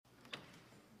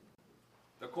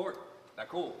court. La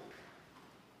cour.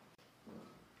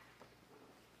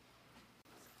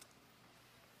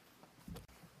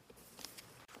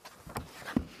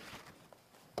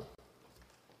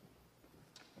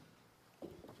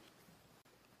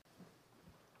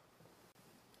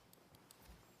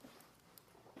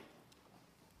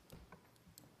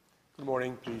 Good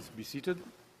morning. Please be seated.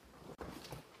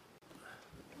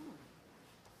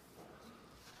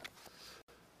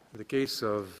 The case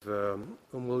of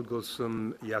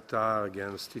Ummugulsum Yatar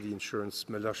against TD Insurance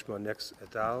Meloche Monnex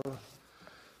et al.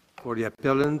 For the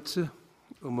appellant,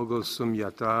 Ummugulsum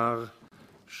Yatar,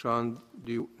 Sean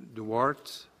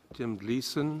Duarte, Tim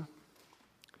Gleason,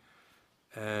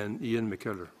 and Ian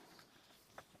McKellar.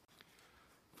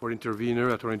 For intervener,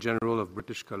 Attorney General of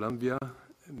British Columbia,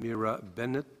 Mira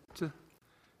Bennett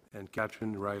and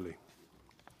Catherine Riley.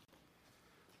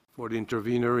 For the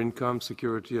intervener, Income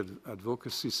Security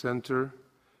Advocacy Center,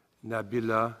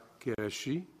 Nabila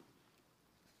Qureshi,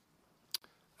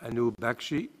 Anu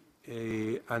Bakshi,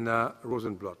 and Anna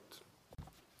Rosenblatt.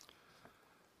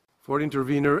 For the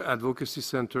intervener, Advocacy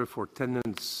Center for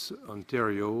Tenants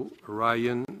Ontario,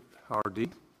 Ryan Hardy.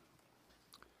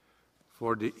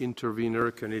 For the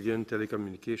intervener, Canadian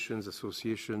Telecommunications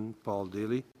Association, Paul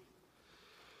Daly.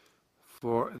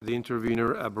 For the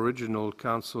intervener, Aboriginal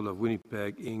Council of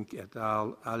Winnipeg, Inc. et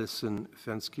al., Alison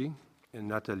Fensky and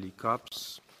Natalie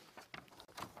Copps.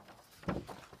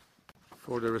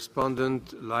 For the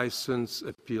respondent, License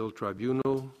Appeal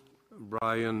Tribunal,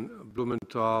 Brian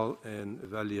Blumenthal and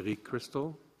Valérie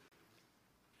Crystal.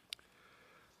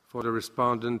 For the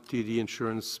respondent, TD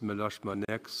Insurance Meloche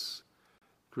Monnex,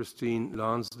 Christine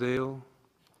Lonsdale,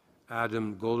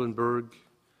 Adam Goldenberg,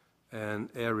 and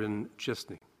Aaron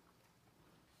Chesney.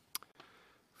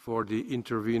 For the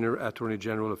intervener, Attorney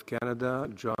General of Canada,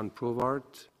 John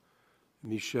Provart,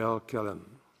 Michelle Kellam.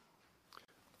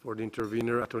 For the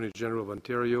intervener, Attorney General of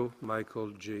Ontario, Michael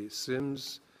J.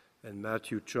 Sims and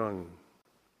Matthew Chung.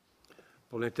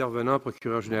 Pour l'intervenant,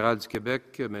 Procureur général du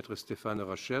Québec, Maître Stéphane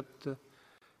Rochette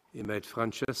et Maître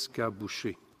Francesca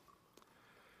Boucher.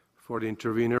 For the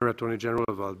intervener, Attorney General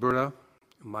of Alberta,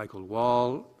 Michael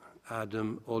Wall,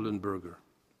 Adam Ollenberger.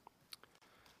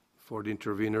 For the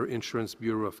intervener, Insurance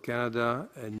Bureau of Canada,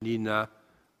 Nina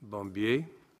Bombier,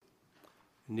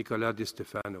 Nicolas Di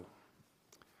Stefano.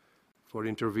 For the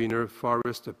intervener,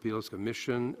 Forest Appeals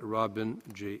Commission, Robin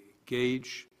J.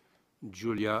 Gage,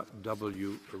 Julia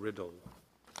W. Riddle.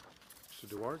 Mr.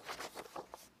 Duarte.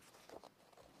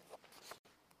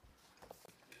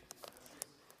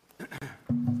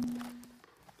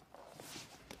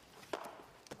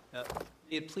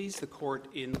 May it please the Court,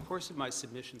 in the course of my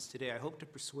submissions today, I hope to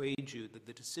persuade you that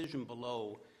the decision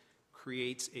below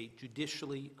creates a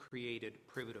judicially created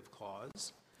privative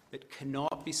clause that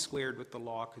cannot be squared with the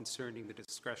law concerning the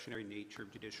discretionary nature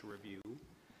of judicial review,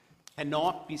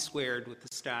 cannot be squared with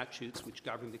the statutes which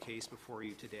govern the case before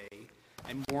you today,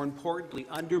 and more importantly,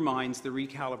 undermines the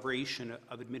recalibration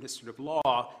of administrative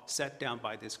law set down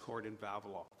by this Court in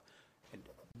Vavilov. And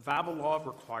Vavilov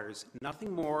requires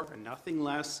nothing more and nothing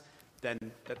less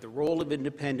than that the role of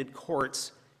independent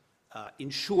courts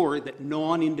ensure that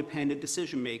non-independent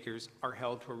decision makers are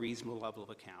held to a reasonable level of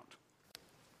account.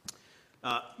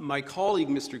 My colleague,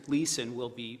 Mr. Gleason, will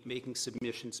be making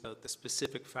submissions about the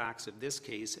specific facts of this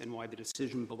case and why the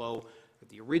decision below,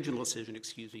 the original decision,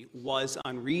 excuse me, was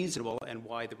unreasonable and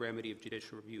why the remedy of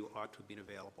judicial review ought to have been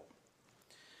available.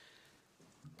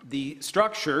 The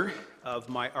structure of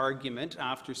my argument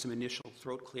after some initial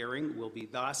throat clearing will be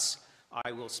thus: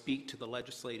 I will speak to the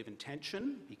legislative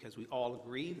intention, because we all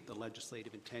agree that the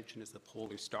legislative intention is the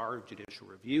polar star of judicial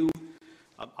review.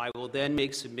 I will then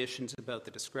make submissions about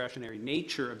the discretionary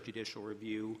nature of judicial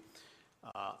review.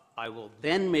 I will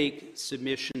then make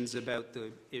submissions about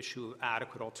the issue of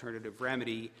adequate alternative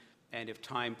remedy, and if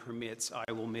time permits,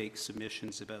 I will make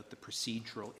submissions about the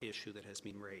procedural issue that has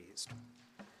been raised.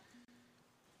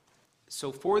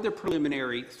 So for the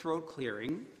preliminary throat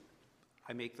clearing,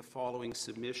 I make the following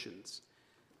submissions.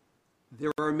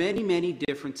 There are many, many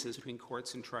differences between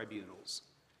courts and tribunals.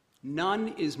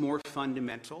 None is more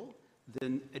fundamental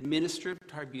than administrative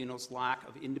tribunals' lack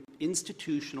of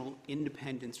institutional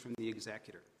independence from the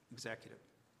executive.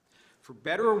 For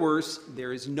better or worse,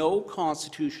 there is no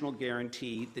constitutional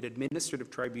guarantee that administrative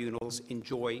tribunals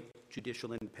enjoy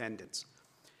judicial independence.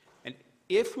 And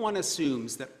if one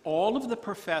assumes that all of the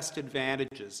professed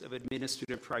advantages of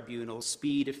administrative tribunals,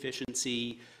 speed,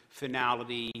 efficiency,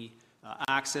 finality,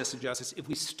 access to justice, if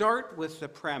we start with the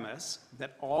premise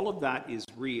that all of that is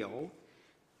real,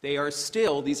 they are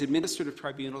still, these administrative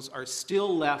tribunals are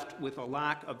still left with a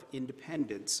lack of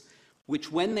independence,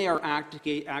 which when they are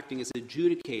acting as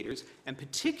adjudicators, and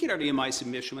particularly in my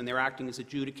submission when they're acting as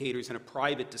adjudicators in a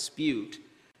private dispute,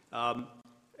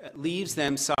 leaves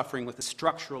them suffering with a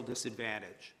structural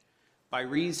disadvantage by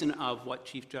reason of what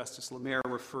Chief Justice Lemaire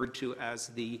referred to as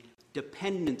the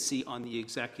dependency on the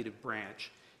executive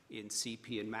branch in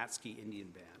CP and Matsky Indian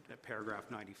Band, at paragraph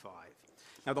 95.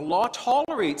 Now, the law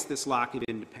tolerates this lack of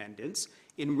independence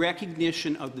in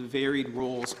recognition of the varied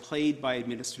roles played by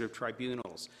administrative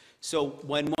tribunals. So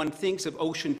when one thinks of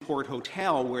Ocean Port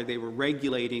Hotel, where they were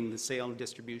regulating the sale and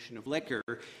distribution of liquor,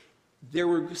 there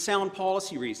were sound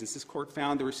policy reasons. This court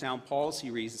found there were sound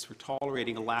policy reasons for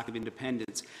tolerating a lack of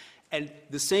independence. And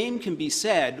the same can be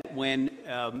said when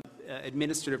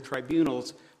administrative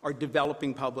tribunals are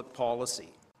developing public policy.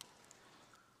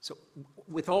 So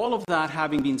with all of that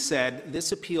having been said,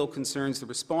 this appeal concerns the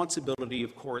responsibility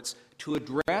of courts to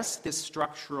address this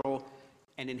structural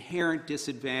and inherent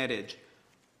disadvantage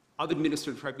of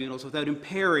administrative tribunals without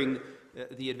impairing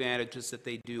the advantages that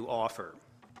they do offer.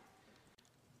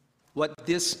 What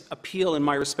this appeal, in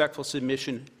my respectful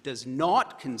submission, does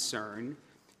not concern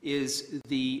is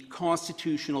the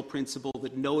constitutional principle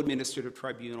that no administrative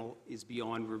tribunal is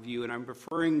beyond review. And I'm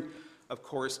referring, of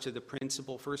course, to the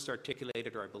principle first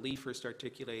articulated, or I believe first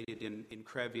articulated in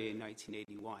Crevier in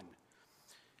 1981.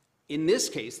 In this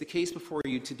case, the case before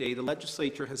you today, the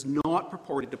legislature has not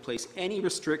purported to place any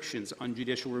restrictions on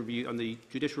judicial review, on the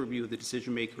judicial review of the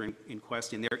decision maker in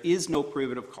question. There is no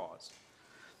probative cause.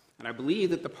 And I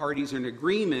believe that the parties are in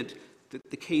agreement that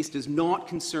the case does not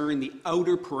concern the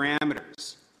outer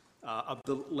parameters of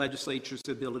the legislature's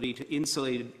ability to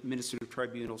insulate administrative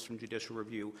tribunals from judicial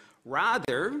review.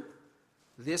 Rather,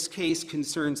 this case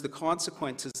concerns the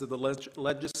consequences of the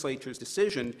legislature's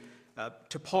decision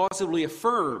to positively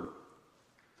affirm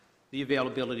the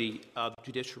availability of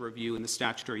judicial review in the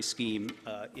statutory scheme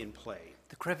in play.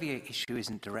 The Crevier issue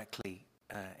isn't directly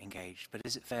engaged, but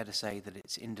is it fair to say that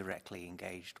it's indirectly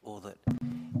engaged, or that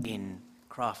in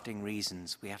crafting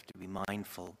reasons we have to be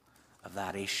mindful of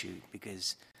that issue,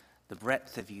 because the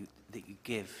breadth that you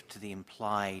give to the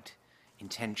implied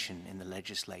intention in the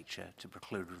legislature to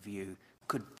preclude review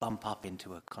could bump up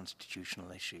into a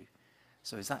constitutional issue?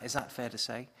 So is that fair to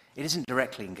say? It isn't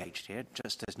directly engaged here,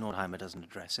 just as Nordheimer doesn't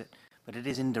address it, but it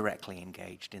is indirectly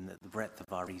engaged in that the breadth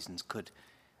of our reasons could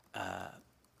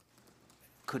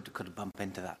bump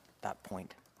into that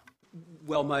point.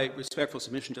 Well, my respectful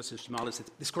submission, Justice Jamal, is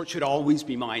that this court should always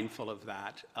be mindful of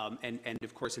that. And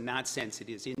of course, in that sense, it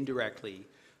is indirectly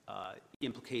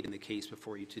implicated in the case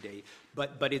before you today.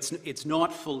 But it's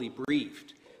not fully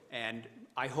briefed. And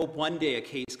I hope one day a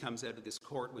case comes out of this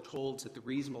court which holds that the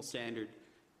reasonable standard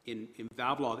in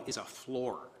Vavilov is a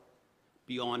floor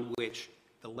beyond which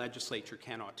the legislature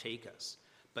cannot take us.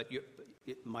 But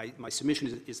my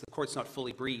submission is the court's not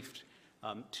fully briefed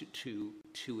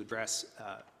to address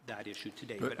that issue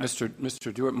today. But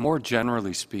Mr. Dewar, more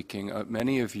generally speaking,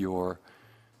 many of you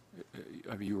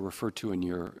referred to in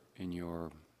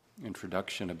your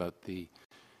introduction about the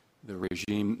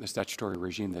regime, the statutory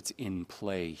regime that's in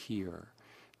play here.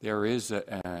 There is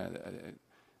a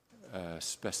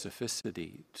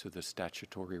specificity to the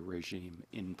statutory regime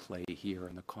in play here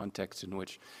in the context in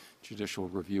which judicial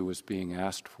review is being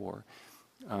asked for,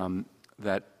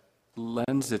 that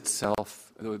lends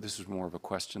itself, this is more of a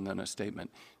question than a statement,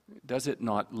 does it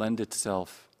not lend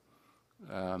itself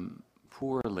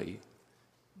poorly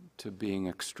to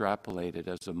being extrapolated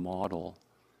as a model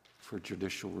for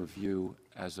judicial review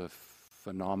as a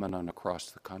phenomenon across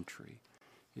the country?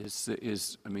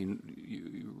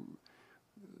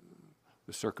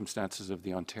 The circumstances of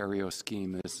the Ontario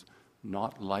scheme is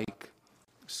not like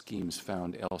schemes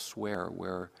found elsewhere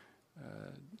where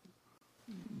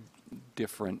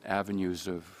different avenues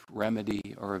of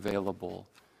remedy are available,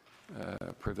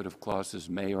 privative clauses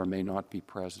may or may not be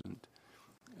present,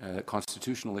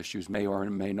 constitutional issues may or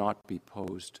may not be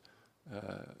posed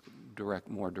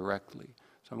more directly.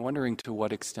 So I'm wondering to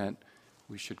what extent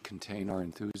we should contain our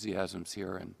enthusiasms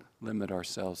here and limit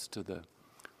ourselves to the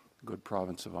good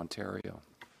province of Ontario.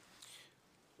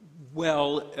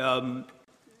 Well,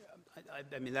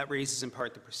 I mean, that raises in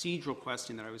part the procedural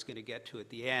question that I was going to get to at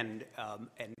the end,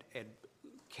 and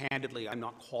candidly, I'm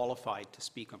not qualified to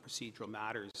speak on procedural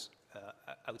matters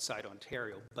outside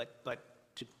Ontario, but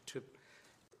to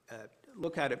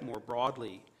look at it more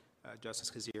broadly, Justice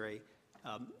Kazire,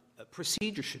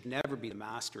 procedure should never be the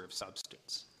master of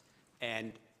substance.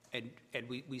 And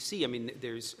we see, I mean,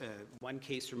 there's one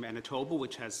case from Manitoba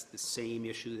which has the same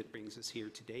issue that brings us here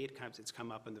today. It's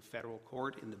come up in the federal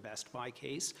court in the Best Buy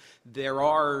case. There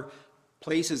are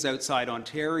places outside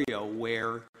Ontario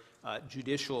where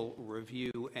judicial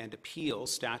review and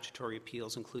appeals, statutory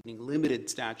appeals, including limited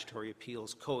statutory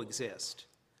appeals, coexist.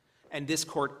 And this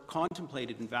court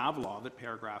contemplated in Vavilov at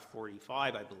paragraph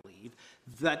 45, I believe,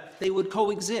 that they would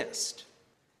coexist.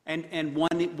 And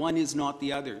one is not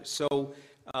the other. So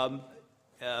I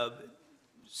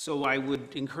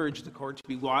would encourage the court to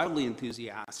be wildly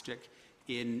enthusiastic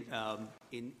in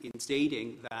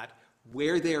stating that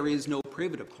where there is no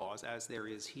privative clause, as there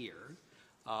is here,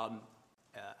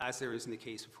 as there is in the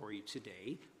case before you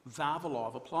today,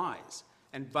 Vavilov applies.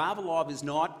 And Vavilov is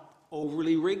not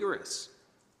overly rigorous.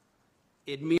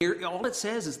 All it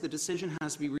says is the decision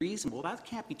has to be reasonable. That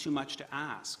can't be too much to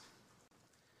ask.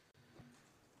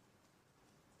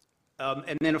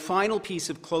 And then a final piece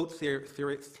of throat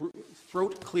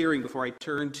clearing before I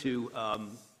turn to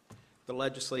the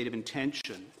legislative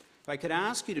intention. If I could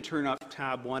ask you to turn up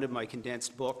tab 1 of my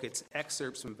condensed book, it's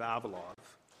excerpts from Vavilov.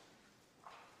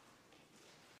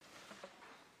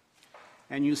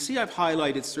 And you see I've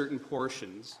highlighted certain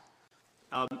portions.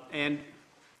 And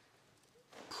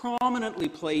prominently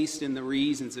placed in the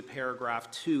reasons at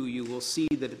paragraph 2, you will see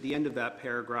that at the end of that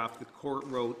paragraph, the court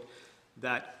wrote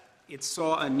that it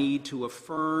saw a need to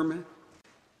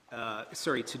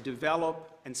to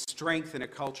develop and strengthen a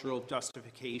cultural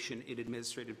justification in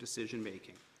administrative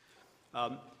decision-making.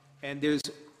 And there's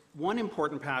one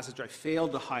important passage I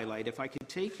failed to highlight. If I could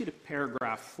take you to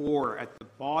paragraph 4 at the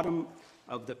bottom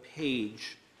of the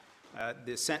page,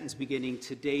 the sentence beginning,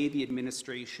 "Today the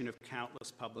administration of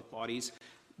countless public bodies."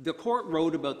 The court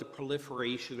wrote about the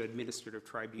proliferation of administrative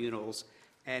tribunals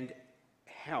and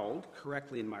held,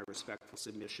 correctly in my respectful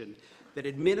submission, that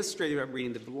administrative, I'm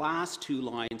reading the last 2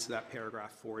 lines of that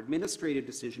paragraph 4, administrative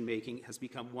decision-making has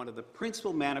become one of the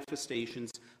principal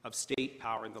manifestations of state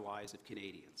power in the lives of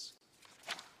Canadians.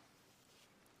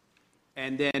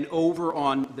 And then over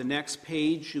on the next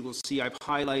page, you will see I've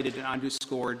highlighted and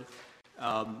underscored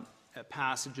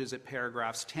passages at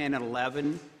paragraphs 10 and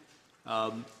 11.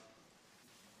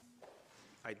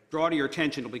 I draw to your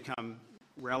attention, it'll become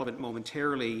relevant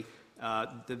momentarily,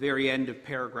 the very end of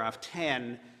paragraph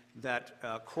 10, that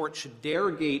courts should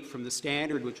derogate from the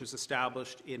standard which was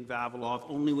established in Vavilov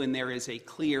only when there is a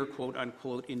clear,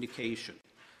 quote-unquote, indication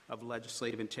of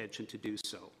legislative intention to do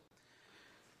so.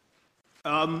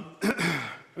 I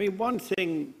mean, one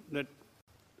thing that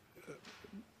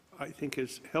I think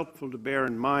is helpful to bear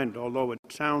in mind, although it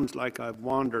sounds like I've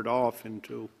wandered off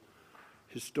into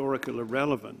historical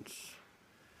irrelevance,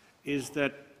 is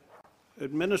that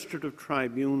administrative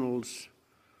tribunals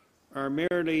are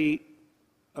merely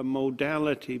a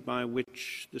modality by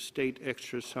which the state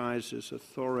exercises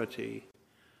authority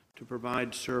to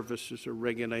provide services or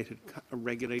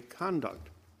regulate conduct.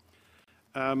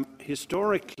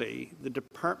 Historically, the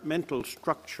departmental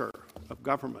structure of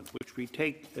government, which we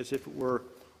take as if it were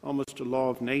almost a law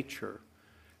of nature,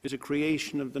 is a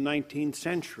creation of the 19th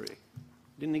century.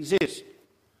 It didn't exist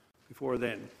before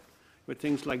then. With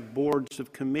things like boards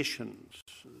of commissions.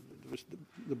 There was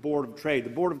the Board of Trade.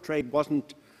 The Board of Trade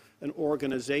wasn't an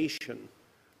organization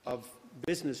of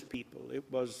business people. It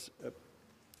was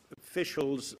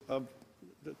officials of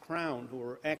the Crown who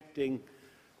were acting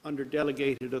under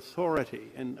delegated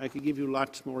authority. And I could give you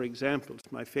lots more examples.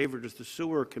 My favorite is the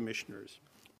sewer commissioners,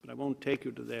 but I won't take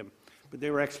you to them. But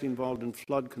they were actually involved in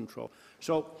flood control.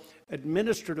 So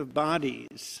administrative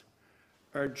bodies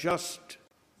are just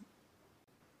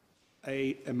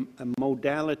a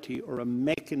modality or a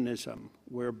mechanism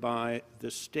whereby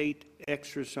the state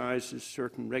exercises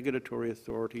certain regulatory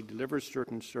authority, delivers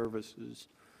certain services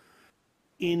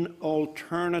in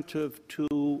alternative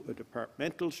to a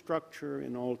departmental structure,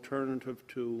 in alternative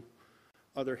to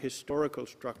other historical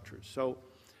structures. So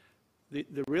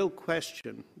the real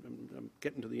question, I'm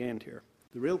getting to the end here,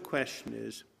 the real question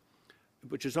is,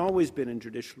 which has always been in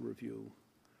judicial review,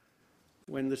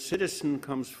 when the citizen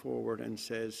comes forward and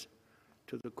says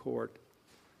to the court,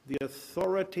 the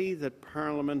authority that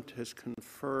Parliament has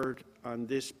conferred on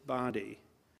this body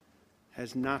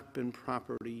has not been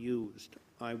properly used.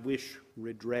 I wish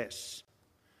redress.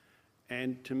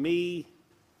 And to me,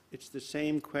 it's the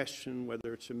same question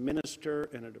whether it's a minister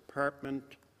in a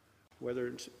department,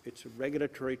 whether it's a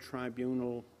regulatory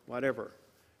tribunal, whatever.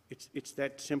 It's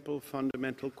that simple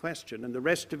fundamental question. And the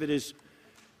rest of it is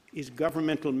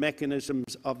governmental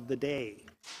mechanisms of the day.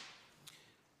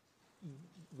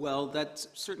 Well, that's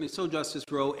certainly so, Justice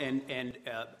Rowe,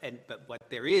 but what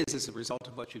there is, as a result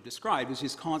of what you've described, is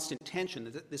this constant tension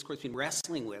that this Court's been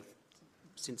wrestling with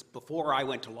since before I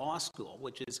went to law school,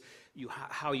 which is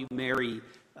how you marry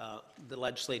the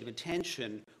legislative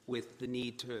intention with the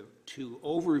need to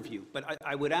overview. But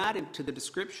I would add to the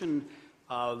description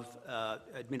of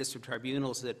administrative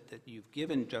tribunals that you've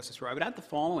given, Justice Rowe, I would add the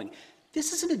following.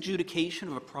 This is an adjudication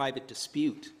of a private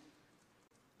dispute.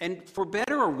 And for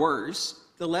better or worse,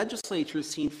 the legislature has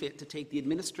seen fit to take the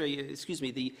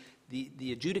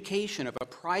adjudication of a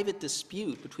private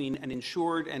dispute between an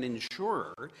insured and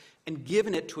insurer and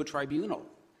given it to a tribunal.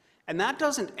 And that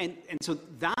doesn't, and so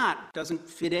that doesn't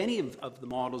fit any of the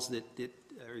models that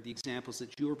or the examples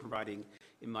that you were providing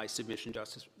in my submission,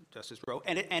 Justice Rowe.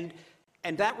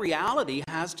 And that reality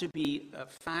has to be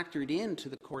factored into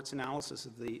the court's analysis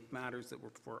of the matters that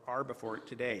are before it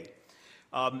today.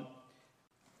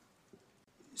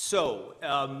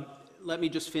 Let me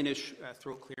just finish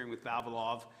throat clearing with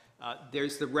Vavilov.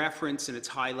 There's the reference, and it's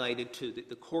highlighted, to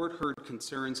the court heard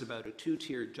concerns about a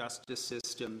two-tiered justice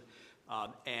system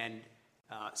and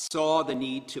saw the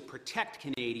need to protect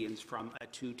Canadians from a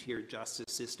two-tiered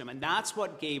justice system, and that's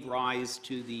what gave rise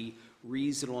to the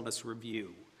reasonableness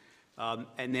review.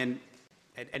 And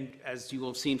as you will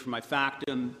have seen from my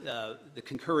factum, the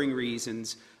concurring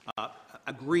reasons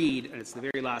agreed, and it's the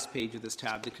very last page of this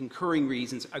tab, the concurring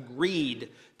reasons agreed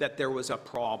that there was a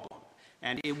problem.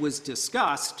 And it was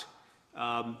discussed,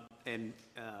 and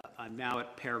I'm now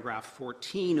at paragraph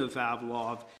 14 of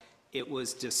Vavilov, it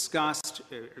was discussed,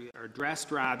 or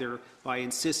addressed rather, by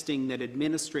insisting that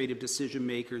administrative decision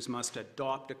makers must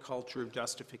adopt a culture of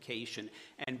justification.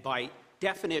 And by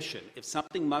definition, if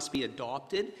something must be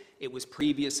adopted, it was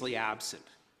previously absent.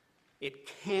 It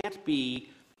can't be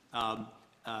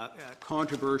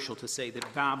controversial to say that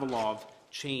Vavilov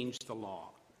changed the law.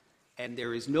 And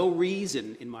there is no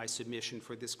reason in my submission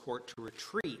for this court to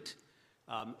retreat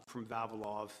from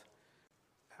Vavilov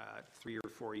 3 or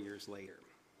 4 years later.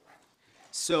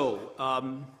 So,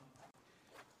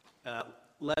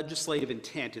 legislative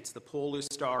intent, it's the polar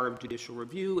star of judicial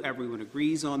review. Everyone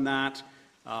agrees on that.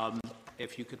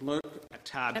 If you could look at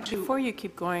tab 2. Before you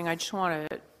keep going, I just want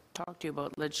to talk to you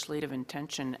about legislative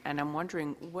intention, and I'm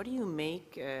wondering, what do you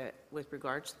make with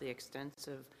regards to the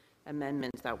extensive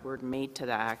amendments that were made to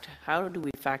the Act? How do we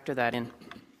factor that in?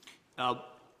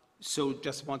 So,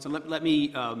 Justice Bonson, let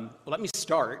me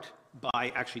start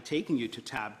by actually taking you to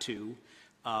tab 2,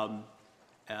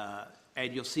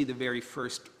 and you'll see the very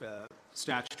first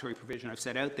statutory provision I've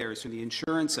set out there is from the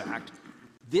Insurance Act.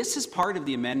 This is part of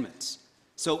the amendments.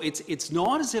 So it's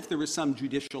not as if there was some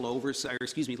judicial oversight, or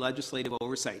legislative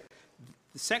oversight.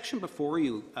 The section before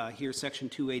you here, section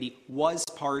 280, was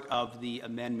part of the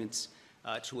amendments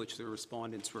to which the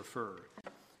respondents refer.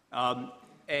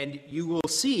 And you will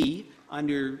see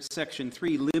under section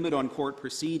 3, limit on court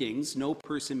proceedings, no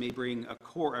person may bring a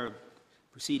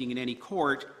proceeding in any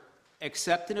court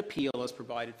except an appeal as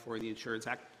provided for in the Insurance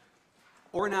Act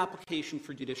or an application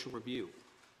for judicial review.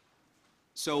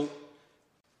 So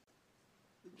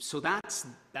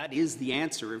that is the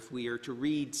answer. If we are to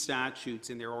read statutes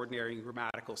in their ordinary and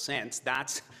grammatical sense,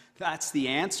 that's the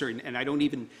answer. And I don't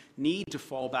even need to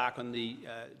fall back on the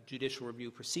Judicial Review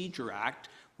Procedure Act,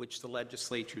 which the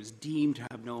legislature is deemed to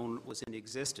have known was in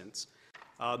existence.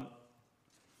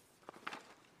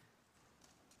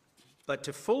 But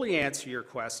to fully answer your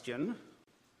question,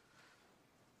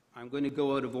 I'm going to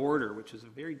go out of order, which is a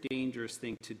very dangerous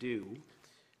thing to do,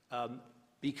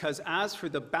 because as for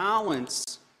the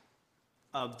balance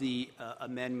of the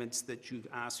amendments that you've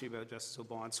asked me about, Justice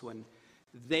O'Bonsawin,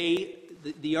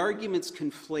 the arguments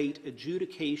conflate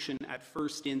adjudication at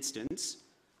first instance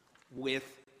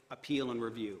with appeal and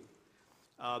review.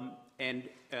 And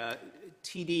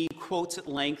TD quotes at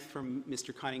length from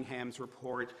Mr. Cunningham's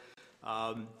report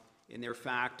in their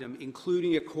factum,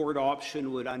 including a court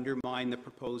option would undermine the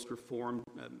proposed reform,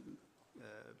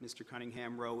 Mr.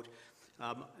 Cunningham wrote.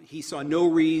 He saw no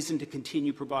reason to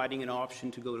continue providing an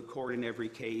option to go to court in every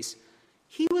case.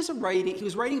 He was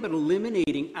writing about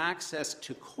eliminating access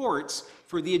to courts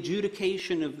for the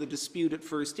adjudication of the dispute at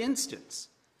first instance.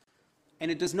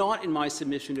 And it does not, in my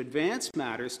submission, advance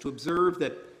matters to observe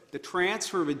that the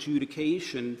transfer of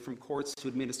adjudication from courts to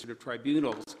administrative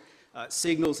tribunals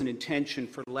signals an intention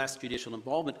for less judicial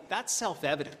involvement. That's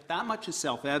self-evident. That much is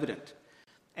self-evident.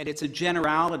 And it's a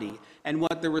generality. And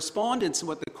what the respondents and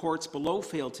what the courts below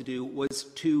failed to do was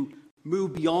to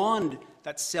move beyond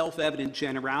that self-evident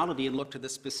generality and look to the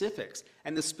specifics.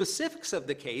 And the specifics of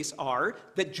the case are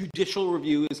that judicial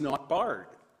review is not barred.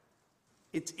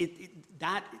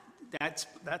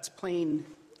 That's plain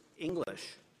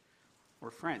English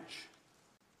or French.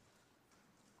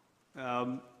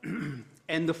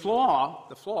 And the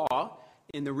flaw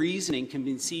in the reasoning can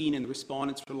be seen in the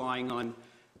respondents relying on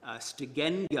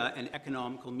Stegenga and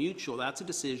Economical Mutual. That's a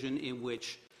decision in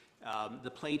which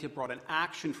the plaintiff brought an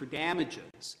action for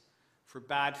damages for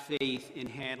bad faith in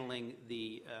handling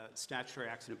the statutory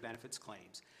accident benefits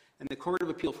claims. And the Court of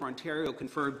Appeal for Ontario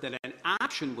confirmed that an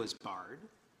action was barred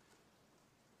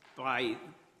by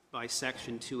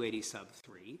Section 280 sub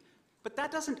 3, but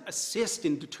that doesn't assist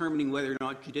in determining whether or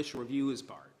not judicial review is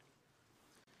barred.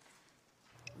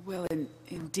 Well,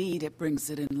 indeed, it brings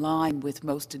it in line with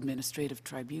most administrative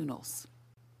tribunals.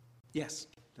 Yes,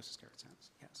 Justice Garrett-Sands,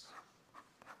 yes.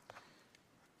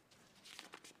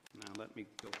 Now let me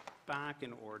go back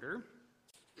in order.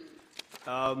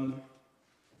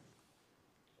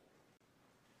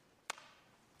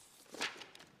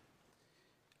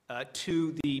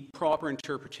 To the proper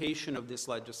interpretation of this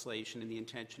legislation and the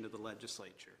intention of the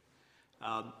legislature.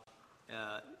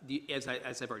 As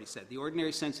I've already said, the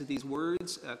ordinary sense of these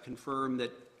words confirm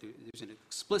that there's an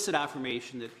explicit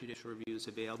affirmation that judicial review is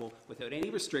available without any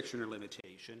restriction or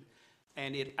limitation,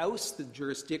 and it ousts the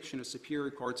jurisdiction of superior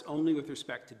courts only with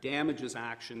respect to damages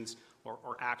actions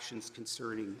or actions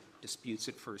concerning disputes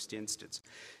at first instance.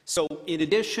 So in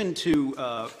addition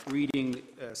to reading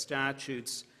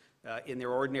statutes in their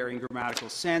ordinary and grammatical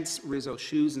sense,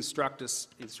 Rizzo-Shoes instructs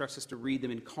us to read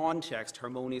them in context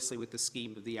harmoniously with the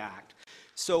scheme of the Act.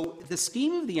 So the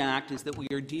scheme of the Act is that we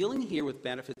are dealing here with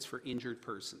benefits for injured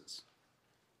persons.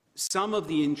 Some of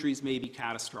the injuries may be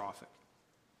catastrophic.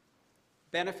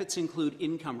 Benefits include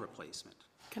income replacement.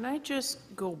 Can I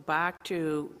just go back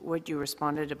to what you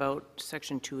responded about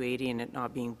Section 280 and it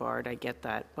not being barred? I get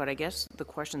that. But I guess the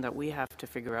question that we have to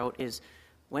figure out is,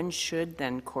 when should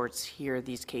then courts hear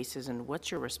these cases, and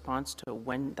what's your response to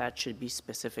when that should be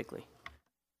specifically?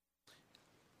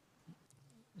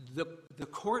 The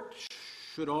court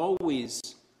should always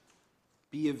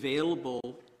be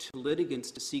available to litigants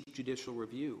to seek judicial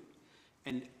review.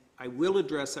 And I will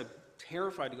address, I'm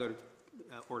terrified to go to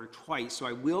order twice, so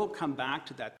I will come back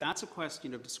to that. That's a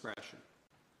question of discretion.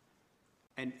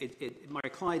 And my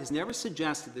client has never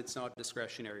suggested that it's not a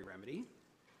discretionary remedy.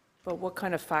 But what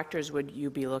kind of factors would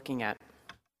you be looking at?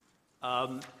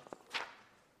 I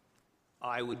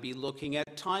would be looking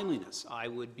at timeliness. I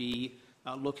would be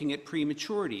looking at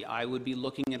prematurity. I would be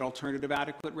looking at alternative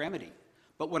adequate remedy.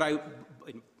 But I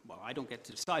don't get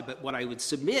to decide, but what I would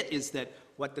submit is that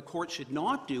what the court should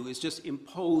not do is just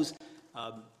impose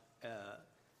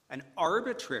an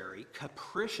arbitrary,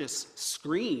 capricious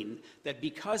screen that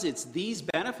because it's these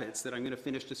benefits that I'm going to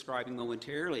finish describing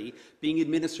momentarily being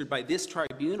administered by this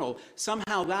tribunal,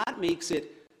 somehow that makes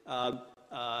it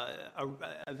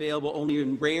available only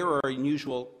in rare or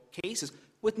unusual cases,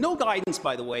 with no guidance,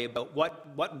 by the way, about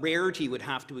what rarity would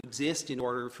have to exist in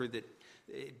order for the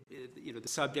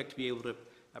subject to be able to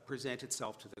present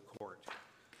itself to the court.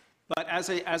 But as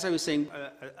I was saying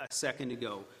a second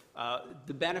ago,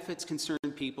 the benefits concern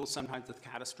people sometimes with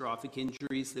catastrophic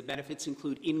injuries. The benefits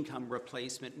include income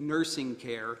replacement, nursing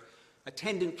care,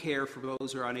 attendant care for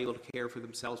those who are unable to care for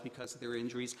themselves because of their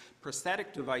injuries,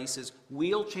 prosthetic devices,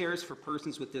 wheelchairs for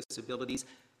persons with disabilities.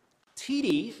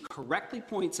 TD correctly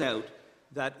points out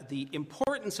that the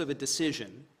importance of a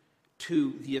decision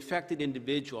to the affected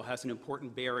individual has an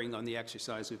important bearing on the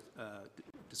exercise of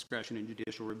discretion in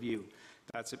judicial review.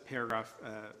 That's at paragraph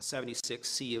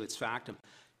 76C of its factum.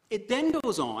 It then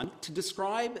goes on to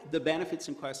describe the benefits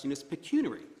in question as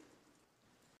pecuniary.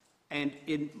 And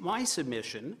in my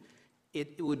submission,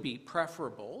 it would be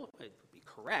preferable, it would be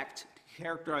correct, to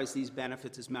characterize these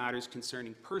benefits as matters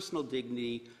concerning personal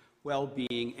dignity,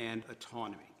 well-being, and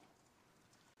autonomy.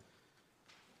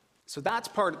 So that's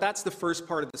the first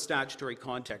part of the statutory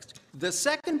context. The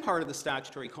second part of the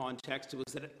statutory context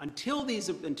was that until these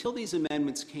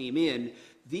amendments came in,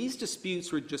 these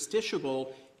disputes were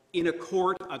justiciable in a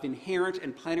court of inherent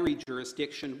and plenary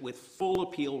jurisdiction with full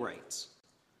appeal rights.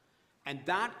 And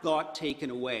that got taken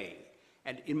away.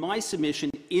 And in my submission,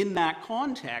 in that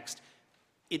context,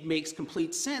 it makes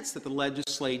complete sense that the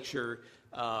legislature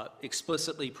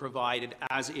explicitly provided,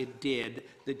 as it did,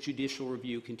 that judicial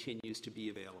review continues to be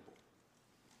available.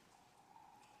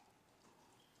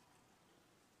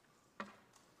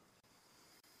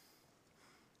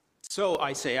 So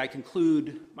I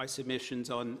conclude my submissions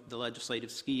on the legislative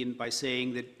scheme by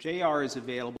saying that JR is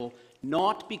available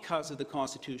not because of the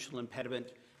constitutional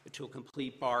impediment to a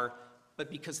complete bar, but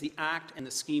because the Act and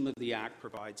the scheme of the Act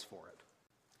provides for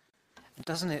it.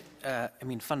 Doesn't it,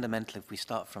 fundamentally, if we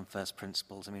start from first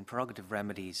principles, prerogative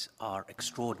remedies are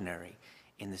extraordinary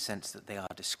in the sense that they are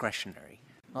discretionary.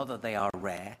 Not that they are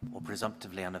rare or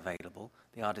presumptively unavailable,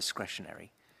 they are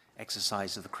discretionary.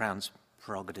 Exercise of the Crown's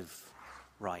prerogative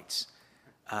rights.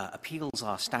 Appeals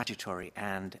are statutory,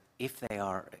 and if they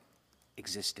are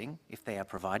existing, if they are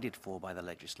provided for by the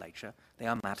legislature, they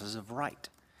are matters of right.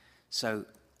 So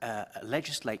a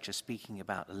legislature speaking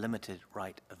about a limited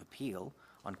right of appeal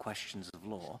on questions of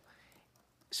law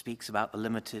speaks about the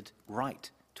limited right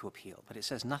to appeal, but it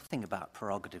says nothing about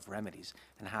prerogative remedies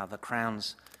and how the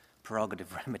Crown's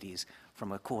prerogative remedies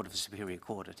from a court of superior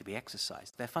court are to be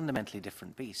exercised. They're fundamentally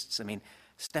different beasts. I mean,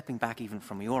 stepping back even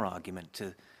from your argument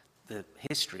to the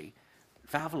history,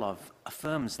 Vavilov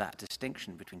affirms that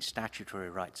distinction between statutory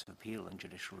rights of appeal and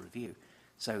judicial review.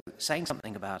 So saying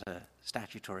something about a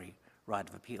statutory right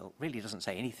of appeal really doesn't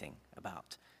say anything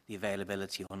about the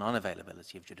availability or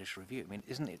non-availability of judicial review. I mean,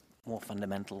 isn't it more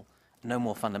fundamental, no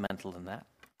more fundamental than that?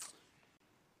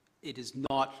 It is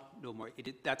not no more.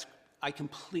 I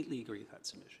completely agree with that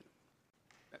submission.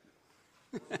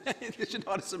 It's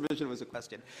not a submission, it was a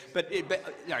question. But all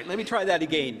right, let me try that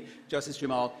again, Justice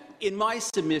Jamal. In my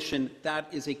submission, that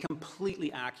is a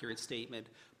completely accurate statement,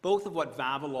 both of what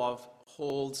Vavilov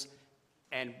holds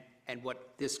and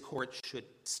what this court should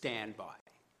stand by.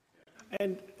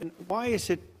 And why is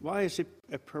it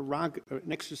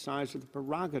an exercise of the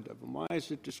prerogative, and why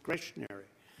is it discretionary?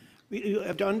 You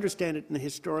have to understand it in the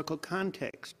historical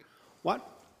context.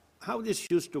 How this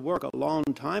used to work a long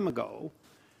time ago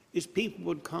is people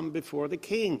would come before the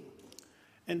king,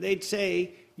 and they'd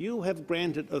say, you have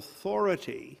granted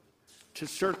authority to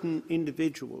certain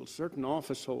individuals, certain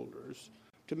office holders,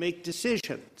 to make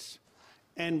decisions,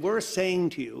 and we're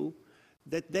saying to you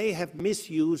that they have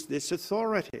misused this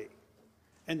authority,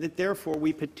 and that therefore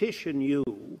we petition you,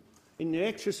 in the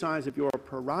exercise of your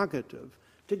prerogative,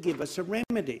 to give us a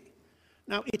remedy.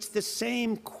 Now, it's the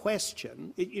same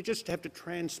question. You just have to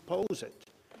transpose it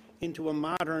into a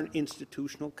modern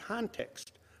institutional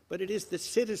context. But it is the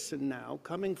citizen now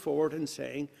coming forward and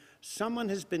saying, someone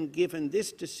has been given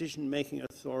this decision-making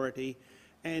authority,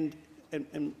 and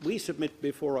we submit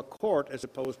before a court, as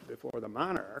opposed to before the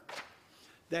monarch,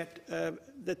 that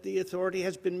the authority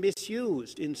has been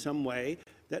misused in some way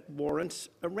that warrants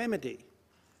a remedy.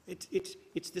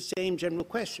 It's the same general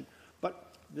question.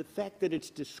 But the fact that it's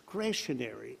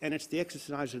discretionary and it's the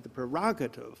exercise of the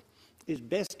prerogative is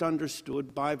best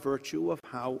understood by virtue of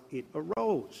how it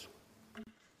arose.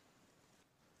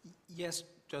 Yes,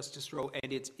 Justice Rowe,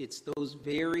 and it's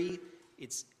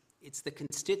the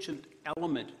constituent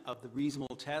element of the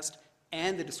reasonable test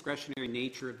and the discretionary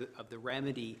nature of the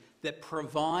remedy that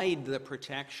provide the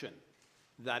protection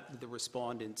that the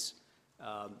respondents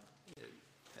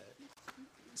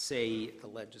say the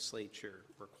legislature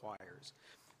requires.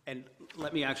 And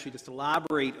let me actually just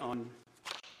elaborate on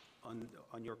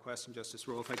your question, Justice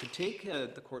Rowe. If I could take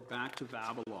the court back to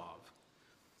Vavilov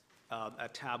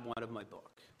at tab 1 of my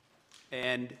book.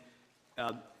 And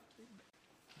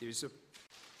there's a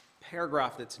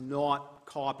paragraph that's not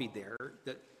copied there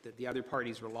that the other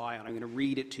parties rely on. I'm going to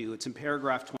read it to you. It's in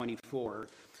paragraph 24.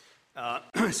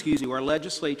 Excuse me, where our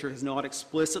legislature has not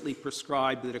explicitly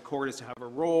prescribed that a court is to have a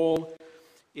role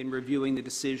in reviewing the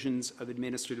decisions of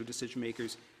administrative decision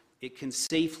makers, it can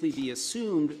safely be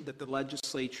assumed that the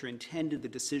legislature intended the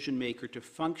decision maker to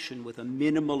function with a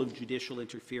minimal of judicial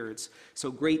interference.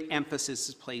 So great emphasis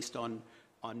is placed on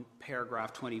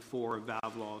paragraph 24 of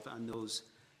Vavilov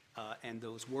and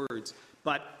those words.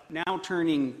 But now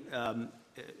turning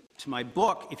to my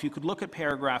book, if you could look at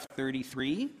paragraph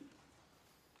 33,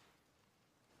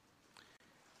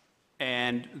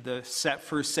 and the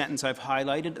first sentence I've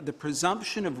highlighted, the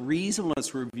presumption of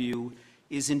reasonableness review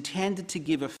is intended to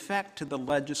give effect to the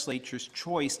legislature's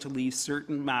choice to leave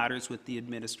certain matters with the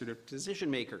administrative decision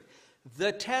maker.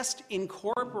 The test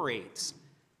incorporates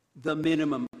the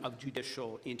minimum of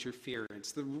judicial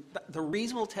interference. The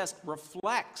reasonable test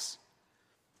reflects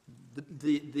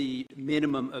the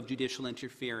minimum of judicial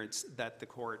interference that the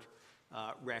court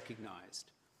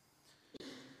recognized.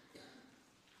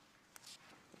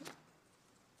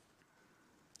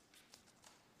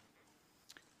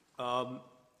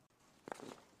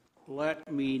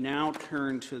 Let me now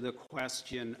turn to the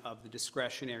question of the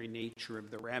discretionary nature of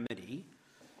the remedy.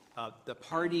 The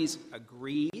parties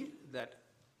agree that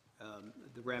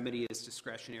the remedy is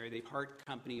discretionary. They part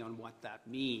company on what that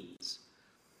means.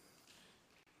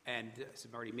 And as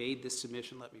I've already made this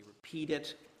submission, let me repeat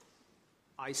it.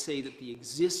 I say that the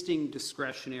existing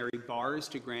discretionary bars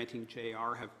to granting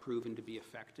JR have proven to be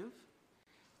effective,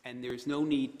 and there's no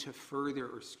need to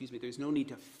there's no need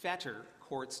to fetter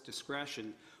court's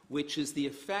discretion, which is the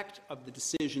effect of the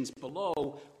decisions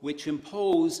below, which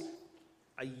impose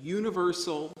a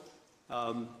universal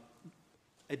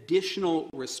additional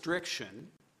restriction,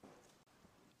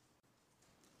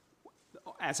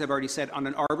 as I've already said, on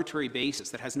an arbitrary basis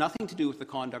that has nothing to do with the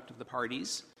conduct of the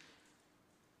parties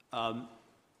and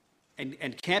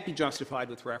can't be justified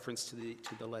with reference to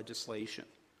the legislation.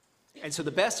 And so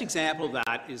the best example of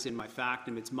that is in my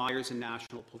factum. It's Myers and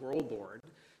National Parole Board.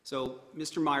 So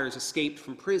Mr. Myers escaped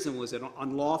from prison, was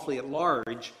unlawfully at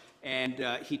large, and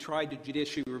he tried to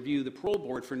judicially review the parole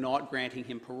board for not granting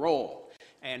him parole.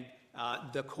 And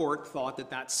the court thought that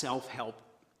that self-help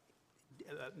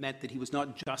meant that he was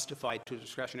not justified to a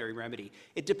discretionary remedy.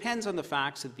 It depends on the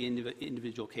facts of the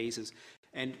individual cases.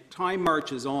 And time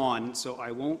marches on, so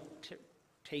I won't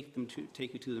take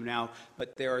you to them now,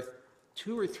 but there are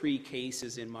 2 or 3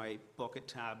 cases in my book at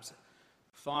tabs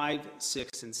 5,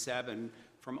 6, and 7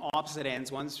 from opposite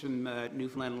ends. One's from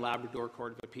Newfoundland and Labrador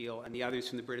Court of Appeal, and the other's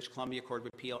from the British Columbia Court of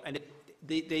Appeal. And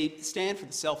they stand for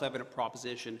the self-evident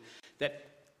proposition that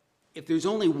if there's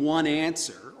only one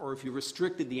answer, or if you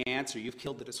restricted the answer, you've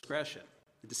killed the discretion.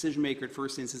 The decision maker at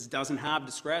first instance doesn't have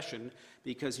discretion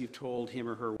because you've told him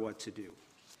or her what to do.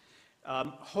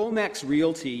 Monnex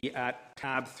Realty at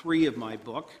tab 3 of my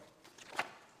book,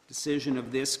 decision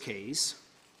of this case.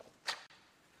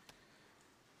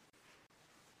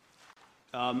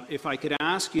 If I could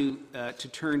ask you to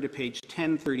turn to page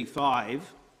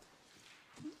 1035.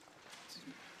 It's a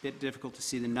bit difficult to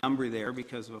see the number there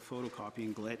because of a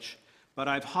photocopying glitch, but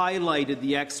I've highlighted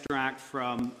the extract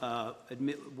from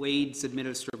Wade's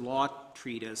administrative law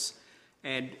treatise,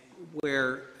 and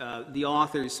where the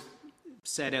authors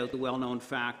set out the well-known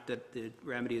fact that the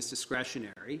remedy is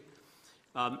discretionary.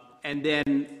 And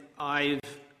then I've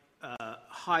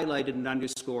highlighted and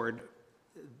underscored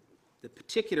the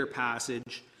particular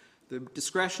passage. The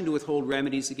discretion to withhold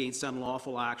remedies against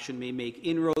unlawful action may make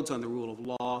inroads on the rule of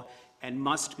law and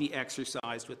must be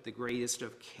exercised with the greatest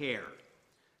of care.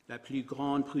 La plus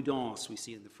grande prudence, we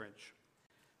see in the French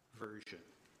version.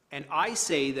 And I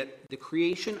say that the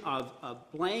creation of a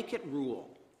blanket rule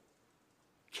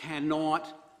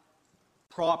cannot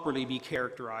properly be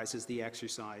characterized as the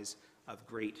exercise of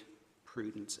great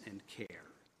prudence and care.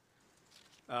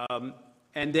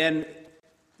 And then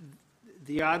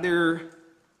the other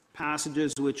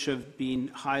passages which have been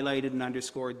highlighted and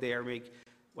underscored there make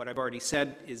what I've already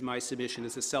said is my submission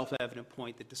as a self-evident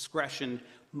point that discretion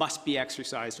must be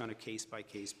exercised on a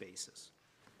case-by-case basis.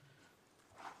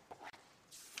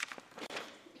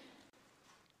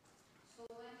 So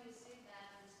when you say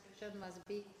that discretion must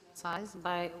be exercised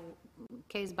by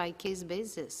case-by-case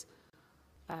basis,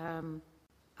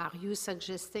 are you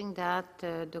suggesting that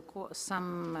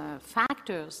some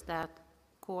factors that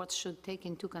courts should take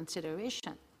into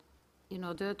consideration in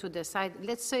order to decide?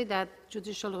 Let's say that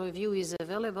judicial review is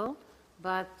available,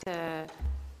 but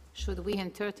should we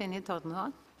entertain it or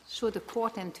not? Should the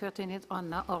court entertain it or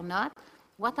not?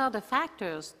 What are the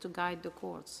factors to guide the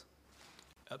courts?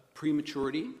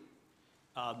 Prematurity,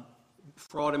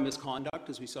 fraud and misconduct,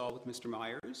 as we saw with Mr.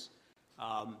 Myers,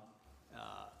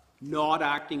 not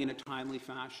acting in a timely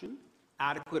fashion,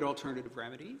 adequate alternative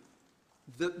remedy.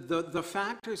 The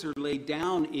factors are laid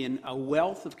down in a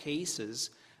wealth of cases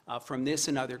from this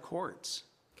and other courts.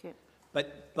 Okay.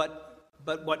 But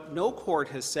what no court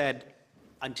has said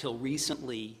until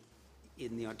recently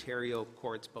in the Ontario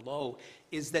courts below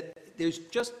is that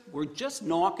we're just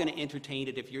not going to entertain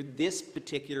it if you're this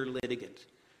particular litigant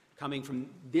coming from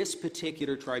this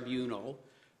particular tribunal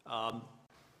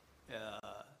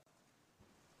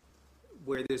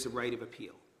where there's a right of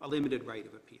appeal, a limited right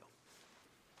of appeal.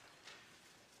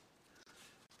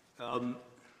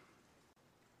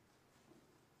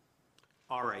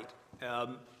 All right.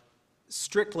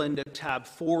 Strickland at tab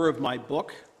 4 of my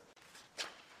book.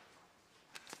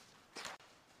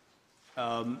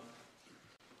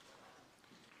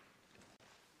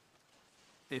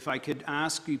 If I could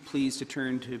ask you please to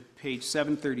turn to page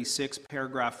 736,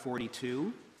 paragraph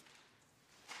 42.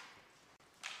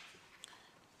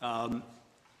 And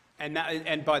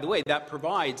by the way, that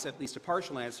provides at least a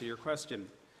partial answer to your question.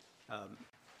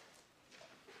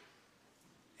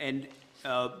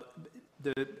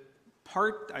 The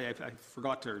part, I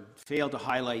forgot to fail to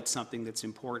highlight something that's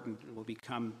important and will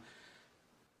become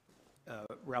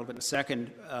relevant in a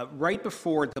second. Right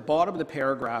before, at the bottom of the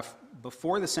paragraph,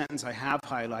 before the sentence I have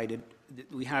highlighted,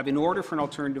 we have, in order for an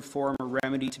alternative form or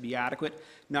remedy to be adequate,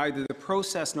 neither the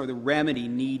process nor the remedy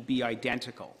need be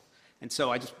identical. And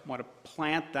so I just want to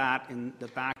plant that in the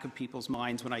back of people's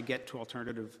minds when I get to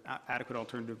adequate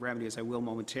alternative remedy, as I will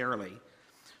momentarily.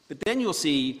 But then you'll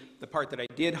see the part that I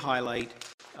did highlight,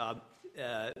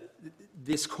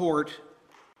 this court,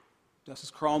 Justice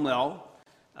Cromwell,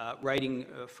 writing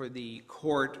for the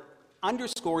court,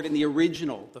 underscored in the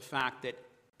original the fact that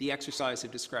the exercise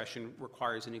of discretion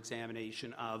requires an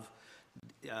examination of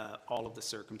all of the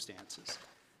circumstances.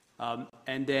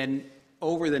 And then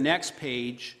over the next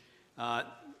page,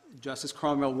 Justice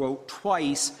Cromwell wrote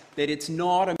twice that it's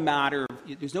not a matter of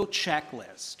there's no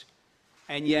checklist.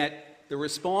 And yet the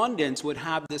respondents would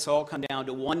have this all come down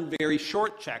to one very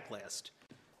short checklist.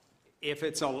 If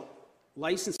it's a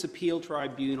licensed appeal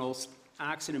tribunal's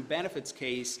accident benefits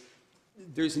case,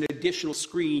 there's an additional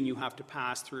screen you have to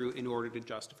pass through in order to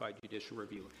justify judicial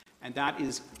review. And that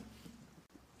is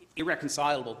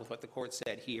irreconcilable with what the court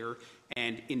said here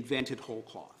and invented whole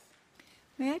cloth.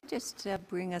 May I just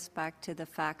bring us back to the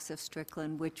facts of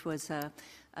Strickland, which was a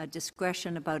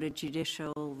discretion about a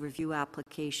judicial review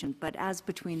application, but as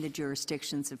between the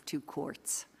jurisdictions of two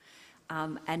courts.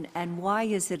 And why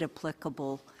is it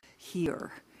applicable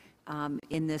here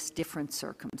in this different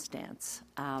circumstance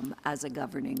as a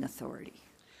governing authority?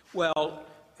 Well,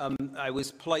 I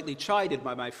was politely chided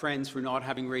by my friends for not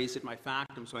having raised it in my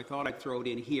factum, so I thought I'd throw it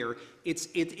in here. It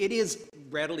is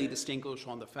readily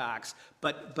distinguishable on the facts,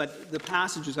 but the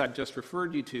passages I've just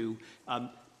referred you to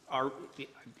are,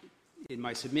 in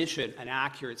my submission, an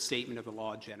accurate statement of the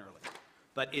law generally.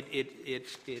 But it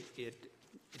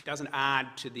doesn't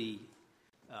add to the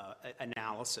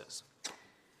analysis.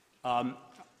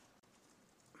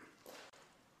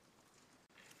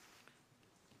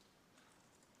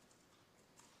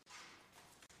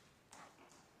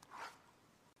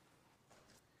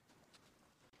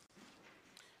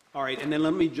 All right, and then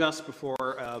let me just,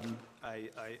 before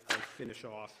I finish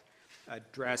off,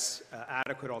 address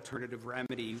adequate alternative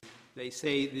remedy. They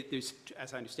say that there's,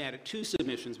 as I understand it, two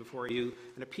submissions before you.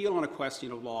 An appeal on a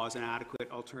question of law is an adequate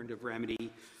alternative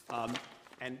remedy.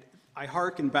 And I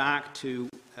hearken back to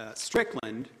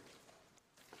Strickland,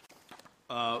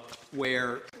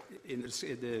 where in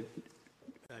the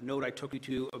note I took you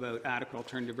to about adequate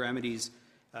alternative remedies,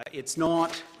 it's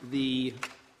not the,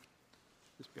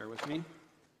 just bear with me.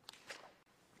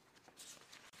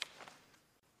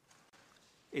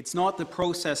 It's not the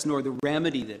process nor the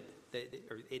remedy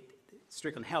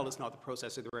Strickland held it's not the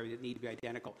process or the remedy that need to be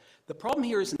identical. The problem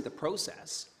here isn't the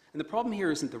process, and the problem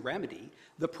here isn't the remedy.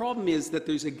 The problem is that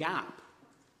there's a gap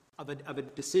of a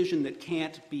decision that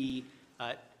can't be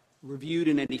reviewed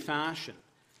in any fashion.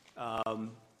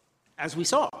 As we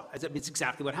saw, it's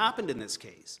exactly what happened in this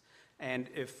case. And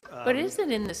if, but is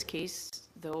it in this case,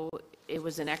 though, it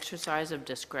was an exercise of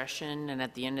discretion, and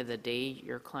at the end of the day,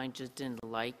 your client just didn't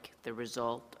like the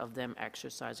result of them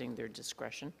exercising their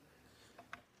discretion?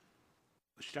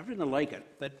 She definitely didn't like it,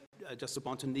 but Justice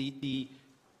Bonton,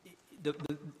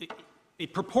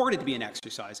 it purported to be an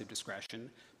exercise of discretion,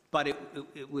 but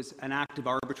it was an act of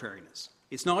arbitrariness.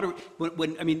 It's not a,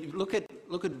 I mean, look at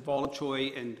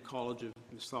Volochoy and College of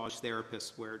Massage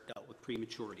Therapists where it dealt with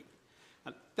prematurity.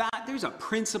 There's a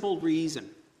principled reason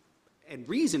and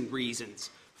reasoned reasons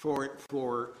for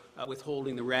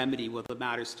withholding the remedy while the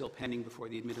matter is still pending before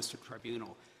the administrative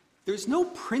tribunal. There's no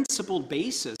principled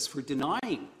basis for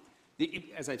denying.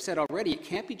 As I've said already, it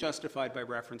can't be justified by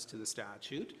reference to the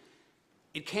statute.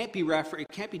 It can't be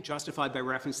justified by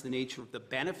reference to the nature of the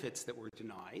benefits that were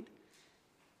denied.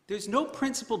 There's no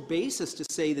principled basis to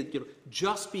say that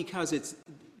just because it's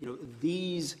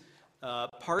these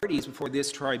parties before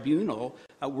this tribunal,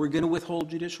 we're going to withhold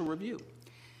judicial review.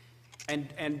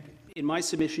 And in my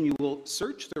submission, you will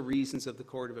search the reasons of the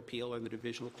Court of Appeal and the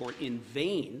Divisional Court in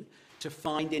vain to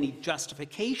find any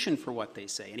justification for what they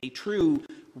say, any true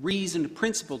reasoned,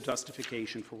 principled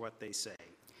justification for what they say.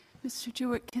 Mr.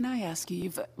 Jewett, can I ask you,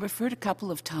 you've referred a couple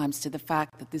of times to the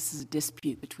fact that this is a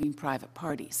dispute between private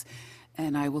parties,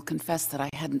 and I will confess that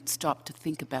I hadn't stopped to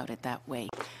think about it that way.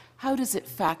 How does it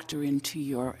factor into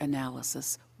your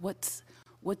analysis? What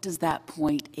does that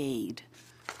point aid?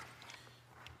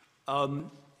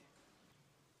 Well,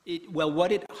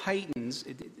 what it heightens,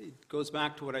 it goes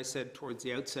back to what I said towards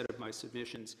the outset of my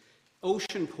submissions.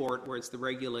 Ocean Port, where it's the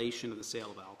regulation of the sale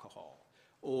of alcohol,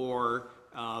 or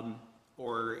an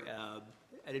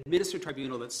administrative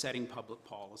tribunal that's setting public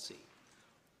policy.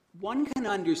 One can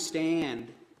understand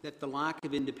that the lack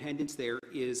of independence there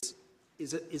is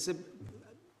a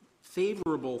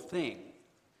favorable thing.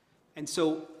 And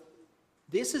so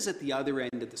this is at the other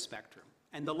end of the spectrum.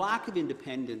 And the lack of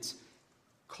independence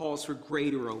calls for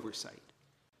greater oversight.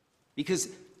 Because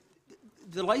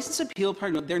the license appeal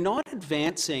tribunal, they're not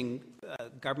advancing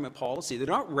government policy. They're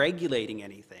not regulating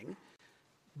anything.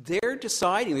 They're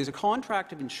deciding, there's a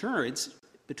contract of insurance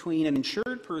between an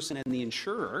insured person and the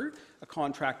insurer, a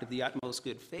contract of the utmost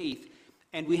good faith,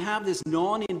 and we have this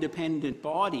non-independent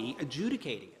body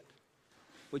adjudicating it,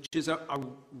 which is a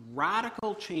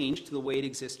radical change to the way it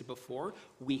existed before.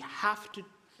 We have to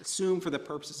assume for the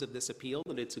purposes of this appeal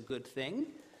that it's a good thing,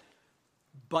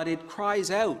 but it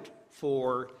cries out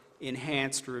for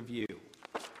enhanced review.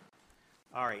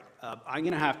 All right, I'm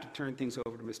going to have to turn things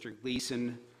over to Mr.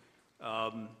 Gleeson.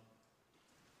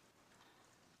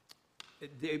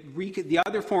 The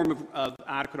other form of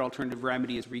adequate alternative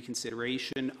remedy is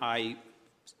reconsideration. I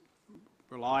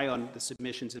rely on the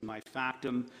submissions in my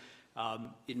factum.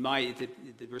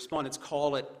 The respondents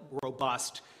call it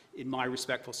robust. In my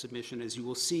respectful submission, as you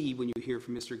will see when you hear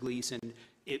from Mr. Gleason,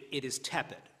 it is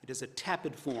tepid. It is a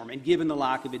tepid form, and given the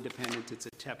lack of independence, it's a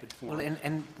tepid form. Well,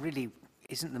 and really,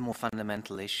 isn't the more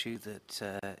fundamental issue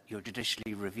that you're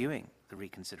judicially reviewing the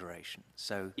reconsideration?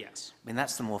 So, yes. I mean,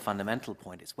 that's the more fundamental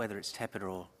point. It's whether it's tepid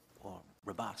or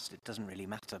robust. It doesn't really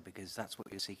matter because that's what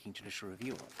you're seeking judicial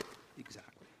review of.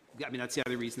 Exactly. I mean, that's the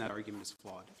other reason that argument is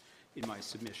flawed in my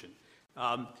submission.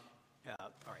 All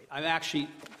right. I'm actually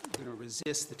going to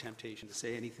resist the temptation to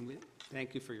say anything.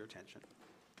 Thank you for your attention.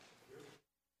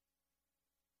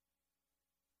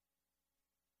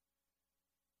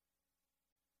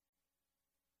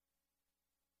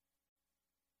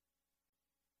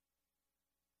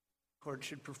 The court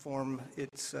should perform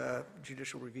its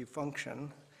judicial review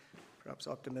function, perhaps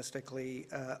optimistically.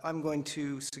 I'm going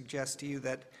to suggest to you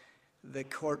that the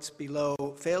courts below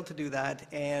failed to do that,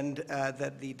 and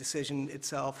that the decision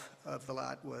itself of the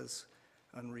LAT was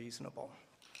unreasonable.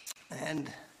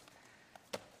 And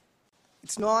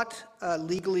it's not a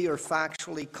legally or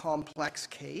factually complex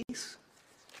case.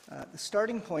 The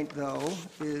starting point, though,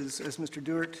 is, as Mr.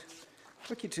 Duert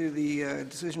took you to, the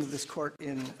decision of this court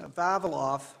in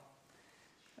Vavilov,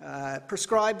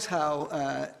 prescribes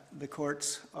how the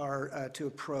courts are to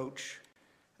approach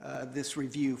this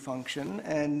review function,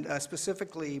 and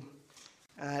specifically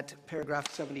at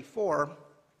paragraph 74,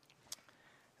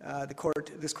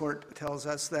 this court tells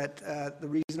us that the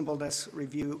reasonableness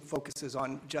review focuses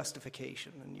on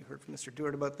justification, and you heard from Mr.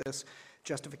 Duert about this.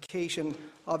 Justification,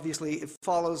 obviously, it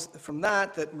follows from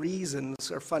that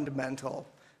reasons are fundamental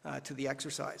to the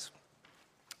exercise.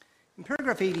 In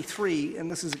paragraph 83, and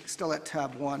this is still at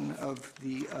tab 1 of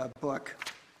the book,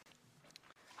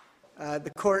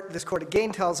 this court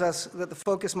again tells us that the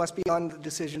focus must be on the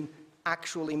decision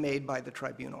actually made by the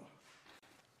tribunal,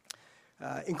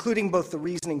 including both the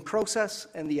reasoning process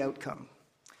and the outcome.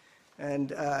 And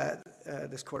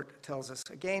this court tells us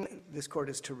again, this court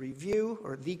is to review,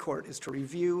 or the court is to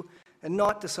review, and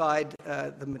not decide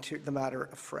the matter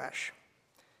afresh.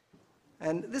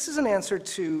 And this is an answer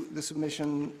to the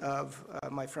submission of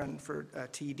my friend for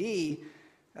TD,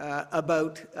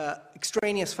 about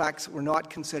extraneous facts that were not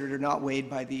considered or not weighed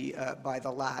by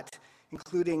the LAT,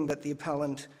 including that the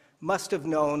appellant must have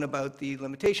known about the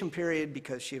limitation period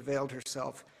because she availed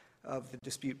herself of the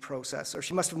dispute process, or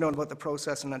she must have known about the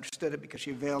process and understood it because she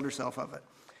availed herself of it.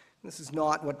 This is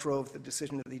not what drove the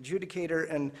decision of the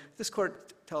adjudicator, and this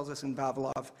court tells us in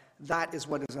Vavilov that is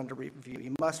what is under review.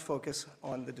 You must focus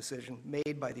on the decision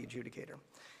made by the adjudicator.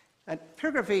 At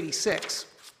paragraph 86,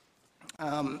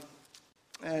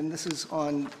 and this is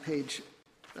on page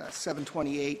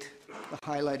 728, the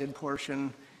highlighted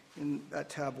portion in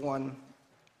tab 1.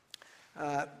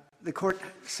 The court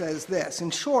says this: in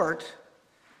short,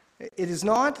 it is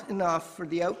not enough for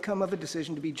the outcome of a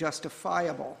decision to be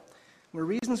justifiable. Where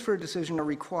reasons for a decision are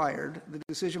required, the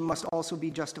decision must also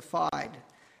be justified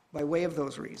by way of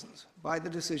those reasons, by the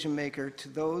decision maker to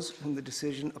those whom the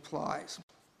decision applies.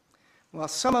 While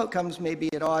some outcomes may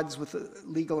be at odds with the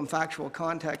legal and factual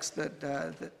context,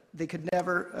 that they could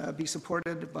never be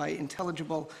supported by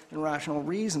intelligible and rational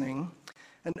reasoning,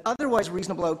 an otherwise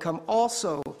reasonable outcome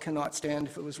also cannot stand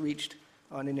if it was reached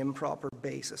on an improper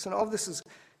basis. And all of this is,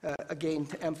 again,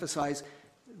 to emphasize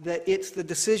that it's the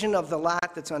decision of the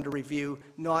LAT that's under review,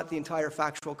 not the entire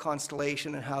factual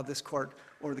constellation and how this court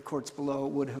or the courts below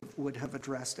would have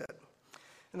addressed it.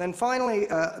 And then finally,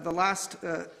 the last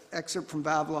excerpt from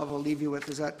Vavilov I'll leave you with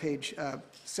is at page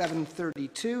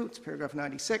 732, it's paragraph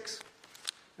 96.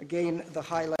 Again, the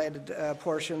highlighted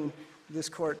portion, this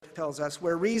court tells us,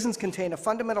 where reasons contain a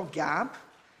fundamental gap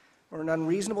or an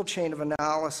unreasonable chain of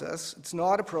analysis, it's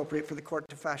not appropriate for the court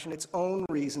to fashion its own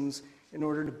reasons in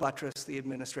order to buttress the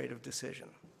administrative decision.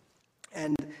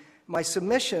 And my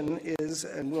submission is,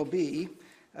 and will be,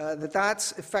 that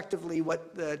that's effectively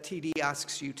what the TD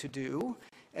asks you to do,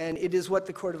 and it is what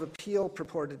the Court of Appeal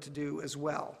purported to do as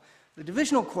well. The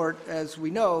divisional court, as we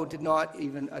know, did not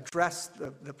even address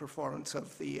the performance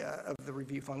of the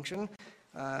review function.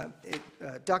 It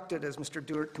ducted, as Mr.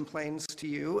 Duert complains to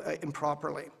you,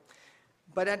 improperly.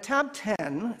 But at tab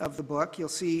 10 of the book, you'll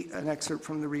see an excerpt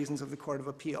from the reasons of the Court of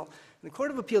Appeal. And the Court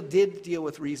of Appeal did deal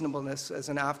with reasonableness as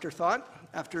an afterthought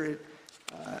after it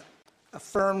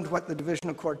affirmed what the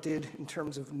divisional court did in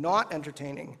terms of not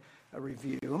entertaining a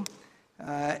review.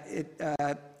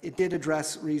 It did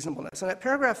address reasonableness. And at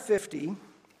paragraph 50,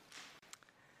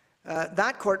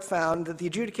 That court found that the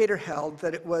adjudicator held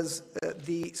that it was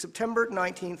the September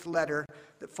 19th letter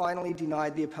that finally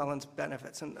denied the appellant's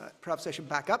benefits. And perhaps I should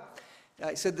back up.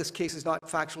 I said this case is not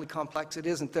factually complex. It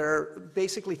isn't. There are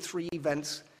basically three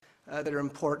events that are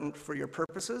important for your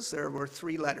purposes. There were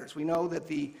three letters. We know that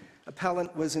the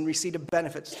appellant was in receipt of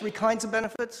benefits, three kinds of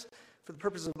benefits. For the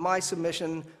purpose of my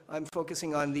submission, I'm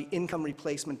focusing on the income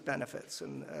replacement benefits,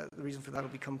 and the reason for that will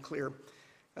become clear.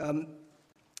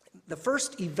 The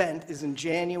first event is in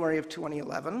January of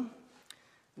 2011,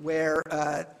 where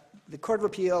the Court of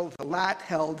Appeal, the LAT,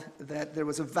 held that there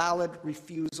was a valid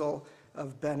refusal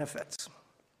of benefits.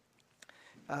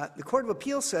 The Court of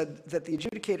Appeal said that the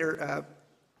adjudicator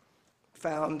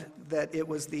found that it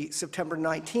was the September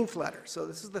 19th letter. So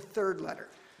this is the third letter.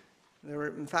 There were,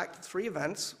 in fact, three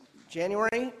events: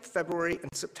 January, February, and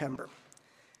September.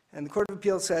 And the Court of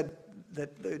Appeal said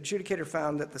that the adjudicator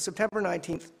found that the September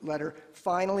 19th letter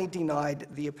finally denied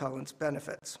the appellant's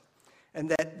benefits, and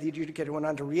that the adjudicator went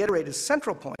on to reiterate his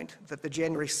central point that the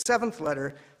January 7th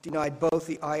letter denied both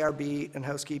the IRB and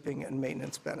housekeeping and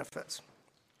maintenance benefits.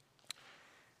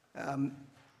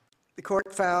 The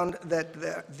court found that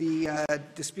the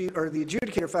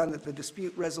adjudicator found that the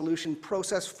dispute resolution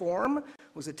process form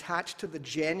was attached to the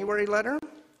January letter,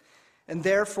 and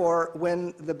therefore,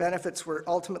 when the benefits were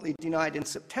ultimately denied in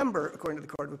September, according to the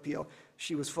Court of Appeal,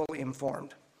 she was fully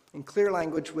informed, in clear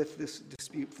language with this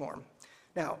dispute form.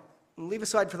 Now, leave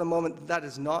aside for the moment that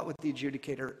is not what the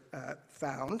adjudicator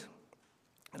found,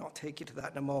 and I'll take you to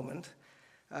that in a moment.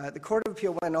 The Court of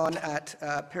Appeal went on at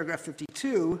paragraph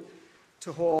 52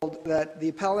 to hold that the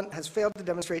appellant has failed to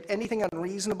demonstrate anything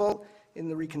unreasonable in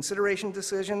the reconsideration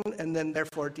decision, and then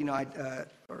therefore denied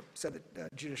or said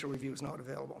that judicial review is not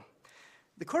available.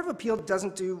 The Court of Appeal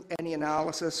doesn't do any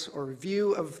analysis or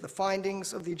review of the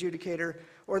findings of the adjudicator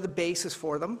or the basis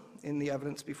for them in the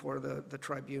evidence before the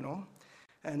tribunal.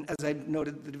 And as I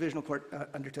noted, the divisional court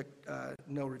undertook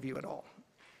no review at all.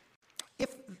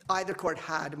 If either court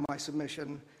had my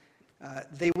submission,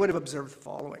 they would have observed the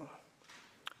following.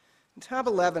 In tab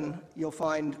 11, you'll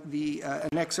find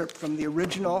an excerpt from the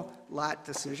original LAT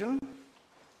decision.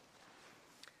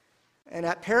 And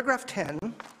at paragraph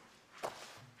 10,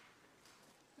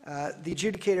 the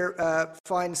adjudicator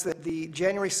finds that the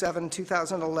January 7,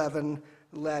 2011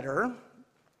 letter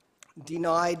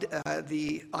denied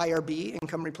the IRB,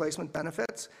 income replacement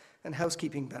benefits, and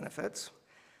housekeeping benefits,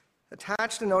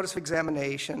 attached a notice of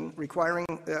examination requiring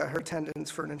her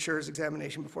attendance for an insurer's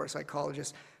examination before a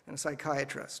psychologist and a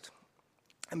psychiatrist.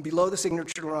 And below the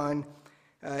signature line,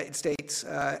 it states,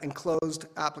 enclosed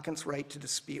applicant's right to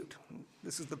dispute.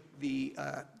 This is the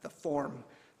form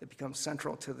that becomes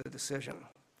central to the decision.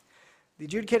 The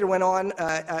adjudicator went on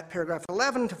at paragraph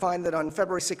 11 to find that on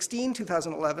February 16,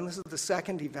 2011, this is the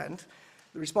second event,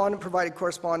 the respondent provided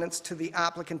correspondence to the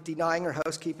applicant denying her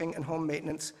housekeeping and home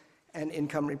maintenance and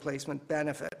income replacement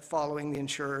benefit following the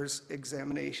insurer's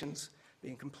examinations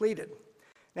being completed.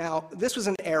 Now, this was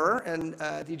an error, and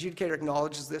the adjudicator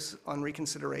acknowledges this on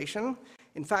reconsideration.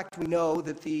 In fact, we know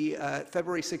that the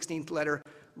February 16th letter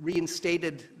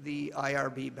reinstated the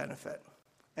IRB benefit.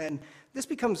 And this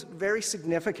becomes very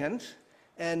significant,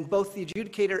 and both the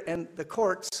adjudicator and the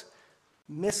courts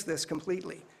miss this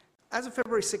completely. As of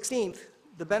February 16th,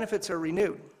 the benefits are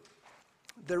renewed.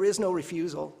 There is no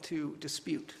refusal to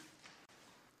dispute.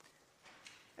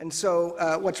 And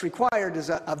so what's required is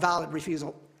a valid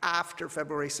refusal after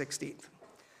February 16th.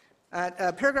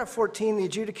 At paragraph 14, the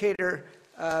adjudicator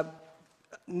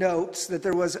notes that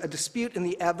there was a dispute in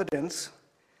the evidence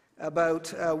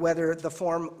about whether the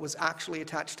form was actually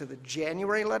attached to the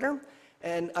January letter.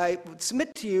 And I would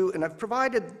submit to you, and I've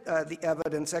provided the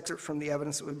evidence, excerpt from the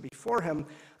evidence that would be before him,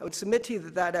 I would submit to you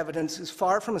that that evidence is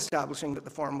far from establishing that the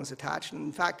form was attached. And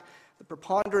in fact, the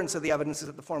preponderance of the evidence is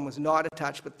that the form was not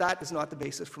attached, but that is not the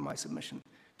basis for my submission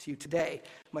to you today.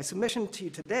 My submission to you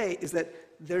today is that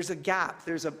there's a gap,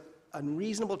 there's an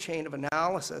unreasonable chain of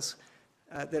analysis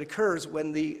that occurs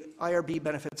when the IRB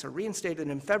benefits are reinstated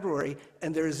in February,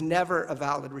 and there is never a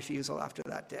valid refusal after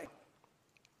that day.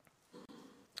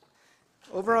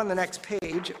 Over on the next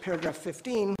page, at paragraph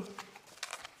 15,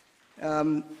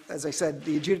 as I said,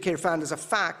 the adjudicator found as a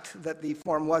fact that the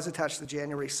form was attached to the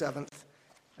January 7th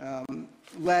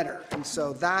letter, and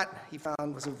so that, he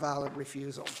found, was a valid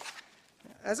refusal.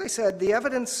 As I said, the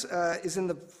evidence is in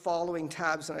the following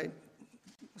tabs, and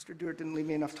Mr. Dewar didn't leave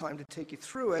me enough time to take you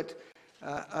through it.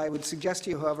 I would suggest to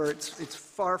you, however, it's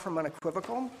far from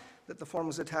unequivocal that the form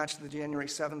was attached to the January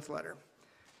 7th letter.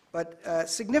 But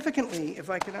significantly, if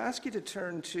I could ask you to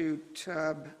turn to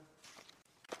tab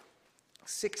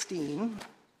 16,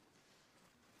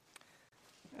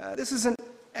 this is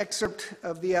excerpt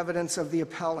of the evidence of the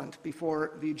appellant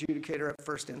before the adjudicator at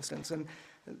first instance. And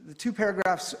the two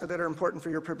paragraphs that are important for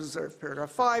your purposes are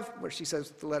paragraph 5, where she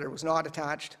says the letter was not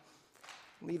attached.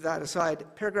 Leave that aside.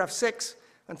 Paragraph 6,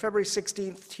 on February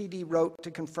 16th, TD wrote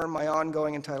to confirm my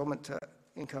ongoing entitlement to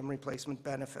income replacement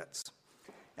benefits.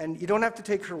 And you don't have to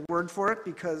take her word for it,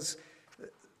 because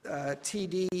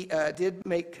TD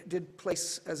did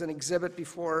place as an exhibit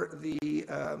before the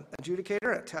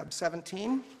adjudicator at tab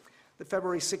 17 the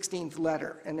February 16th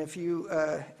letter. And if you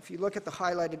look at the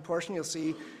highlighted portion, you'll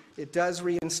see it does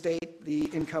reinstate the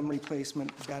income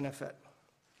replacement benefit.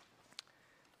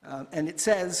 And it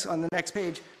says on the next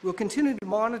page, we'll continue to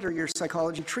monitor your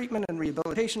psychology treatment and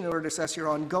rehabilitation in order to assess your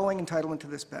ongoing entitlement to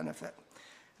this benefit.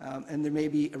 And there may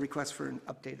be a request for an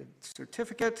updated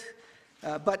certificate.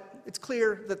 But it's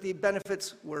clear that the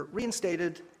benefits were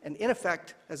reinstated, and in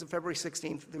effect, as of February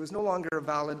 16th, there was no longer a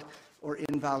valid or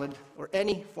invalid or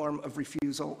any form of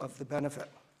refusal of the benefit.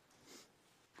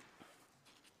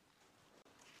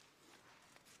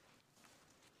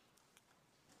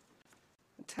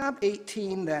 Tab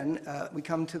 18, then, we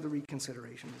come to the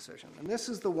reconsideration decision. And this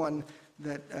is the one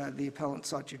that the appellant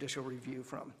sought judicial review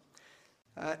from.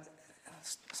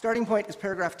 Starting point is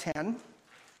paragraph 10.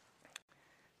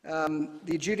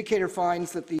 The adjudicator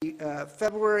finds that the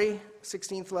February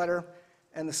 16th letter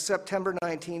and the September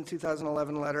 19,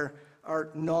 2011 letter are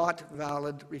not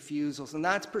valid refusals, and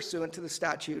that's pursuant to the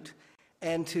statute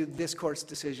and to this court's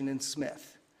decision in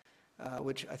Smith,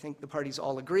 which I think the parties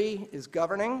all agree is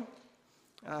governing.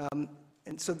 And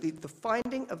so the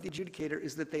finding of the adjudicator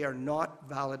is that they are not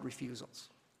valid refusals.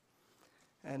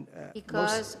 And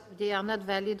because they are not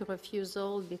valid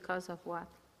refusal because of what?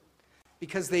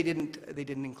 Because they didn't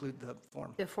include the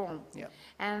form. The form. Yeah.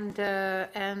 And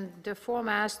the form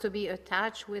has to be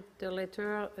attached with the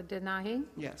letter denying?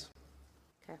 Yes.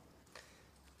 Okay.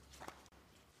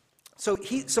 So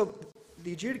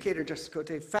the adjudicator, Justice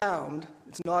Cote, found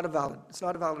it's not a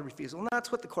valid refusal, and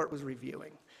that's what the court was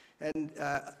reviewing. And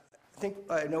I think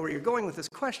I know where you're going with this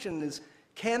question is,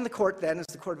 can the court then, as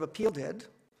the Court of Appeal did,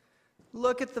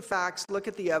 look at the facts, look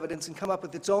at the evidence, and come up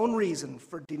with its own reason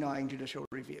for denying judicial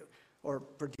review or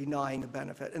for denying a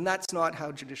benefit? And that's not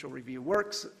how judicial review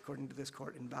works, according to this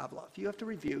court in Vavilov. You have to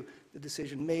review the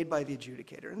decision made by the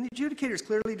adjudicator. And the adjudicator has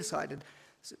clearly decided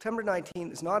September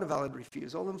 19 is not a valid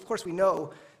refusal. And of course, we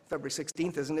know February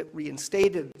 16th, isn't it,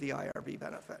 reinstated the IRB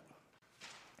benefit.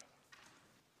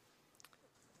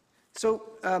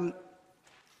 So,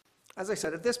 as I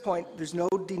said, at this point, there's no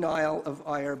denial of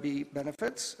IRB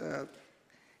benefits,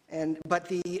 but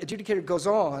the adjudicator goes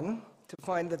on to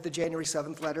find that the January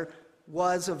 7th letter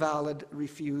was a valid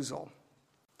refusal.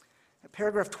 At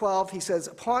paragraph 12, he says,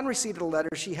 upon receipt of the letter,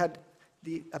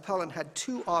 the appellant had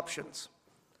two options.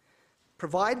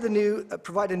 Provide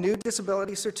a new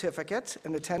disability certificate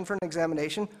and attend for an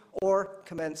examination, or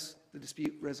commence the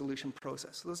dispute resolution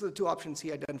process. So those are the two options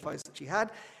he identifies that she had.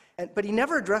 But he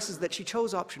never addresses that she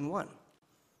chose option 1.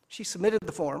 She submitted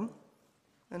the form,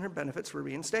 and her benefits were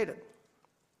reinstated.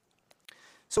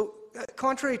 So,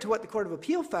 contrary to what the Court of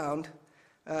Appeal found,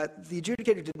 the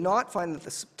adjudicator did not find that the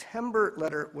September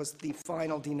letter was the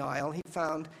final denial. He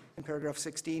found in paragraph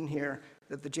 16 here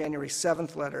that the January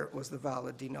 7th letter was the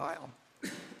valid denial.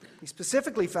 He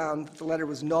specifically found that the letter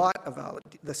was not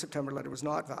the September letter was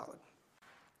not valid.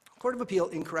 The Court of Appeal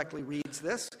incorrectly reads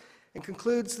this and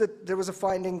concludes that there was a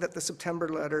finding that the September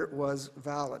letter was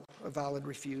valid, a valid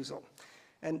refusal.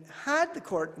 And had the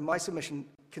court, in my submission,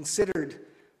 considered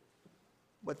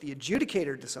what the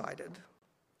adjudicator decided,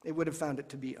 it would have found it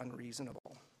to be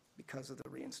unreasonable because of the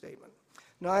reinstatement.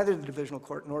 Neither the Divisional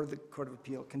Court nor the Court of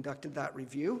Appeal conducted that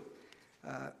review.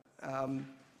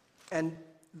 And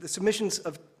the submissions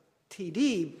of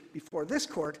TD before this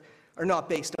court are not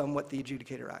based on what the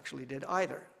adjudicator actually did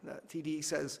either. TD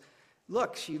says,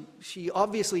 look, she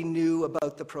obviously knew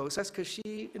about the process because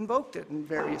she invoked it in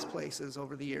various places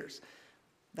over the years.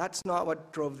 That's not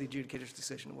what drove the adjudicator's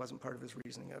decision. It wasn't part of his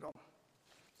reasoning at all.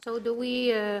 So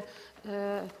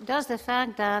does the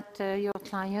fact that your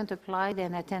client applied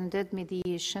and attended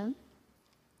mediation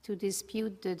to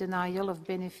dispute the denial of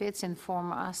benefits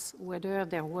inform us whether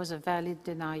there was a valid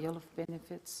denial of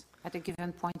benefits at a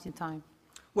given point in time?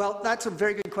 Well, that's a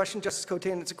very good question, Justice Cote,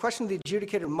 and it's a question the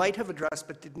adjudicator might have addressed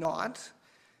but did not.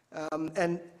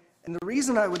 And the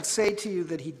reason I would say to you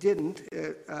that he didn't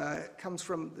comes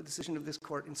from the decision of this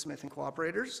court in Smith and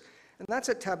Cooperators, and that's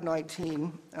at tab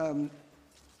 19.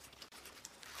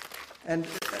 And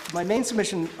my main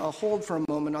submission, I'll hold for a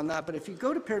moment on that, but if you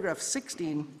go to paragraph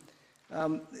 16,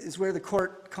 is where the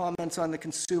court comments on the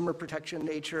consumer protection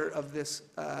nature of this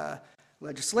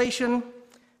legislation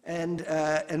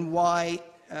and why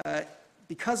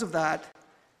because of that,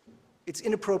 it's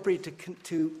inappropriate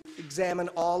to examine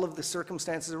all of the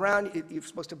circumstances around. You're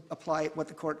supposed to apply what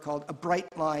the court called a bright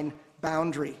line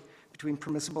boundary between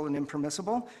permissible and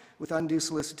impermissible, with undue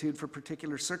solicitude for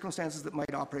particular circumstances that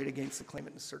might operate against the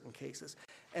claimant in certain cases.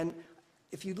 And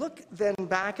if you look then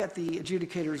back at the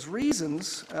adjudicator's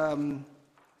reasons, in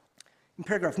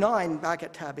paragraph 9, back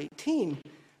at tab 18,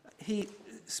 he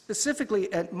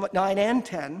specifically, at 9 and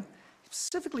 10,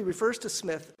 specifically refers to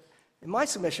Smith, in my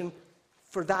submission,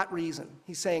 for that reason.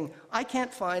 He's saying, I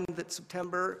can't find that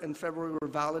September and February were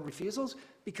valid refusals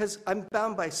because I'm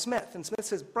bound by Smith. And Smith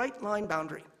says, bright line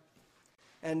boundary.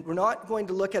 And we're not going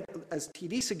to look at, as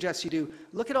TD suggests you do,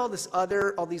 look at all these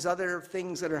other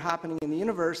things that are happening in the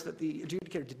universe that the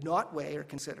adjudicator did not weigh or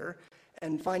consider,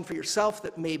 and find for yourself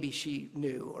that maybe she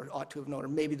knew or ought to have known, or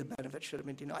maybe the benefit should have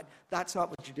been denied. That's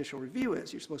not what judicial review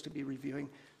is. You're supposed to be reviewing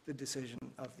the decision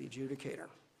of the adjudicator.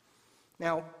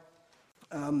 Now,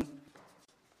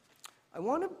 I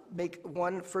want to make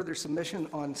one further submission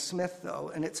on Smith,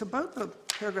 though, and it's about the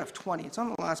paragraph 20. It's on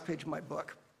the last page of my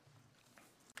book.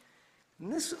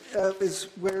 And this is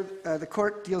where the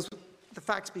court deals with the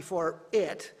facts before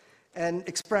it and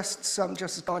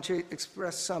Justice Gaunche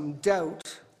expressed some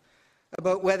doubt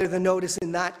about whether the notice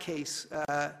in that case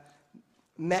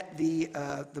met the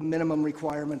minimum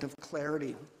requirement of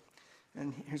clarity.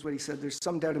 And here's what he said: there's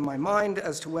some doubt in my mind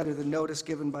as to whether the notice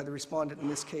given by the respondent in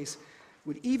this case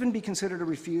would even be considered a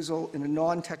refusal in a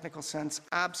non-technical sense,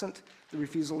 absent the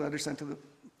refusal letter sent to the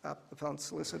appellant's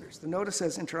solicitors. The notice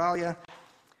says, inter alia,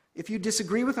 if you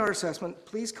disagree with our assessment,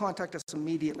 please contact us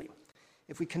immediately.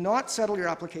 If we cannot settle your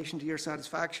application to your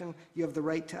satisfaction, you have the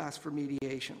right to ask for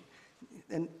mediation.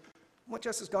 And what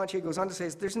Justice Gaunche goes on to say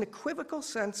is there's an equivocal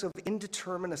sense of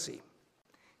indeterminacy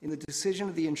in the decision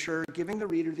of the insurer, giving the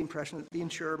reader the impression that the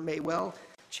insurer may well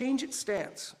change its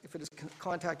stance if it is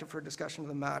contacted for a discussion of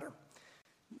the matter.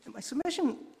 And my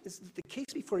submission is that the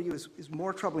case before you is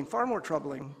more troubling, far more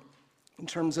troubling, in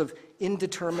terms of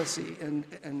indeterminacy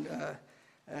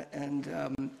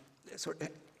and sort of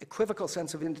equivocal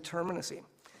sense of indeterminacy.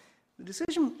 The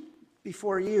decision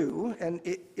before you, and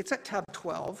it's at tab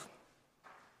 12,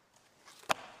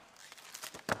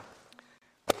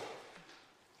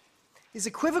 is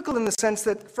equivocal in the sense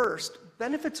that, first,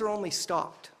 benefits are only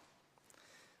stopped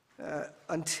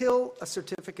until a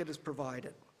certificate is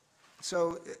provided.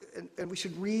 So, and we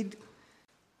should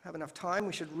have enough time,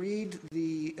 we should read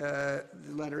the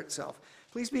letter itself.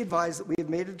 Please be advised that we have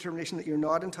made a determination that you're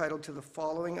not entitled to the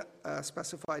following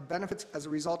specified benefits as a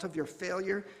result of your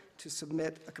failure to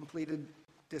submit a completed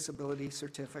disability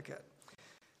certificate.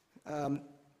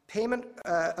 Payment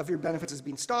of your benefits has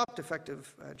been stopped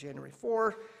effective January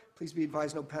 4. Please be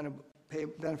advised no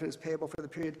benefit is payable for the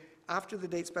period after the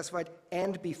date specified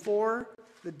and before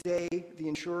the day the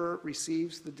insurer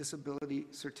receives the disability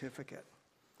certificate.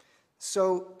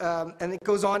 So, and it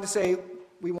goes on to say,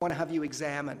 we want to have you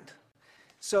examined.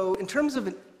 So in terms of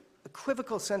an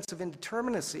equivocal sense of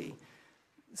indeterminacy,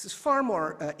 this is far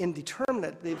more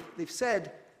indeterminate. They've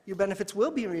said your benefits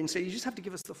will be reinstated, you just have to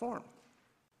give us the form.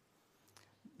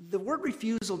 The word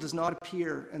refusal does not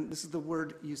appear, and this is the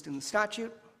word used in the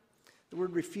statute. The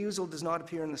word refusal does not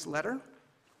appear in this letter.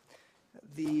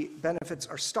 The benefits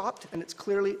are stopped, and it's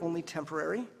clearly only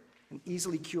temporary and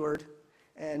easily cured.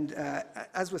 And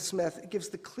as with Smith, it gives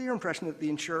the clear impression that the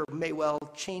insurer may well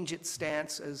change its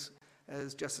stance,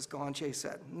 as Justice Gaunche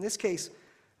said. In this case,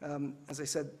 as I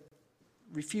said,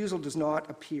 refusal does not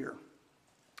appear.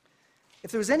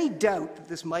 If there was any doubt that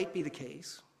this might be the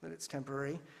case, that it's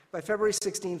temporary, by February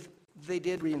 16th, they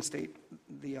did reinstate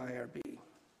the IRB.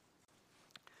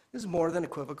 This is more than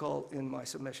equivocal in my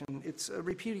submission. It's a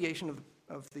repudiation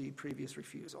of the previous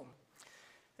refusal.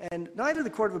 And neither the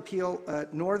Court of Appeal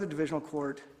nor the Divisional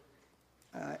Court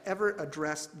ever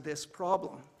addressed this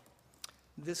problem.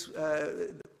 This,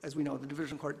 as we know, the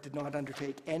Divisional Court did not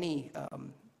undertake any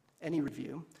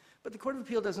review, but the Court of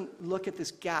Appeal doesn't look at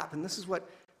this gap, and this is what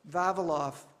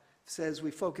Vaviloff says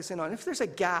we focus in on. If there's a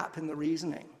gap in the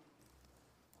reasoning,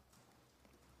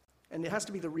 and it has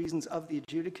to be the reasons of the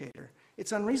adjudicator,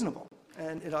 it's unreasonable,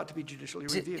 and it ought to be judicially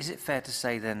reviewed. Is it fair to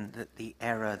say then that the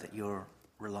error that you're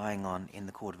relying on in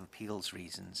the Court of Appeal's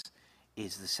reasons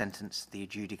is the sentence, the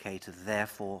adjudicator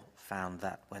therefore found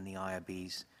that when the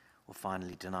IRBs were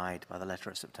finally denied by the letter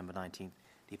of September 19th,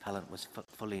 the appellant was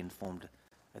fully informed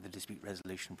of the dispute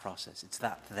resolution process. It's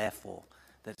that, therefore,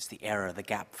 that's the error, the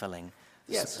gap filling,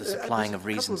 yes, the supplying of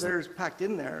reasons. There's a couple of errors packed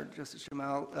in there, Justice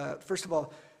Jamal. First of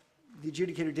all, the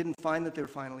adjudicator didn't find that they were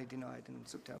finally denied in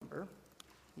September.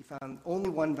 He found only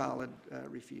one valid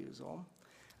refusal.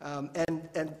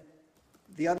 And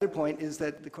The other point is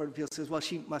that the Court of Appeals says, well,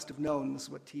 she must have known, this is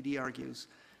what TD argues.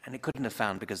 And it couldn't have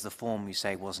found because the form, you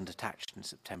say, wasn't attached in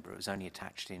September. It was only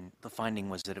attached the finding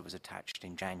was that it was attached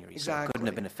in January. Exactly. So it couldn't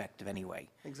have been effective anyway.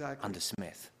 Exactly. Under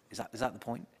Smith. Is that the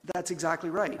point? That's exactly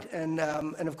right. And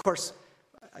of course,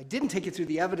 I didn't take you through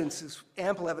the evidence. There's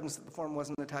ample evidence that the form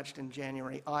wasn't attached in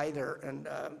January either. And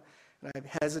I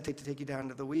hesitate to take you down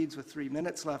to the weeds with 3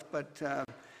 minutes left. But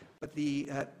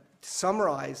to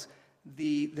summarize,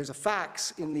 there's a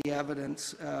fax in the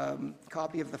evidence,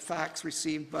 copy of the fax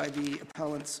received by the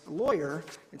appellant's lawyer.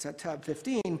 It's at tab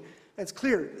 15. It's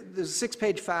clear. There's a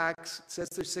 6-page fax. It says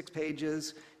there's 6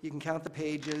 pages. You can count the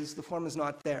pages. The form is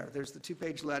not there. There's the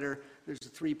 2-page letter. There's a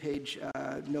 3-page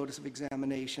notice of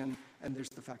examination, and there's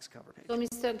the fax cover page. So,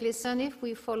 Mr. Gleason, if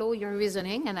we follow your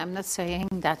reasoning, and I'm not saying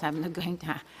that I'm not going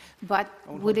to, but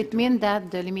would it mean that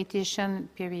the limitation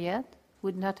period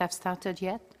would not have started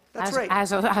yet? That's right.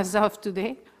 As of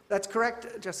today? That's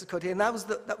correct, Justice Cote, and that was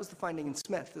the finding in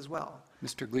Smith as well.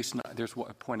 Mr. Gleason, there's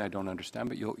a point I don't understand,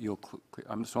 but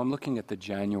so I'm looking at the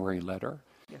January letter.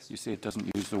 Yes. You say it doesn't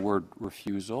use the word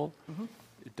refusal. Mm-hmm.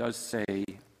 It does say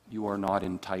you are not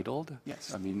entitled.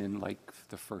 Yes. I mean, in like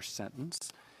the first sentence.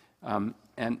 And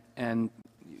I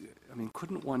mean,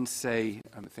 couldn't one say,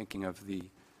 I'm thinking of the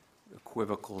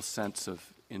equivocal sense of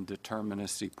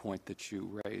indeterminacy point that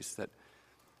you raised,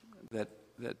 that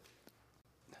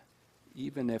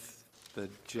even if the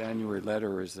January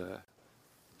letter is a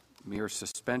mere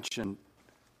suspension,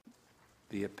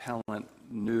 the appellant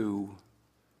knew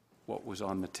what was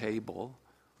on the table,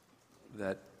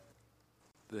 that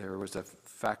there was a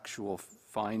factual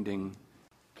finding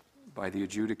by the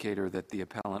adjudicator that the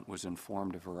appellant was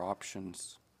informed of her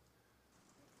options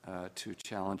to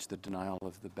challenge the denial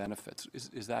of the benefits.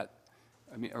 Is that,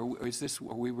 I mean, are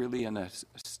we really in a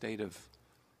state of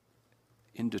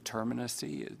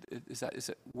indeterminacy? Is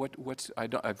it what's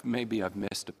maybe I've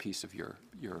missed a piece of your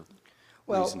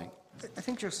reasoning. I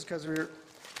think, Justice Kessler,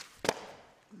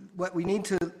 what we need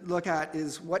to look at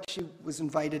is what she was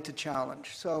invited to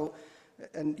challenge. So,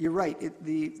 and you're right,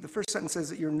 the first sentence says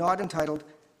that you're not entitled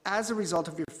as a result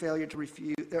of your failure to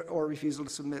refuse or refusal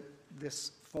to submit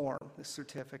this form, this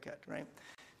certificate, right?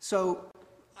 So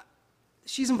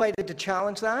she's invited to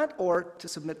challenge that or to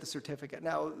submit the certificate.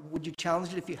 Now, would you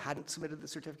challenge it if you hadn't submitted the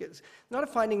certificate? It's not a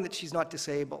finding that she's not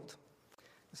disabled.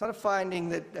 It's not a finding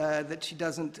that she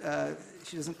doesn't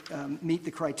meet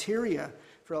the criteria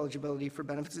for eligibility for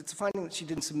benefits. It's a finding that she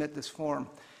didn't submit this form.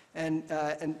 And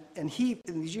the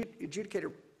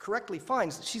adjudicator correctly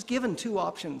finds that she's given 2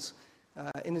 options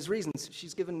in his reasons.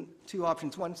 She's given 2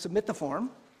 options. 1, submit the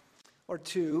form, or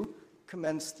 2,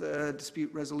 commence the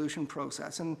dispute resolution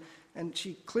process. And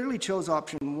she clearly chose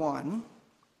option 1.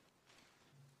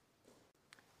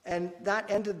 And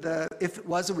that ended if it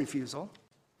was a refusal,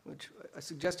 which I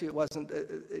suggest to you it wasn't.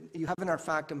 You have in our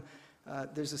factum,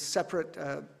 there's a separate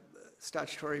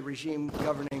statutory regime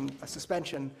governing a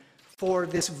suspension for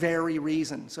this very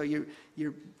reason. So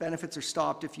your benefits are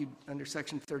stopped under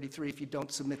Section 33 if you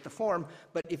don't submit the form,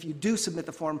 but if you do submit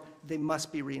the form, they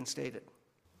must be reinstated.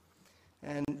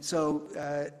 And so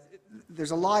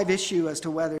there's a live issue as to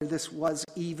whether this was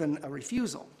even a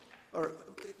refusal, or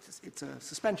it's a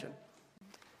suspension.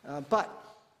 But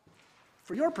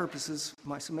for your purposes,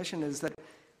 my submission is that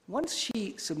once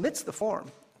she submits the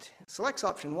form, selects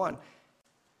option 1,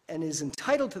 and is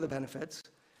entitled to the benefits,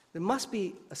 there must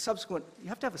be you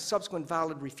have to have a subsequent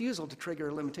valid refusal to trigger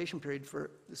a limitation period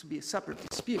for this would be a separate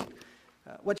dispute.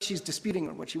 What she's disputing,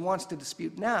 or what she wants to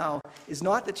dispute now, is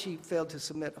not that she failed to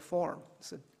submit a form.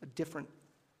 It's a different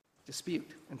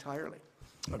dispute entirely.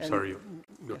 I'm sorry,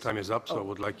 your time is up, so I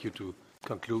would like you to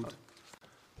conclude.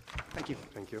 Thank you.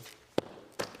 Thank you.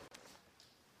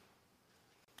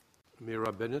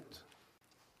 Mira Bennett.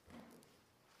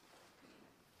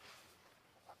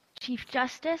 Chief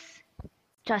Justice,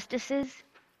 Justices,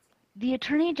 the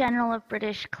Attorney General of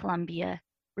British Columbia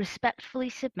respectfully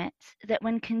submits that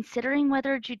when considering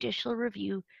whether judicial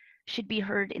review should be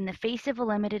heard in the face of a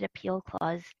limited appeal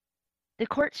clause, the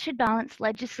courts should balance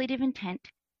legislative intent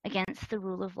against the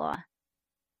rule of law.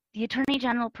 The Attorney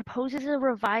General proposes a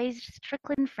revised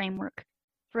Strickland framework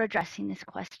for addressing this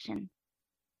question.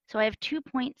 So I have 2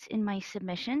 points in my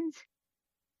submissions.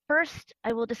 First,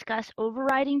 I will discuss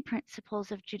overriding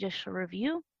principles of judicial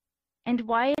review and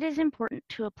why it is important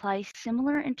to apply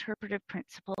similar interpretive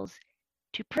principles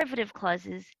to privative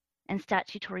clauses and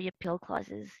statutory appeal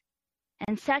clauses.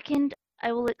 And second,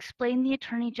 I will explain the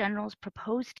Attorney General's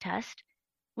proposed test,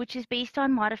 which is based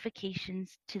on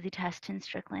modifications to the test in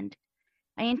Strickland.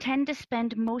 I intend to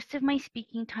spend most of my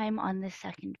speaking time on this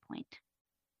second point.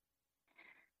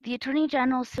 The Attorney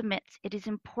General submits it is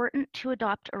important to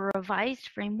adopt a revised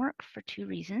framework for two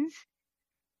reasons.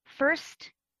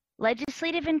 First,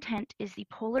 legislative intent is the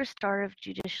polar star of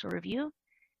judicial review,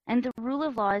 and the rule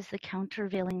of law is the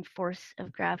countervailing force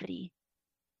of gravity.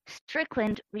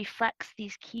 Strickland reflects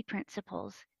these key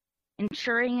principles.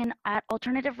 Ensuring an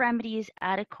alternative remedy is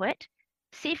adequate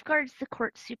safeguards the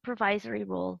court's supervisory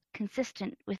role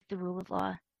consistent with the rule of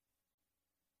law.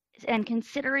 And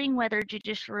considering whether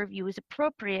judicial review is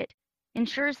appropriate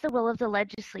ensures the will of the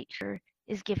legislature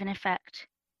is given effect.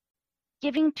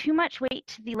 Giving too much weight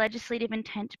to the legislative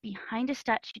intent behind a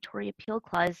statutory appeal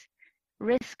clause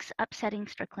risks upsetting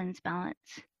Strickland's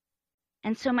balance.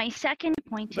 And so my second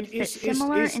point is that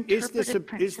similar interpretive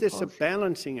principles... Is this a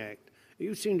balancing act?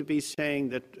 You seem to be saying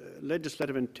that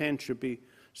legislative intent should be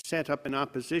set up in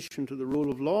opposition to the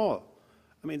rule of law.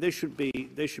 I mean, they should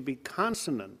be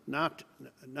consonant, not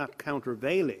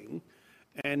countervailing,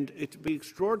 and it'd be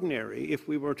extraordinary if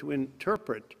we were to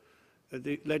interpret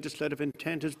the legislative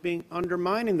intent as being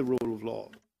undermining the rule of law.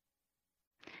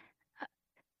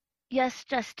 Yes,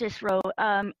 Justice Rowe,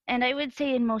 and I would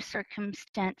say in most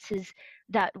circumstances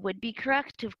that would be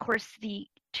correct. Of course, the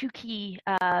two key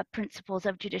principles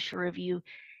of judicial review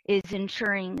is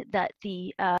ensuring that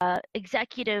the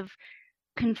executive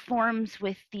conforms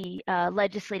with the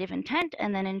legislative intent,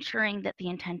 and then ensuring that the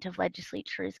intent of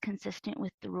legislature is consistent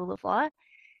with the rule of law.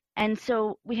 And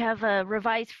so we have a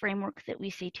revised framework that we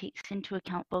say takes into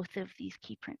account both of these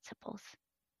key principles.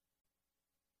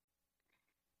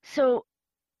 So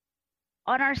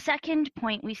on our second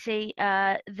point, we say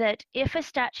that if a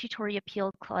statutory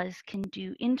appeal clause can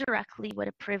do indirectly what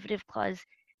a privative clause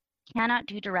cannot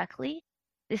do directly,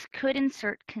 this could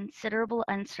insert considerable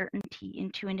uncertainty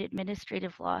into an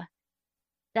administrative law.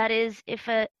 That is, if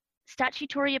a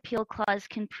statutory appeal clause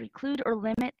can preclude or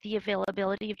limit the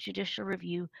availability of judicial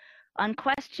review on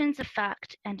questions of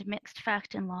fact and mixed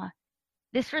fact and law,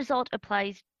 this result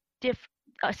applies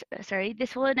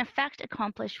this will in effect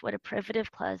accomplish what a privative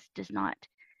clause does not.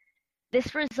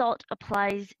 This result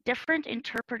applies different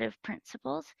interpretive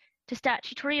principles to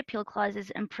statutory appeal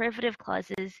clauses and privative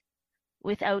clauses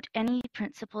without any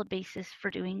principled basis for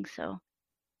doing so.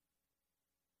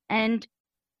 And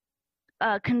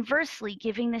conversely,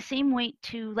 giving the same weight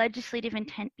to legislative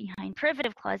intent behind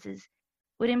privative clauses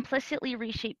would implicitly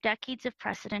reshape decades of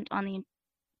precedent on the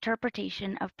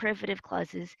interpretation of privative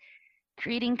clauses,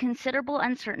 creating considerable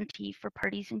uncertainty for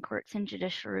parties in courts and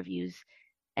judicial reviews,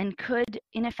 and could,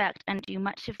 in effect, undo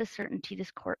much of the certainty this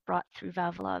court brought through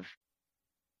Vavilov.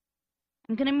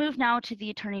 I'm going to move now to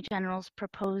the Attorney General's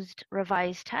proposed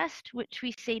revised test, which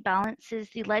we say balances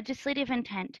the legislative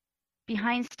intent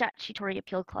behind statutory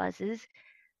appeal clauses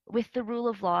with the rule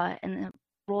of law and the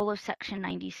role of Section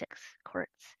 96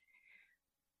 courts.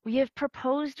 We have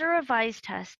proposed a revised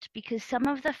test because some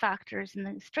of the factors in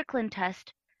the Strickland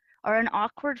test are an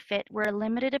awkward fit where a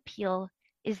limited appeal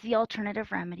is the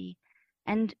alternative remedy,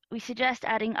 and we suggest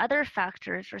adding other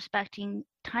factors respecting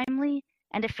timely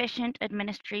and efficient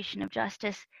administration of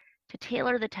justice to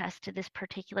tailor the test to this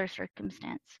particular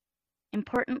circumstance.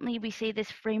 Importantly, we say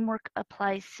this framework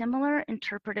applies similar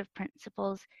interpretive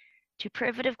principles to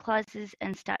privative clauses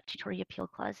and statutory appeal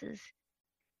clauses.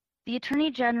 The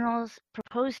Attorney General's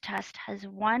proposed test has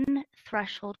one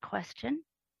threshold question,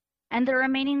 and the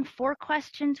remaining 4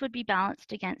 questions would be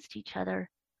balanced against each other,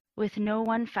 with no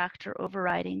one factor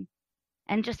overriding.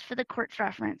 And just for the court's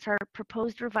reference, our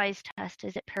proposed revised test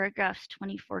is at paragraphs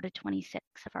 24 to 26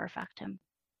 of our factum.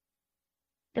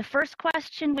 The first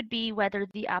question would be whether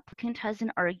the applicant has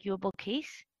an arguable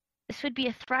case. This would be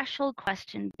a threshold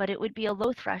question, but it would be a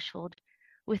low threshold,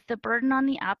 with the burden on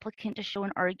the applicant to show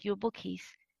an arguable case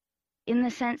in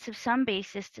the sense of some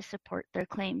basis to support their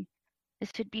claim.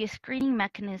 This would be a screening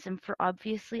mechanism for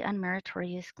obviously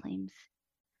unmeritorious claims.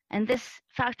 And this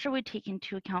factor would take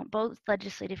into account both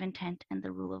legislative intent and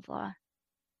the rule of law.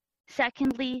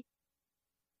 Secondly,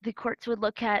 the courts would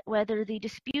look at whether the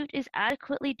dispute is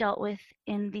adequately dealt with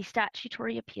in the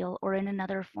statutory appeal or in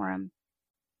another forum.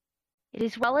 It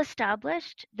is well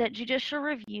established that judicial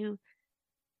review,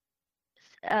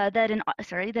 that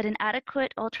an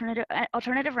adequate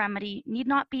alternative remedy need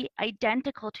not be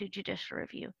identical to judicial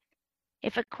review.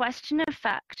 If a question of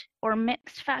fact or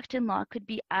mixed fact and law could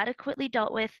be adequately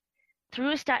dealt with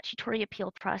through a statutory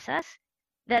appeal process,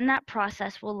 then that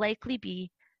process will likely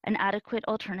be an adequate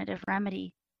alternative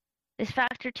remedy. This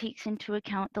factor takes into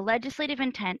account the legislative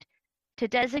intent to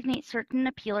designate certain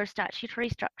appeal or statutory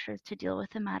structures to deal with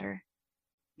the matter.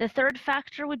 The third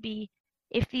factor would be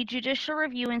if the judicial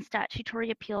review and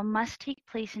statutory appeal must take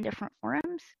place in different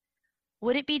forums,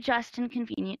 would it be just and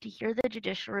convenient to hear the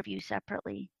judicial review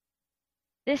separately?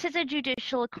 This is a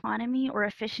judicial economy or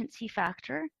efficiency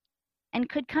factor and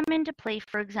could come into play,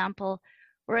 for example,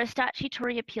 where a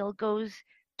statutory appeal goes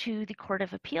to the Court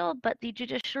of Appeal, but the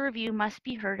judicial review must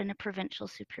be heard in a provincial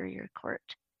superior court.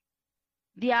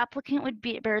 The applicant would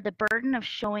bear the burden of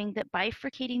showing that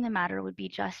bifurcating the matter would be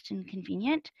just and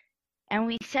convenient, and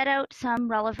we set out some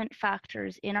relevant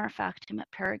factors in our factum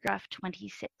at paragraph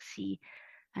 26C,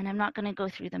 and I'm not going to go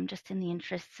through them just in the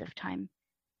interests of time.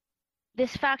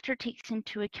 This factor takes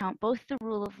into account both the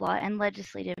rule of law and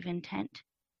legislative intent.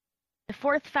 The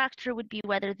fourth factor would be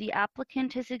whether the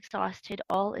applicant has exhausted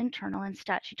all internal and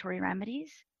statutory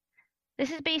remedies.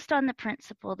 This is based on the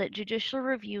principle that judicial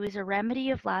review is a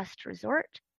remedy of last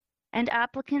resort, and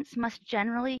applicants must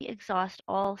generally exhaust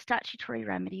all statutory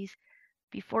remedies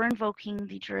before invoking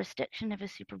the jurisdiction of a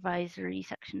supervisory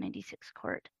Section 96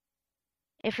 court.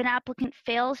 If an applicant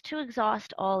fails to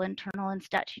exhaust all internal and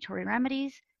statutory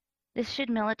remedies, this should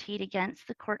militate against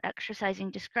the court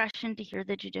exercising discretion to hear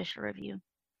the judicial review.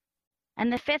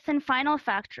 And the fifth and final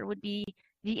factor would be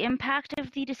the impact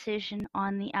of the decision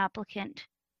on the applicant.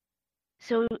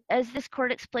 So as this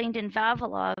court explained in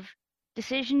Vavilov,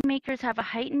 decision makers have a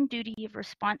heightened duty of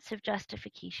responsive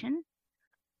justification,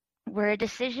 where a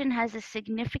decision has a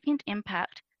significant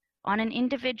impact on an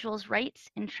individual's rights,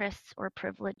 interests, or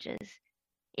privileges.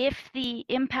 If the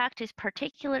impact is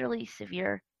particularly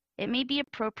severe, it may be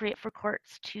appropriate for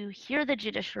courts to hear the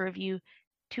judicial review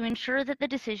to ensure that the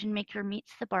decision maker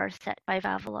meets the bar set by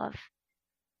Vavilov.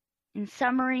 In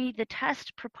summary, the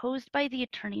test proposed by the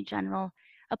Attorney General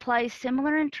applies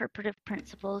similar interpretive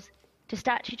principles to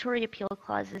statutory appeal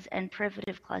clauses and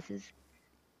privative clauses.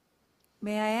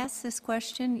 May I ask this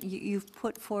question? You've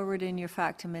put forward in your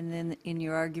factum and then in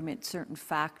your argument certain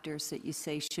factors that you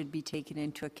say should be taken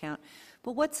into account.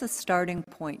 But what's the starting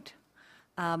point?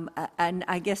 And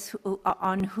I guess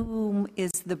on whom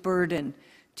is the burden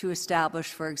to establish,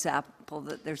 for example,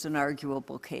 that there's an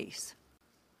arguable case?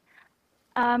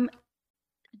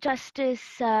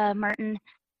 Justice Martin,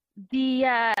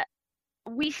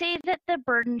 we say that the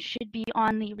burden should be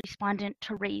on the respondent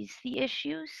to raise the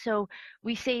issue. So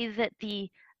we say that the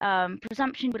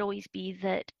presumption would always be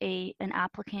that an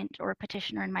applicant or a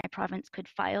petitioner in my province could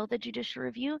file the judicial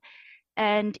review.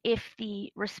 And if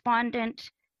the respondent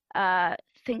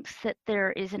thinks that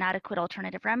there is an adequate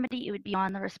alternative remedy, it would be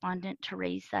on the respondent to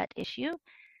raise that issue.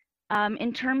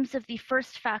 In terms of the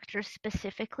first factor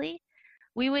specifically,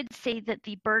 we would say that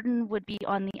the burden would be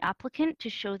on the applicant to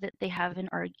show that they have an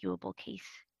arguable case.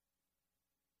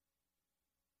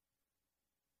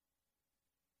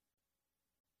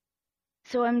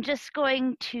 So I'm just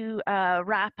going to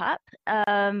wrap up.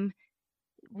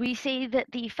 We say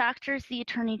that the factors the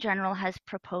Attorney General has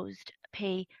proposed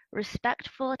pay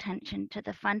respectful attention to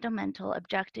the fundamental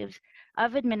objectives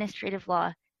of administrative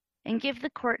law and give the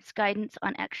courts guidance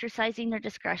on exercising their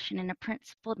discretion in a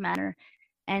principled manner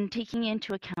and taking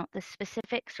into account the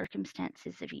specific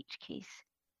circumstances of each case.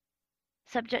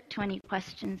 Subject to any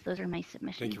questions, those are my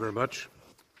submissions. Thank you very much.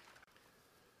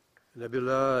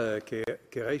 Nabila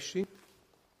Qureshi.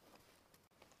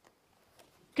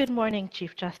 Good morning,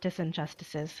 Chief Justice and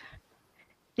Justices.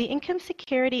 The Income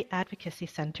Security Advocacy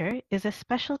Center is a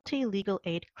specialty legal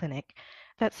aid clinic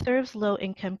that serves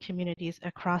low-income communities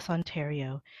across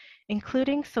Ontario,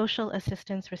 including social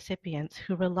assistance recipients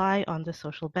who rely on the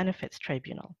Social Benefits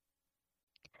Tribunal.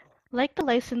 Like the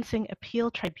Licensing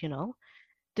Appeal Tribunal,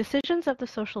 decisions of the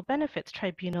Social Benefits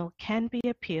Tribunal can be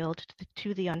appealed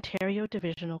to the Ontario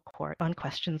Divisional Court on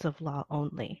questions of law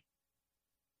only.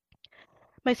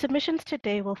 My submissions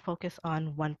today will focus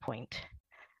on one point,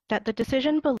 that the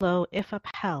decision below, if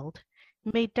upheld,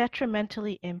 may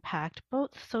detrimentally impact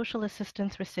both social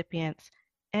assistance recipients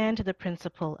and the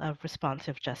principle of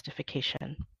responsive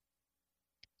justification.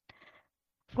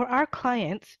 For our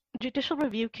clients, judicial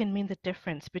review can mean the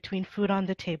difference between food on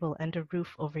the table and a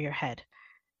roof over your head.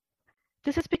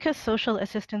 This is because social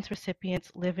assistance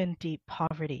recipients live in deep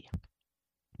poverty.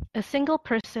 A single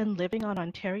person living on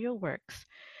Ontario Works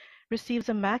receives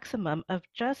a maximum of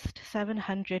just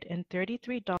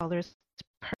 $733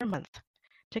 per month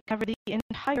to cover the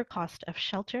entire cost of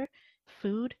shelter,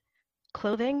 food,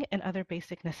 clothing, and other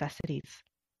basic necessities.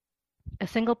 A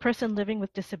single person living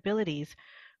with disabilities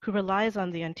who relies on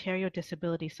the Ontario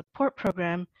Disability Support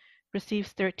Program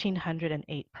receives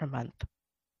 $1,308 per month.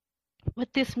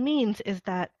 What this means is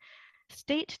that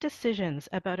state decisions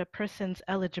about a person's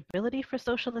eligibility for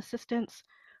social assistance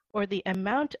or the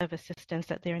amount of assistance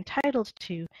that they're entitled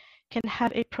to can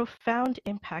have a profound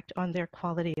impact on their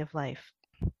quality of life.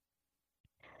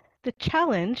 The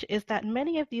challenge is that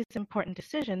many of these important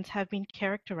decisions have been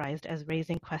characterized as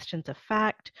raising questions of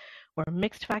fact or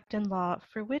mixed fact in law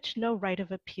for which no right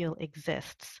of appeal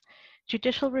exists.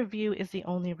 Judicial review is the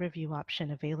only review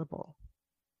option available.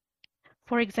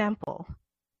 For example,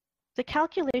 the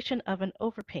calculation of an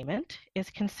overpayment is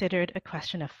considered a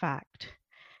question of fact.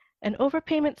 And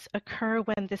overpayments occur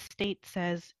when the state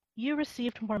says, you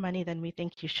received more money than we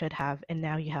think you should have, and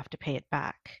now you have to pay it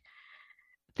back.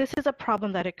 This is a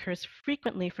problem that occurs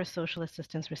frequently for social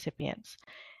assistance recipients.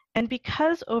 And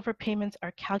because overpayments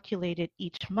are calculated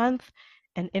each month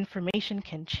and information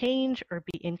can change or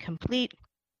be incomplete,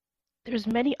 there's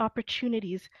many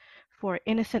opportunities for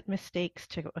innocent mistakes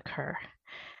to occur.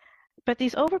 But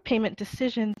these overpayment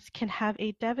decisions can have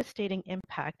a devastating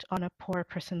impact on a poor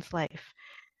person's life.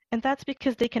 And that's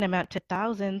because they can amount to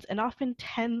thousands and often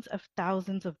tens of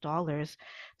thousands of dollars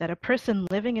that a person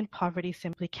living in poverty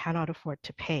simply cannot afford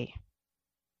to pay.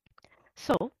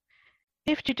 So,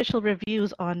 if judicial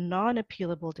reviews on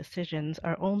non-appealable decisions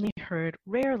are only heard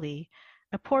rarely,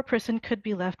 a poor person could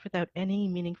be left without any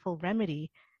meaningful remedy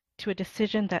to a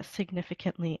decision that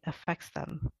significantly affects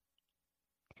them.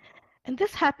 And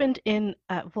this happened in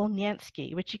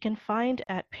Volnyansky, which you can find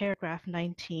at paragraph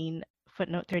 19,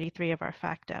 footnote 33 of our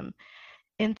factum.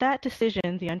 In that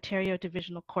decision, the Ontario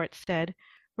Divisional Court said,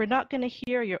 we're not going to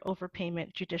hear your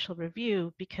overpayment judicial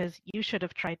review because you should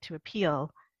have tried to appeal,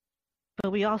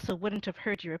 but we also wouldn't have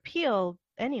heard your appeal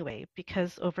anyway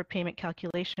because overpayment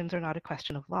calculations are not a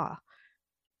question of law.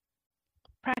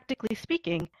 Practically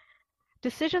speaking,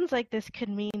 decisions like this could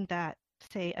mean that,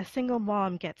 say, a single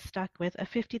mom gets stuck with a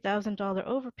 $50,000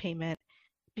 overpayment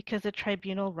because the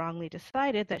tribunal wrongly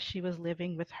decided that she was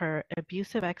living with her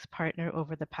abusive ex-partner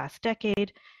over the past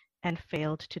decade and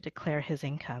failed to declare his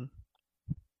income.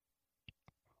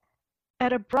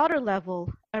 At a broader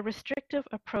level, a restrictive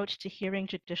approach to hearing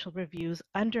judicial reviews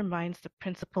undermines the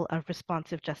principle of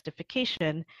responsive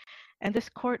justification, and this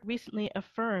court recently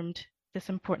affirmed this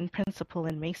important principle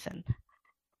in Mason.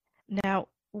 Now,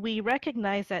 we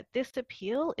recognize that this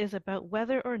appeal is about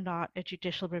whether or not a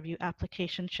judicial review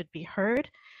application should be heard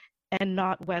and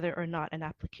not whether or not an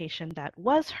application that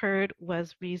was heard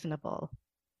was reasonable.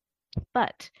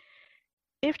 But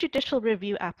if judicial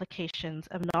review applications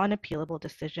of non-appealable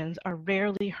decisions are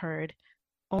rarely heard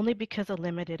only because a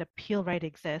limited appeal right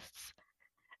exists,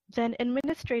 then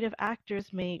administrative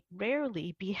actors may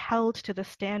rarely be held to the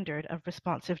standard of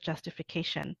responsive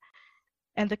justification,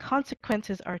 and the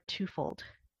consequences are twofold.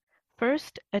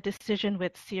 First, a decision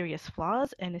with serious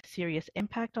flaws and a serious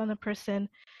impact on a person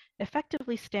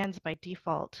effectively stands by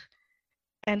default.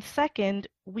 And second,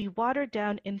 we water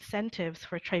down incentives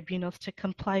for tribunals to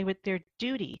comply with their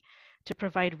duty to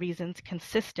provide reasons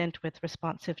consistent with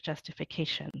responsive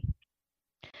justification.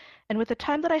 And with the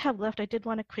time that I have left, I did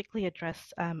want to quickly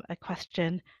address a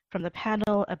question from the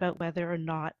panel about whether or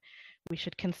not we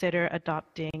should consider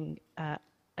adopting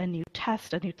a new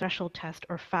test, a new threshold test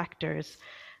or factors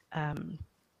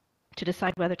to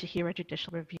decide whether to hear a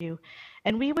judicial review.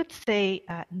 And we would say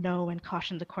no and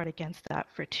caution the court against that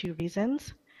for two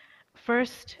reasons.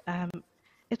 First,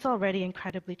 it's already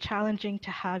incredibly challenging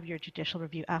to have your judicial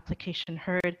review application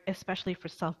heard, especially for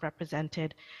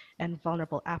self-represented and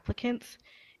vulnerable applicants.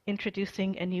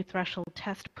 Introducing a new threshold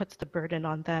test puts the burden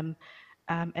on them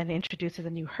and introduces a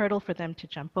new hurdle for them to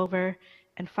jump over.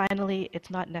 And finally, it's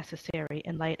not necessary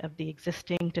in light of the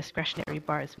existing discretionary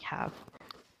bars we have.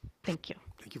 Thank you.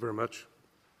 Thank you very much.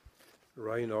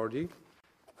 Ryan Hardy.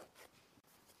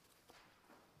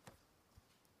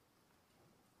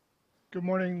 Good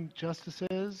morning,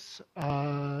 Justices.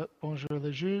 Bonjour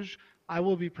les juges. I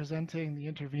will be presenting the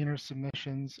intervener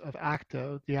submissions of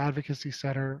ACTO, the Advocacy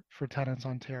Center for Tenants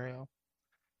Ontario.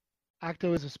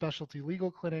 ACTO is a specialty legal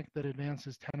clinic that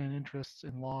advances tenant interests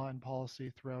in law and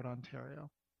policy throughout Ontario.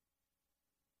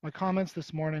 My comments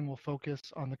this morning will focus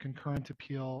on the concurrent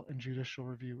appeal and judicial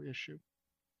review issue.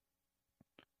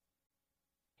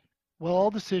 While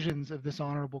all decisions of this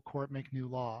honorable court make new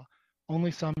law,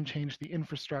 only some change the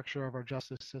infrastructure of our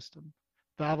justice system.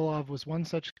 Vavilov was one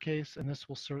such case, and this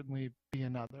will certainly be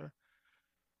another.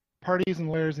 Parties and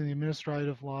lawyers in the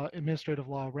administrative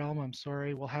law realm,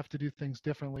 will have to do things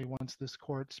differently once this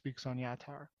court speaks on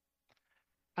Yatar.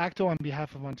 ACTO, on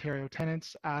behalf of Ontario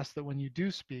tenants, asks that when you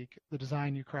do speak, the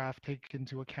design you craft take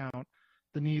into account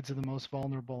the needs of the most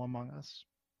vulnerable among us.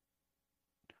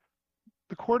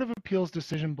 The Court of Appeal's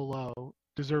decision below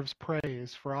deserves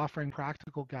praise for offering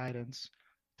practical guidance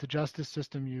to justice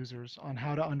system users on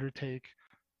how to undertake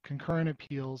concurrent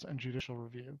appeals and judicial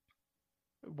review.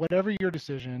 Whatever your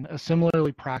decision, a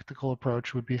similarly practical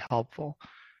approach would be helpful.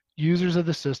 Users of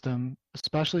the system,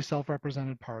 especially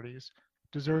self-represented parties,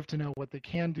 deserve to know what they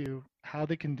can do, how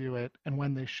they can do it, and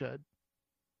when they should.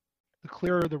 The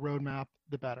clearer the roadmap,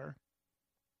 the better.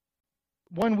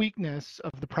 One weakness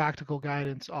of the practical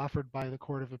guidance offered by the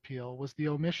Court of Appeal was the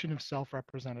omission of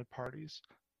self-represented parties.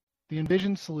 The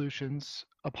envisioned solutions,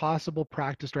 a possible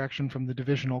practice direction from the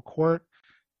divisional court,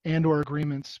 and/or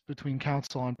agreements between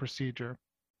counsel on procedure,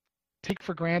 take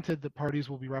for granted that parties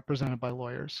will be represented by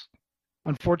lawyers.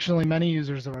 Unfortunately, many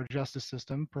users of our justice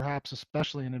system, perhaps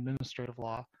especially in administrative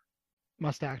law,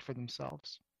 must act for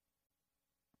themselves.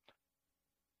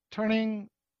 Turning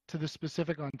to the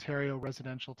specific Ontario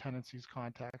residential tenancies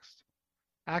context,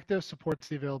 ACTA supports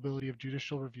the availability of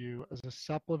judicial review as a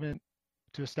supplement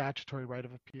to a statutory right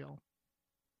of appeal.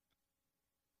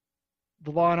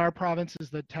 The law in our province is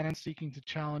that tenants seeking to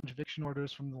challenge eviction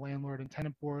orders from the Landlord and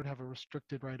Tenant Board have a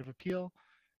restricted right of appeal.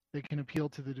 They can appeal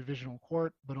to the divisional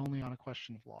court, but only on a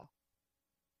question of law.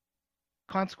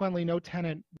 Consequently, no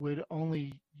tenant would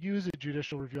only use a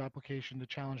judicial review application to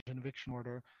challenge an eviction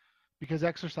order because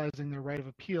exercising their right of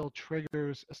appeal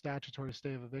triggers a statutory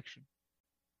stay of eviction.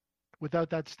 Without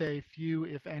that stay, few,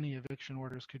 if any, eviction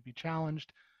orders could be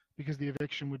challenged because the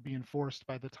eviction would be enforced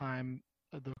by the time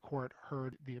the court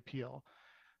heard the appeal.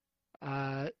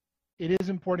 It is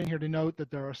important here to note that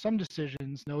there are some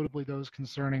decisions, notably those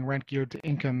concerning rent geared to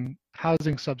income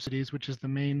housing subsidies, which is the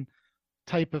main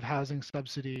type of housing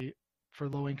subsidy for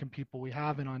low-income people we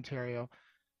have in Ontario.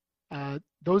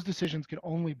 Those decisions can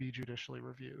only be judicially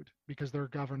reviewed because they're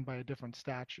governed by a different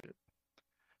statute.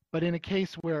 But in a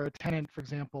case where a tenant, for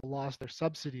example, lost their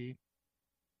subsidy,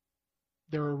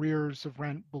 their arrears of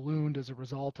rent ballooned as a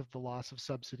result of the loss of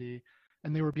subsidy,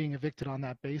 and they were being evicted on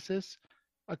that basis,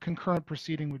 a concurrent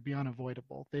proceeding would be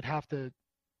unavoidable. They'd have to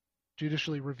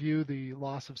judicially review the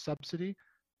loss of subsidy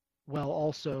while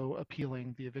also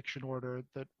appealing the eviction order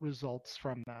that results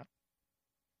from that.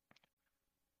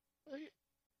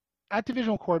 At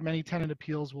divisional court, many tenant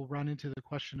appeals will run into the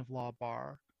question of law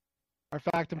bar. Our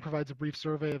factum provides a brief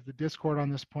survey of the discord on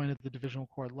this point at the divisional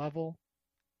court level.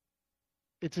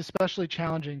 It's especially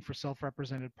challenging for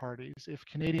self-represented parties. If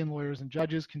Canadian lawyers and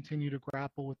judges continue to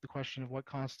grapple with the question of what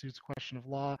constitutes a question of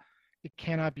law, it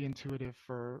cannot be intuitive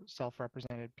for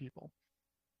self-represented people.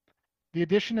 The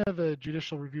addition of a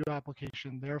judicial review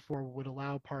application, therefore, would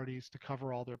allow parties to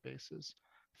cover all their bases.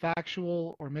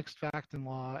 Factual or mixed fact and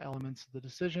law elements of the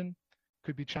decision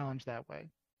could be challenged that way.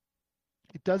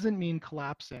 It doesn't mean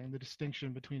collapsing the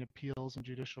distinction between appeals and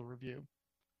judicial review.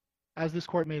 As this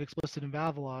court made explicit in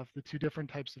Vavilov, the two different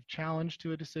types of challenge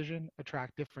to a decision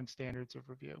attract different standards of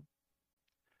review.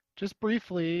 Just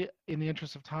briefly, in the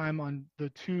interest of time, on the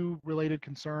two related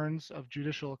concerns of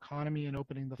judicial economy and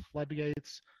opening the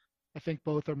floodgates, I think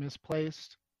both are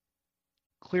misplaced.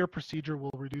 Clear procedure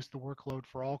will reduce the workload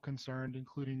for all concerned,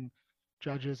 including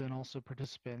judges and also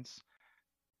participants.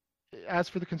 As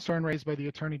for the concern raised by the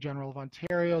Attorney General of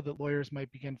Ontario that lawyers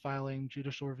might begin filing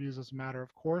judicial reviews as a matter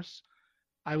of course,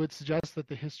 I would suggest that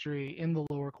the history in the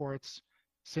lower courts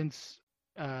since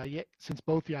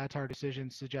both Yatar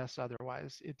decisions suggests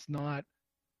otherwise. It's not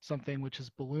something which has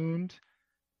ballooned,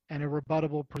 and a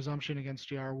rebuttable presumption against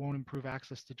JR won't improve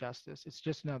access to justice. It's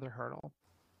just another hurdle.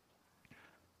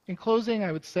 In closing,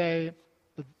 I would say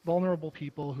the vulnerable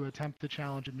people who attempt to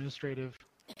challenge administrative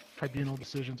tribunal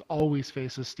decisions always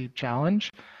face a steep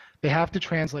challenge. They have to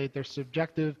translate their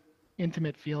subjective,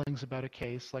 intimate feelings about a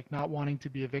case, like not wanting to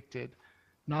be evicted,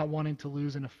 not wanting to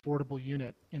lose an affordable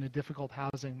unit in a difficult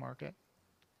housing market.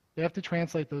 They have to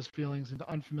translate those feelings into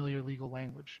unfamiliar legal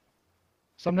language.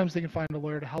 Sometimes they can find a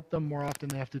lawyer to help them, more often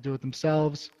they have to do it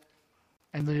themselves,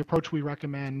 and the approach we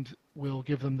recommend will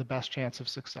give them the best chance of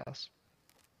success.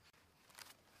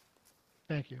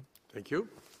 Thank you. Thank you.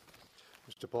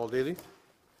 Mr. Paul Daly.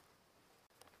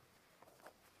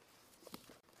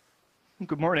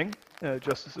 Good morning,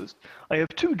 Justices. I have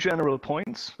two general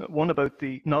points, one about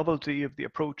the novelty of the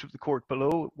approach of the court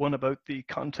below, one about the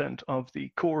content of the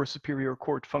core superior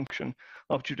court function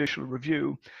of judicial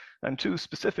review, and two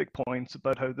specific points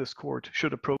about how this court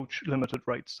should approach limited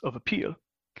rights of appeal.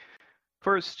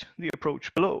 First, the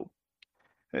approach below.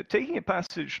 Taking a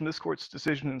passage from this court's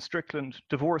decision in Strickland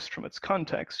divorced from its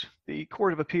context, the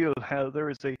Court of Appeal held there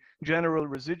is a general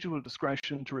residual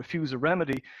discretion to refuse a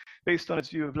remedy based on its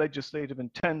view of legislative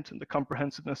intent and the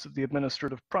comprehensiveness of the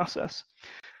administrative process.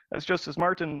 As Justice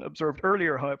Martin observed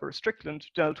earlier, however, Strickland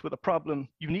dealt with a problem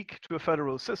unique to a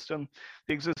federal system,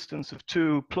 the existence of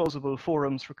two plausible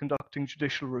forums for conducting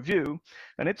judicial review,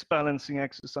 and its balancing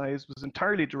exercise was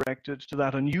entirely directed to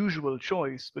that unusual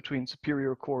choice between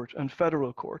Superior Court and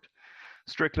Federal Court.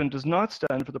 Strickland does not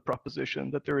stand for the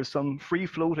proposition that there is some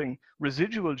free-floating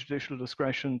residual judicial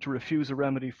discretion to refuse a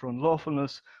remedy for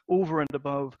unlawfulness over and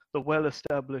above the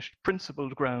well-established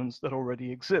principled grounds that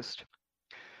already exist.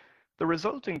 The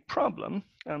resulting problem,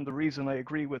 and the reason I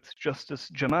agree with Justice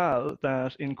Jamal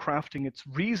that in crafting its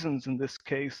reasons in this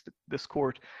case, this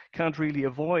court can't really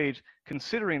avoid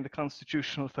considering the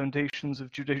constitutional foundations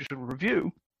of judicial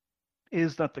review,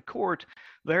 is that the court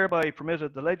thereby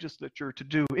permitted the legislature to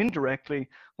do indirectly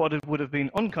what it would have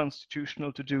been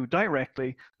unconstitutional to do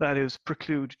directly, that is,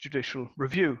 preclude judicial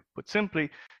review. Put simply,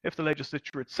 if the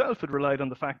legislature itself had relied on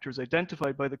the factors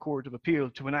identified by the Court of Appeal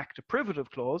to enact a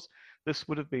privative clause, this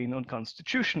would have been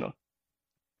unconstitutional.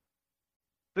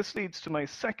 This leads to my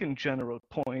second general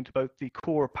point about the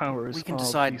core powers of the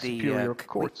superior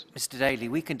courts. Mr. Daly,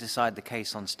 we can decide the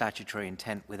case on statutory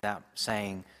intent without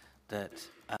saying that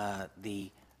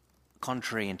the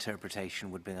contrary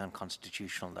interpretation would be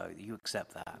unconstitutional, though. You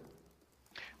accept that?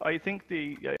 I think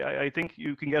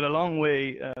you can get a long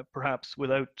way, perhaps,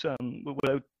 without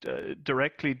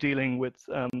directly dealing with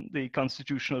the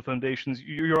constitutional foundations.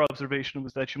 Your observation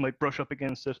was that you might brush up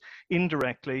against it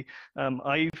indirectly.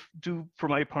 I do, for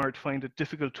my part, find it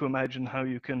difficult to imagine how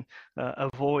you can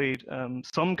avoid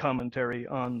some commentary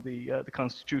on the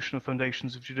constitutional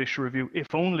foundations of judicial review,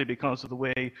 if only because of the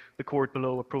way the court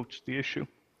below approached the issue.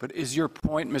 But is your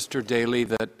point, Mr. Daly,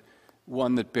 that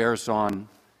one that bears on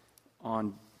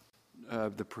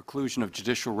the preclusion of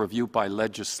judicial review by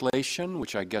legislation,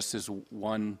 which I guess is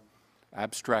one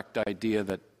abstract idea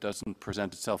that doesn't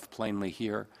present itself plainly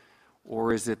here,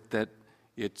 or is it that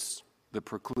it's the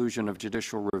preclusion of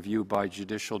judicial review by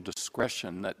judicial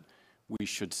discretion that we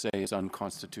should say is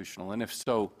unconstitutional? And if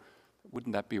so,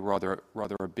 wouldn't that be rather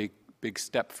a big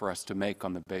step for us to make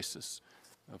on the basis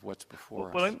of what's before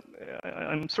us? Well,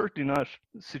 I'm certainly not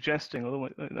suggesting, although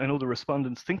I know the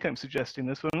respondents think I'm suggesting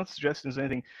this, but I'm not suggesting there's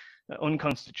anything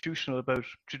unconstitutional about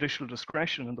judicial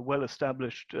discretion and the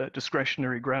well-established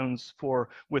discretionary grounds for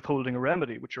withholding a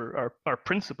remedy, which are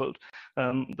principled.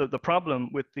 The problem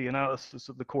with the analysis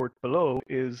of the court below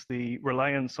is the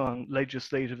reliance on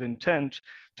legislative intent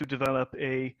to develop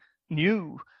a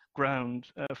new ground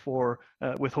for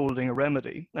withholding a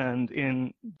remedy. And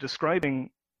in describing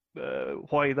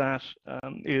why that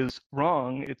is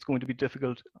wrong, it's going to be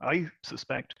difficult, I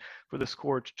suspect, for this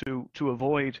court to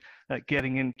avoid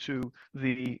getting into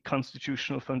the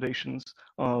constitutional foundations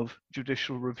of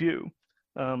judicial review.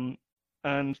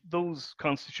 And those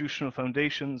constitutional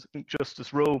foundations, I think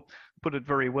Justice Rowe put it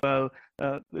very well.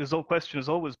 The question has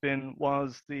always been,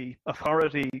 was the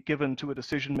authority given to a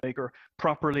decision maker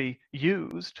properly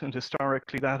used? And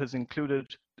historically that has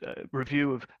included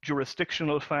review of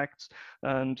jurisdictional facts,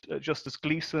 and Justice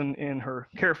Gleeson, in her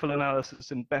careful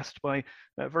analysis in Best Buy,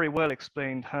 very well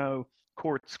explained how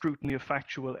court scrutiny of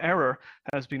factual error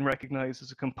has been recognized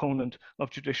as a component of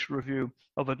judicial review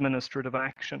of administrative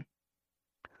action.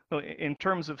 So in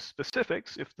terms of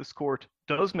specifics, if this court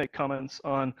does make comments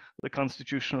on the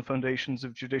constitutional foundations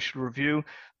of judicial review,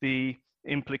 the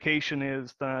implication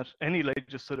is that any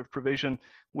legislative provision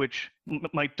which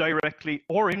might directly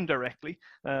or indirectly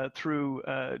through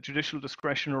judicial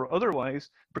discretion or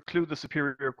otherwise preclude the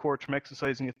Superior Court from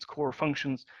exercising its core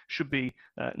functions should be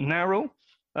narrow.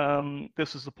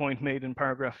 This is the point made in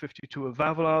paragraph 52 of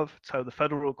Vavilov. It's how the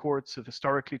federal courts have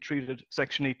historically treated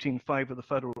Section 18.5 of the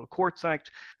Federal Courts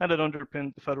Act, and it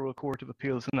underpinned the Federal Court of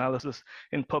Appeals analysis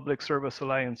in Public Service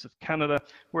Alliance of Canada,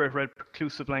 where it read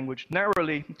preclusive language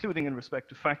narrowly, including in respect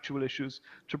to factual issues,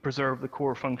 to preserve the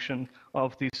core function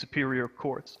of the superior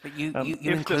courts. But you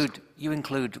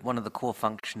include one of the core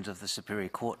functions of the Superior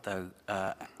Court, though,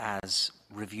 as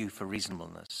review for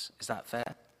reasonableness. Is that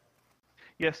fair?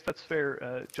 Yes, that's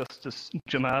fair, Justice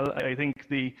Jamal. I think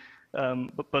the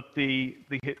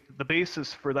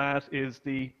basis for that is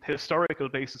the historical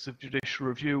basis of judicial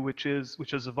review, which has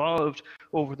evolved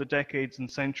over the decades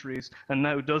and centuries, and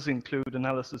now does include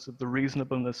analysis of the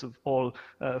reasonableness of all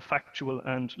factual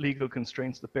and legal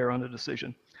constraints that bear on a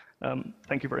decision.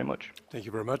 Thank you very much. Thank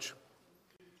you very much.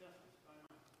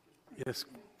 Yes,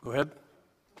 go ahead.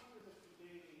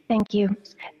 Thank you.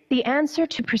 The answer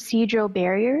to procedural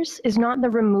barriers is not the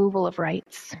removal of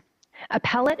rights.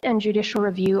 Appellate and judicial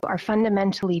review are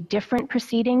fundamentally different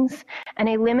proceedings, and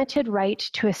a limited right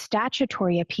to a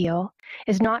statutory appeal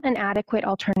is not an adequate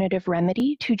alternative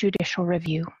remedy to judicial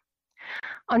review.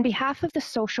 On behalf of the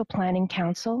Social Planning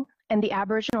Council and the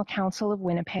Aboriginal Council of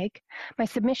Winnipeg, my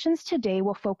submissions today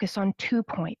will focus on 2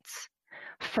 points.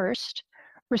 First,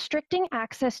 restricting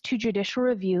access to judicial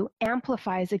review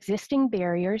amplifies existing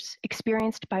barriers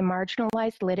experienced by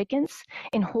marginalized litigants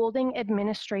in holding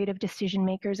administrative decision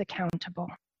makers accountable.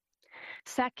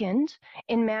 Second,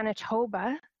 in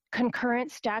Manitoba,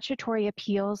 concurrent statutory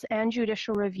appeals and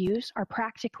judicial reviews are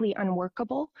practically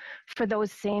unworkable for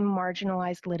those same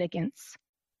marginalized litigants.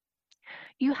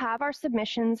 You have our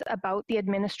submissions about the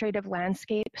administrative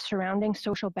landscape surrounding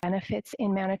social benefits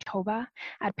in Manitoba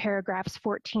at paragraphs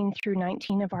 14 through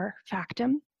 19 of our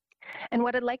factum. And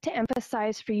what I'd like to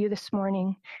emphasize for you this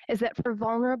morning is that for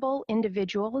vulnerable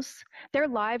individuals, their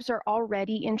lives are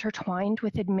already intertwined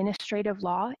with administrative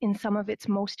law in some of its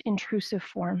most intrusive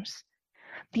forms.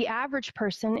 The average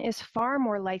person is far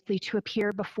more likely to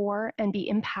appear before and be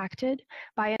impacted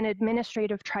by an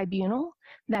administrative tribunal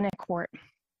than a court.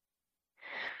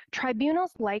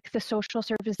 Tribunals like the Social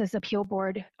Services Appeal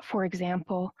Board, for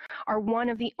example, are one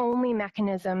of the only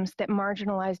mechanisms that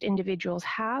marginalized individuals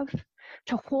have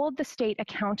to hold the state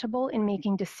accountable in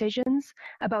making decisions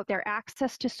about their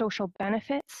access to social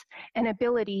benefits and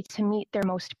ability to meet their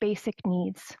most basic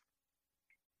needs.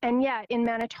 And yet, in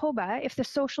Manitoba, if the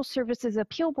Social Services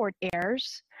Appeal Board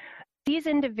errs, these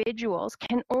individuals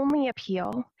can only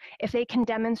appeal if they can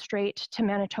demonstrate to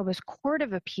Manitoba's Court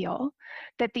of Appeal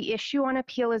that the issue on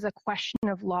appeal is a question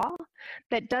of law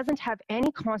that doesn't have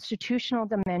any constitutional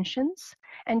dimensions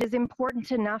and is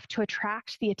important enough to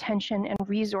attract the attention and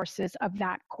resources of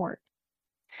that court.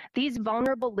 These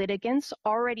vulnerable litigants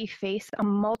already face a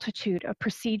multitude of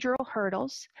procedural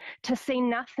hurdles, to say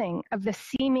nothing of the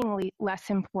seemingly less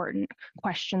important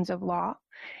questions of law,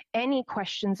 any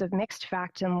questions of mixed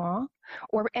fact and law,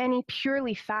 or any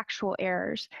purely factual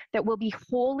errors that will be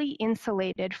wholly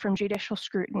insulated from judicial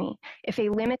scrutiny if a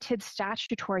limited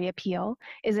statutory appeal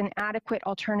is an adequate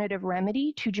alternative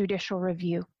remedy to judicial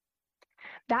review.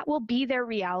 That will be their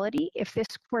reality if this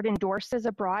court endorses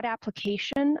a broad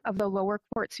application of the lower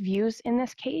court's views in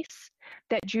this case,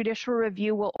 that judicial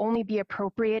review will only be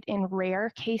appropriate in rare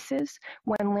cases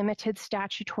when limited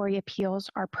statutory appeals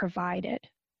are provided.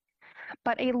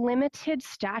 But a limited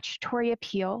statutory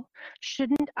appeal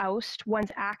shouldn't oust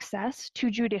one's access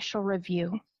to judicial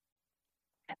review.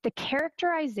 The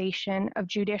characterization of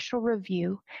judicial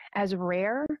review as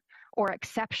rare or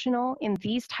exceptional in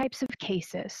these types of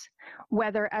cases,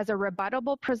 whether as a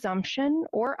rebuttable presumption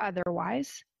or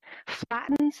otherwise,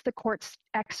 flattens the court's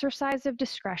exercise of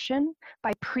discretion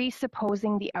by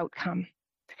presupposing the outcome.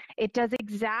 It does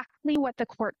exactly what the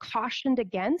court cautioned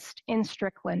against in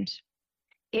Strickland.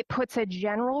 It puts a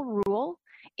general rule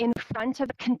in front of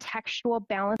a contextual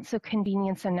balance of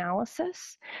convenience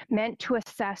analysis meant to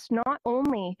assess not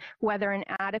only whether an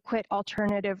adequate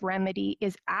alternative remedy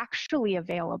is actually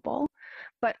available,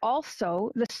 but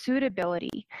also the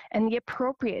suitability and the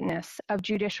appropriateness of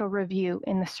judicial review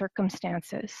in the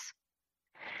circumstances.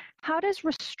 How does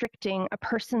restricting a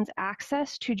person's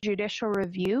access to judicial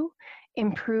review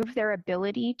improve their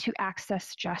ability to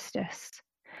access justice?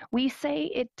 We say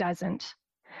it doesn't.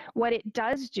 What it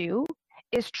does do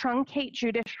is truncate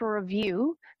judicial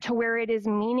review to where it is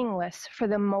meaningless for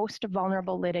the most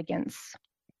vulnerable litigants.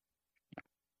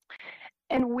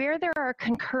 And where there are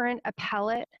concurrent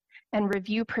appellate and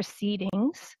review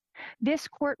proceedings, this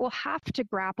court will have to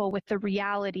grapple with the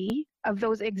reality of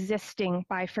those existing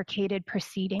bifurcated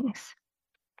proceedings.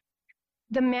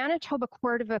 The Manitoba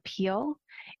Court of Appeal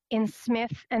in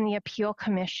Smith and the Appeal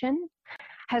Commission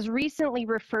has recently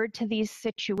referred to these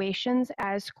situations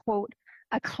as, quote,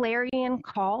 a clarion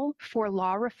call for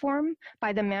law reform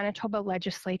by the Manitoba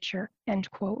legislature, end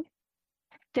quote.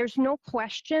 There's no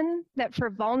question that for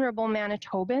vulnerable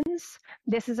Manitobans,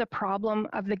 this is a problem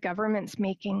of the government's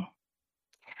making.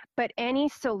 But any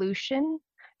solution,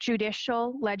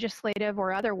 judicial, legislative,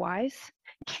 or otherwise,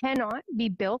 cannot be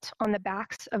built on the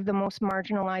backs of the most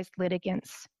marginalized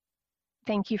litigants.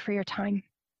 Thank you for your time.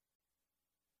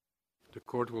 The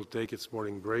court will take its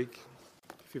morning break,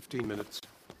 15 minutes.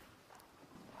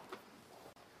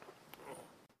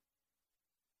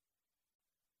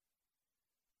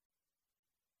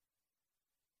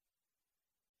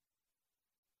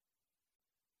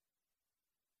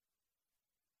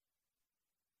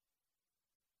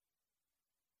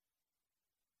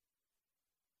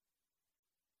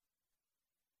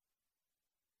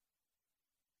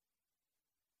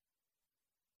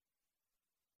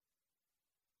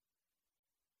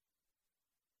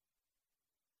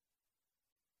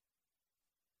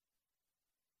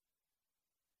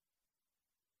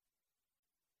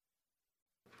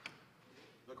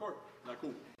 La Cour.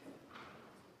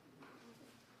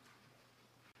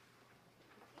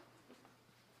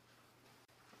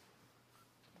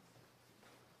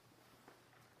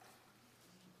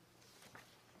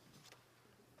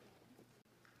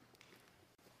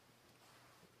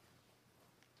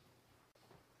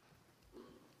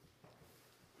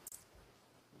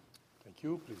 Thank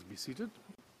Thank you. Please be seated.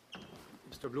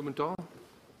 Mr. Blumenthal.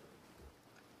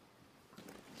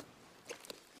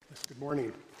 Yes, good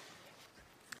morning.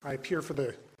 I appear for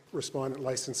the Respondent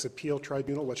License Appeal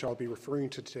Tribunal, which I'll be referring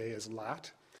to today as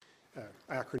LAT.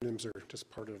 Acronyms are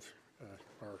just part of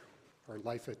our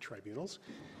life at tribunals.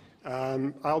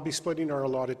 I'll be splitting our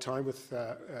allotted time with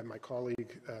my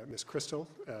colleague, Ms. Crystal.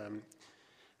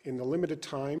 In the limited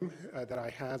time that I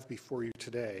have before you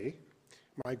today,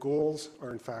 my goals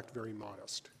are in fact very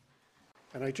modest.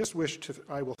 And I just wish to,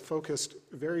 I will focus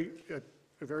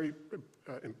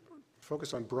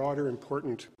focus on broader,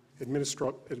 important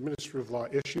administrative law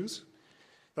issues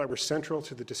that were central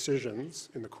to the decisions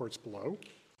in the courts below,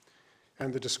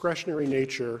 and the discretionary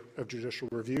nature of judicial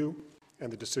review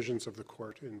and the decisions of the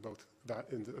court in both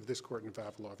of this court in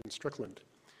Vavilov and Strickland.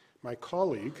 My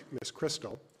colleague, Ms.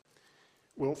 Crystal,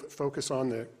 will focus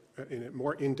on in a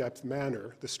more in-depth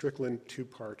manner the Strickland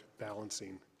two-part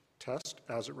balancing test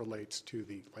as it relates to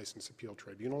the License Appeal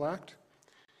Tribunal Act,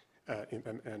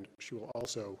 and she will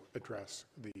also address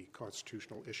the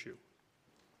constitutional issue.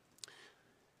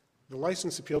 The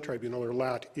License Appeal Tribunal, or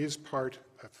LAT, is part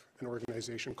of an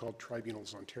organization called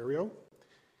Tribunals Ontario.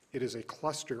 It is a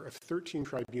cluster of 13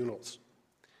 tribunals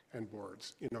and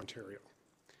boards in Ontario.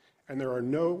 And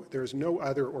there is no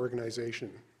other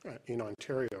organization in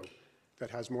Ontario that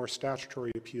has more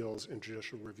statutory appeals and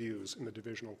judicial reviews in the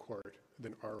divisional court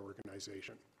than our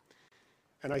organization.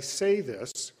 And I say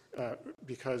this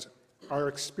because our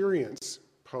experience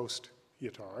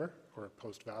post-Yatar, or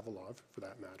post-Vavilov for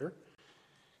that matter,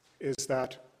 is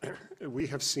that we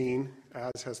have seen,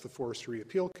 as has the Forestry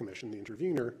Appeal Commission, the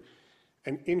intervener,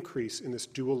 an increase in this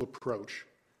dual approach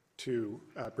to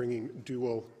bringing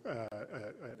dual,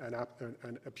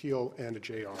 an appeal and a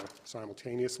JR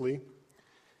simultaneously.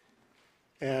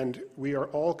 And we are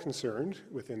all concerned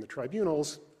within the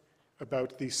tribunals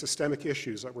about the systemic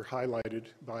issues that were highlighted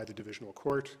by the divisional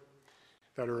court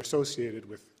that are associated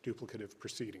with duplicative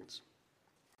proceedings.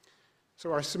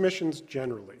 So our submissions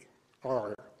generally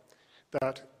are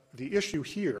that the issue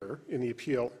here in the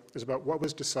appeal is about what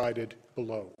was decided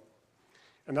below.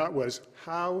 And that was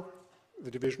how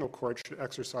the divisional court should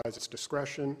exercise its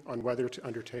discretion on whether to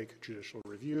undertake judicial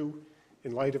review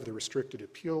in light of the restricted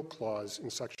appeal clause in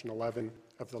Section 11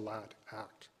 of the LAT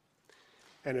Act.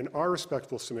 And in our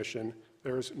respectful submission,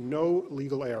 there is no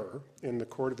legal error in the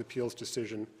Court of Appeal's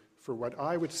decision for what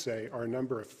I would say are a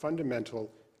number of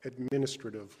fundamental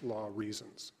administrative law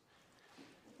reasons.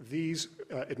 These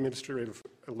administrative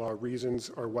law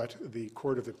reasons are what the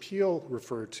Court of Appeal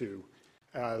referred to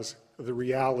as the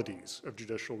realities of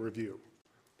judicial review.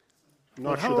 I'm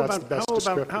not sure that's the best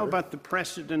descriptor. How about the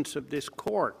precedents of this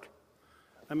court?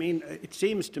 I mean, it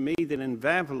seems to me that in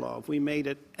Vavilov we made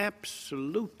it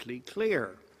absolutely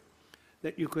clear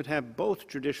that you could have both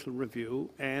judicial review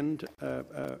and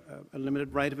a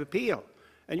limited right of appeal.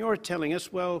 And you're telling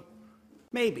us, well,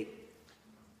 maybe.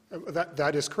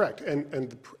 That is correct.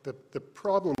 And the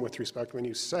problem with respect, when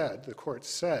you said, the court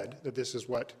said that this is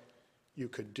what you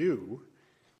could do,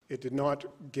 it did not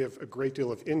give a great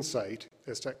deal of insight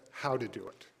as to how to do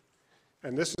it.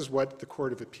 And this is what the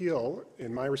Court of Appeal,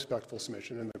 in my respectful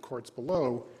submission, and the courts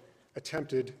below,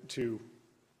 attempted to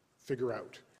figure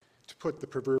out, to put the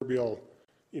proverbial,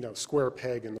 square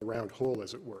peg in the round hole,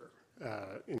 as it were,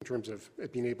 in terms of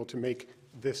being able to make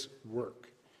this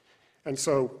work. And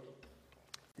so,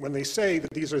 when they say that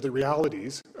these are the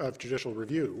realities of judicial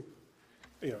review,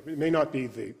 it may not be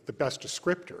the best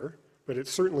descriptor, but it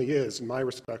certainly is, in my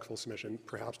respectful submission,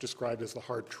 perhaps described as the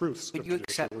hard truths of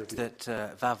judicial review. But you accept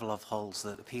that Vavilov holds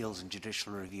that appeals and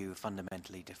judicial review are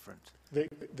fundamentally different? They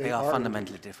are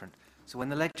fundamentally different. So when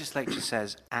the legislature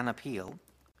says an appeal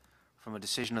from a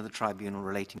decision of the tribunal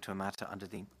relating to a matter under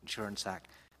the Insurance Act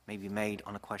may be made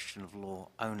on a question of law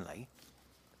only,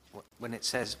 when it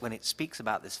speaks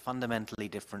about this fundamentally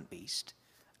different beast,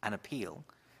 an appeal,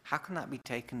 how can that be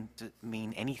taken to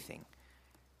mean anything,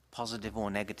 positive or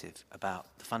negative, about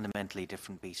the fundamentally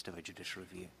different beast of a judicial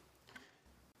review?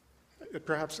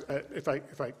 Perhaps, if I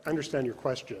understand your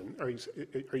question, are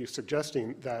you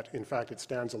suggesting that, in fact, it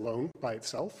stands alone by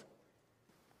itself?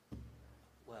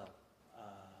 Well,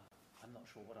 I'm not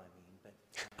sure what I mean,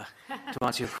 but to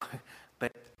answer your question,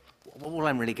 but all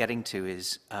I'm really getting to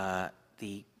is how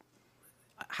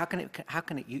can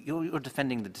it? You're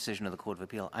defending the decision of the Court of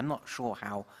Appeal. I'm not sure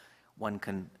how one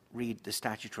can read the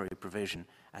statutory provision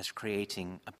as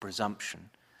creating a presumption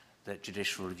that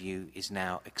judicial review is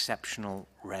now exceptional,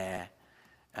 rare.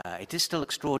 It is still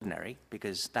extraordinary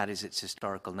because that is its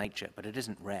historical nature, but it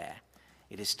isn't rare.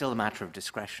 It is still a matter of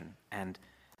discretion, and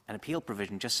an appeal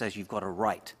provision just says you've got a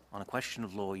right on a question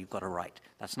of law, you've got a right.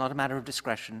 That's not a matter of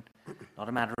discretion, not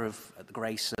a matter of the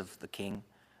grace of the king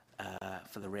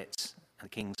for the writs and the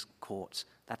king's courts.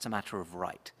 That's a matter of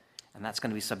right, and that's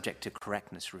going to be subject to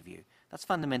correctness review. That's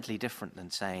fundamentally different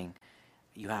than saying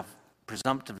you have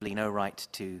presumptively no right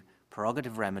to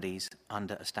prerogative remedies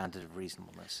under a standard of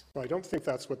reasonableness. Well, I don't think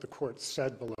that's what the court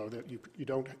said below, that you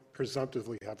don't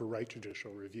presumptively have a right to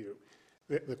judicial review.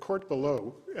 The court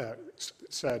below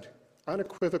said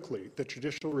unequivocally that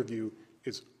judicial review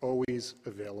is always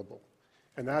available,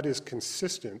 and that is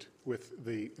consistent with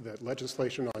the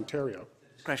legislation in Ontario.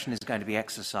 Discretion is going to be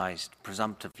exercised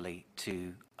presumptively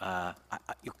to,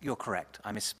 you're correct,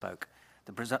 I misspoke.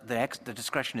 The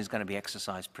discretion is going to be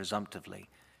exercised presumptively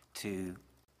to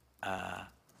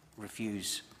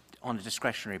refuse, on a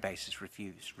discretionary basis,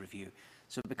 refuse review.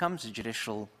 So it becomes a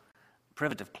judicial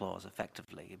privative clause,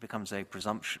 effectively. It becomes a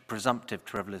presumptive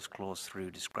privilege clause through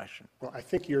discretion. Well, I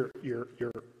think you're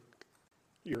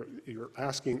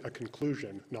asking a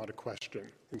conclusion, not a question,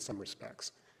 in some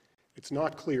respects. It's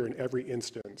not clear in every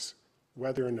instance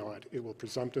whether or not it will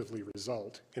presumptively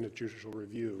result in a judicial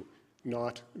review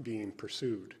not being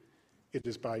pursued. It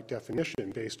is by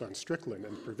definition based on Strickland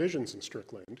and provisions in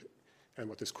Strickland, and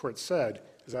what this court said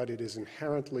is that it is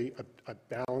inherently a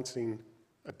balancing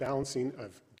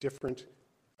of different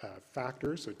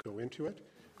factors that go into it,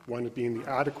 one being the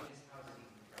adequate.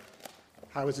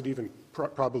 How is it even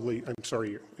probably, I'm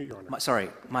sorry, Your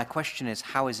Honor. My question is,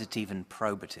 how is it even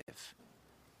probative?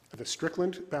 The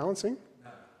Strickland balancing?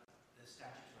 No,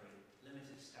 the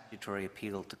limited statutory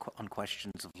appeal on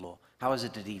questions of law. How is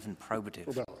it even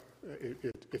probative? Well,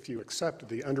 if you accept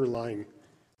the underlying,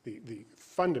 the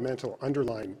fundamental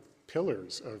underlying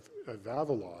pillars of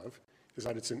Vavilov, is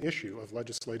that it's an issue of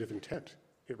legislative intent.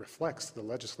 It reflects the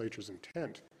legislature's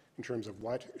intent in terms of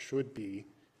what should be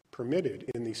permitted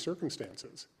in these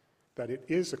circumstances, that it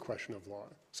is a question of law.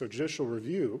 So judicial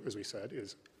review, as we said,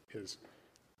 is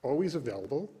always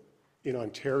available. In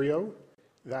Ontario,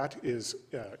 that is,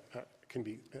 can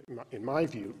be, in my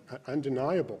view,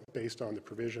 undeniable based on the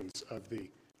provisions of the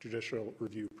Judicial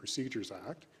Review Procedures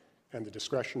Act and the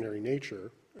discretionary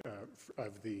nature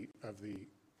of the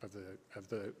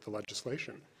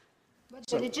legislation. But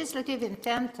the legislative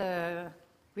intent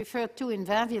referred to in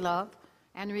Vavilov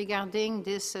and regarding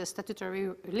this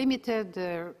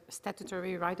limited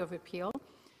statutory right of appeal,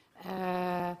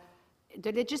 the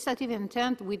legislative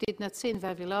intent, we did not say in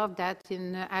Vavilov that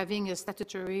in having a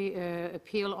statutory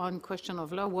appeal on question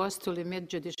of law was to limit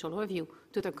judicial review.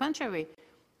 To the contrary,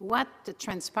 what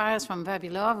transpires from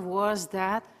Vavilov was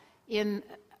that in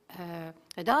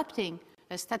adopting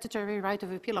a statutory right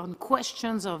of appeal on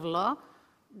questions of law,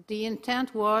 the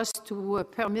intent was to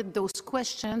permit those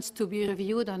questions to be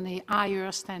reviewed on a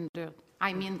higher standard.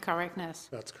 I mean correctness.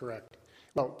 That's correct.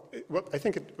 Well, I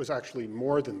think it was actually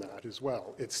more than that as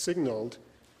well. It signaled,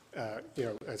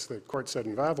 as the court said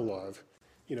in Vavilov,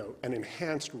 an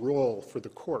enhanced role for the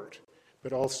court,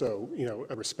 but also,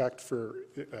 a respect for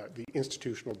the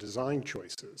institutional design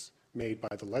choices made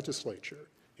by the legislature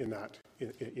in that,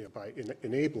 by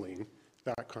enabling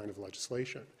that kind of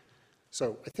legislation.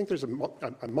 So I think there's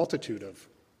a multitude of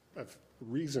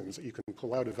reasons that you can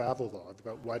pull out of Vavilov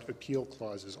about what appeal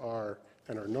clauses are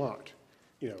and are not,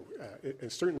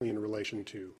 and certainly in relation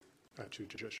to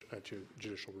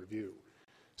judicial review.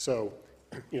 So,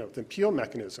 the appeal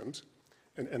mechanisms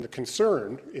and the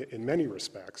concern in many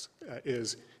respects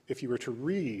is if you were to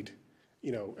read,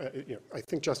 I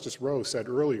think Justice Rowe said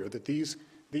earlier that these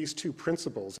two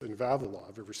principles in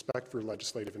Vavilov of respect for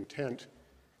legislative intent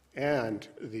and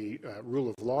the rule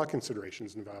of law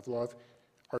considerations in Vavilov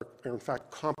are in fact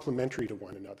complementary to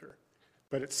one another.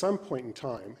 But at some point in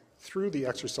time, through the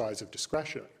exercise of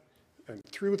discretion and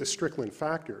through the Strickland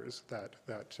factors that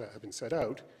have been set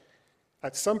out,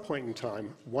 at some point in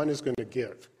time, one is going to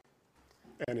give.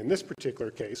 And in this particular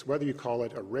case, whether you call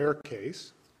it a rare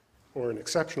case or an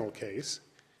exceptional case,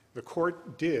 the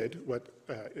court did what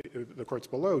the courts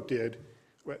below did,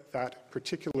 what that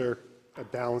particular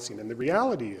balancing. And the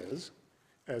reality is,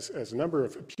 as a number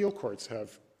of appeal courts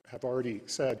have already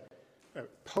said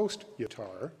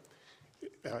post-Yatar,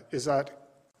 is that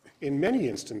in many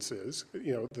instances,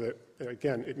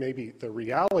 again, it may be the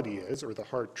reality is, or the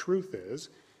hard truth is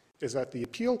that the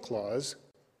appeal clause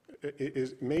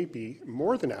may be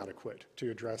more than adequate to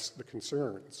address the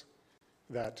concerns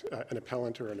that an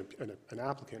appellant or an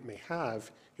applicant may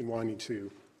have in wanting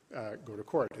to go to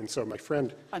court. And so my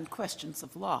friend... On questions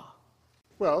of law.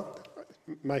 Well,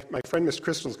 my friend Ms.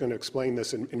 Crystal is going to explain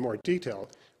this in more detail,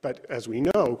 but as we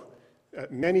know,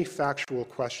 many factual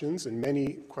questions, and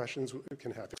many questions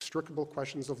can have extricable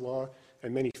questions of law,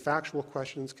 and many factual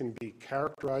questions can be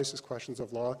characterized as questions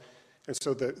of law. And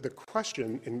so the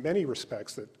question, in many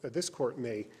respects, that this court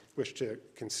may wish to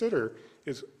consider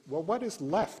is, well, what is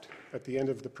left at the end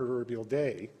of the proverbial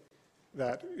day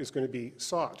that is going to be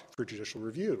sought for judicial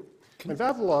review? And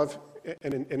Vavilov,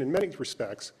 and in many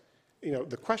respects,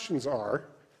 the questions are,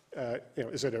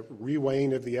 is it a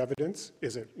reweighing of the evidence?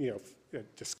 Is it,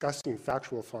 discussing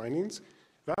factual findings?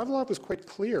 Vavilov was quite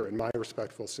clear in my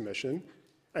respectful submission,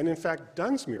 and in fact,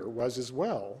 Dunsmuir was as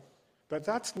well, but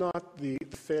that's not the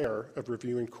fare of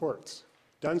reviewing courts.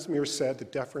 Dunsmuir said the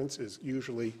deference is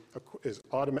usually,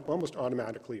 almost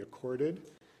automatically accorded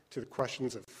to the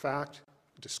questions of fact,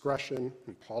 discretion,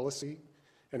 and policy,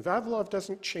 and Vavilov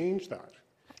doesn't change that.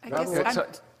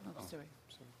 Sorry.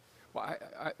 Well,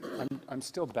 I'm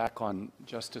still back on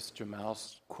Justice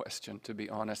Jamal's question, to be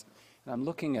honest. And I'm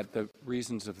looking at the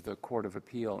reasons of the Court of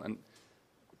Appeal and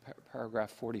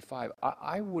paragraph 45.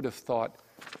 I would have thought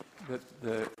that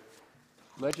the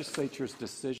legislature's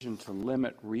decision to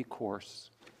limit recourse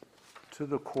to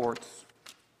the courts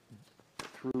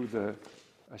through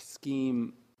a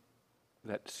scheme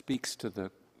that speaks to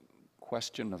the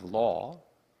question of law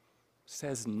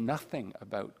says nothing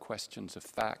about questions of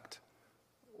fact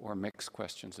or mixed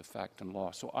questions of fact and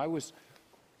law. So I was,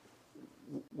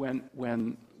 when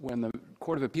the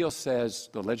Court of Appeal says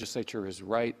the legislature is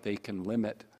right, they can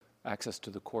limit access to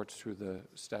the courts through the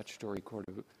statutory court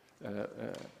of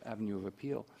avenue of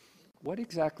appeal, what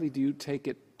exactly do you take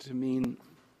it to mean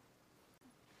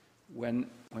when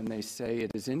they say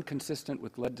it is inconsistent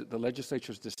with the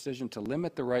legislature's decision to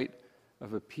limit the right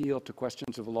of appeal to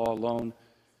questions of law alone,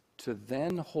 to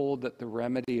then hold that the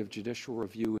remedy of judicial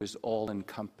review is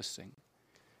all-encompassing?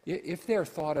 If they're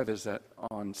thought of as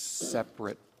on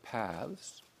separate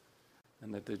paths,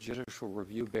 and that the judicial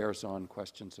review bears on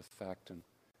questions of fact and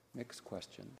mixed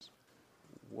questions,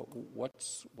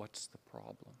 what's the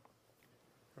problem?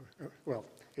 Well,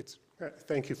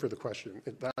 thank you for the question.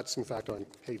 That's in fact on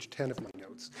page 10 of my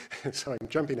notes, so I'm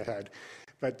jumping ahead.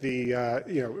 But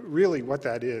really what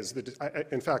that is,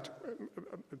 in fact,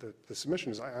 the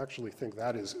submission is, I actually think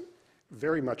that is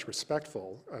very much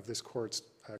respectful of this court's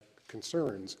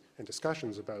concerns and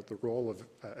discussions about the role of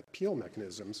appeal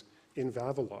mechanisms in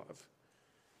Vavilov,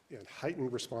 and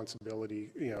heightened responsibility,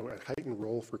 a heightened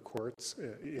role for courts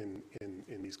in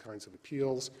these kinds of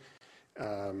appeals,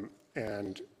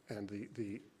 and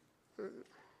I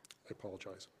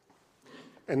apologize,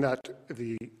 and that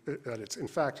it's in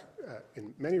fact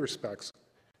in many respects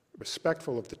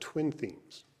respectful of the twin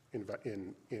themes in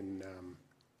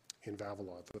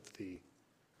Vavilov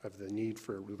of the need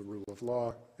for the rule of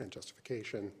law and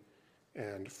justification,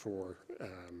 and for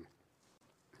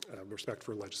respect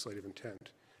for legislative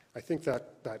intent. I think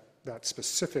that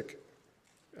specific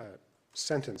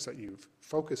sentence that you've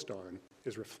focused on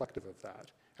is reflective of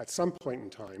that. At some point in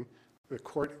time, the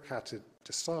court had to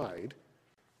decide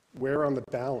where in the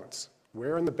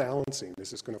balancing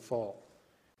this is going to fall.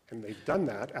 And they've done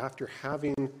that after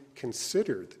having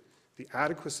considered the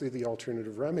adequacy of the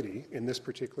alternative remedy in this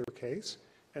particular case,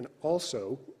 and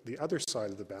also the other side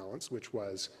of the balance, which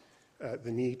was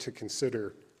the need to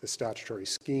consider the statutory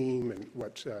scheme and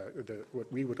what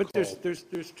we would call... But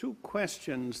there's two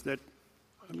questions that,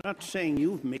 I'm not saying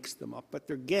you've mixed them up, but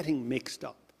they're getting mixed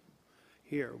up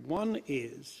here. One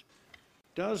is,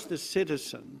 does the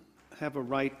citizen have a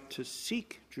right to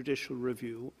seek judicial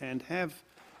review and have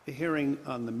a hearing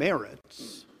on the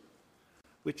merits,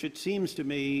 which it seems to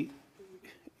me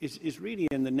is really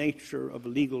in the nature of a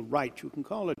legal right. You can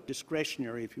call it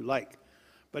discretionary if you like,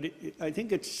 but I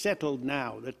think it's settled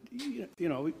now that,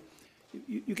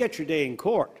 you get your day in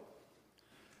court.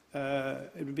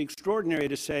 It would be extraordinary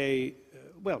to say,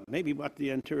 well, maybe what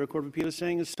the Ontario Court of Appeal is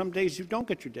saying is some days you don't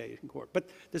get your day in court. But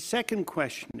the second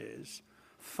question is,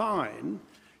 fine,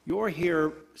 you're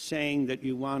here saying that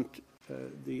you want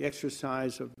the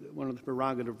exercise of one of the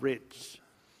prerogative writs.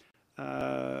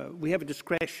 We have a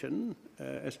discretion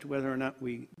as to whether or not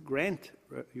we grant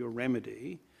your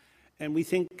remedy, and we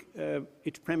think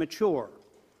it's premature,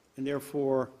 and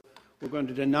therefore we're going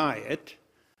to deny it.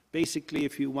 Basically,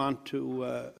 if you want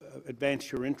to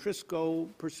advance your interests, go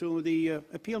pursue the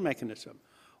appeal mechanism.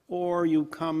 Or you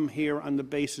come here on the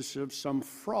basis of some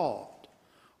fraud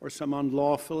or some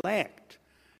unlawful act,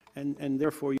 and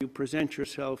therefore you present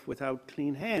yourself without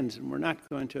clean hands, and we're not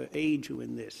going to aid you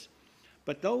in this.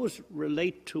 But those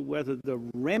relate to whether the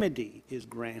remedy is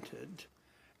granted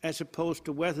as opposed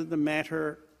to whether the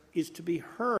matter is to be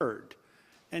heard.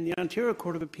 And the Ontario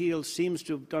Court of Appeal seems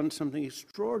to have done something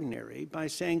extraordinary by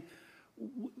saying,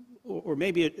 or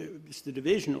maybe it's the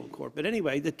divisional court, but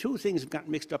anyway, the two things have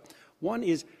gotten mixed up. One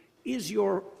is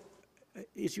your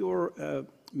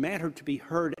matter to be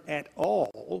heard at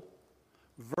all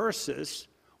versus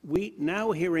we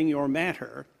now hearing your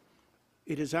matter,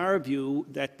 it is our view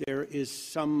that there is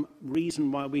some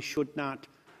reason why we should not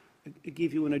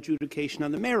give you an adjudication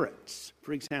on the merits,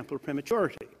 for example,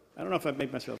 prematurity. I don't know if I've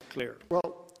made myself clear.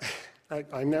 Well,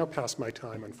 I'm now past my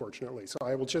time, unfortunately, so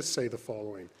I will just say the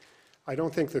following. I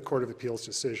don't think the Court of Appeals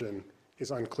decision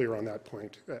is unclear on that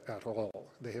point at all.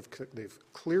 They've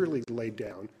clearly laid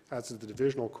down, as is the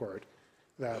divisional court,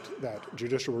 that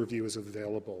judicial review is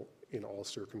available in all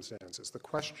circumstances. The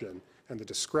question, and the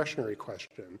discretionary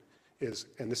question, is,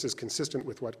 and this is consistent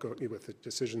with with the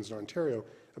decisions in Ontario,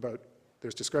 about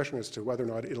there's discretion as to whether or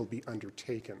not it'll be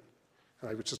undertaken. And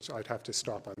I'd have to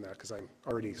stop on that because I'm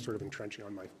already sort of entrenching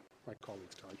on my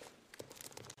colleague's time.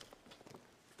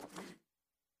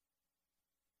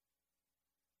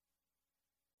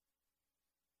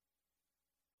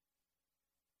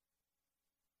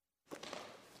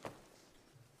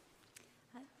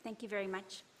 Thank you very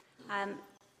much.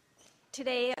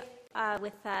 Today,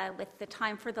 with the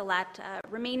time for the LAT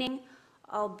remaining,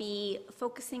 I'll be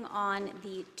focusing on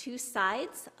the two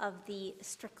sides of the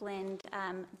Strickland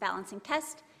balancing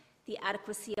test, the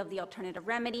adequacy of the alternative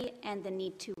remedy, and the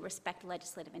need to respect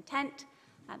legislative intent.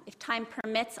 If time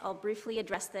permits, I'll briefly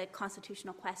address the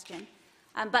constitutional question.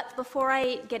 But before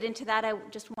I get into that, I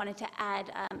just wanted to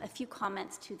add a few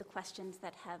comments to the questions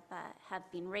that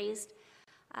have been raised.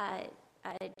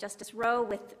 Justice Rowe,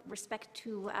 with respect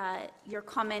to your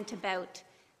comment about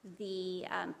the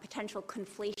potential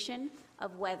conflation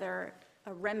of whether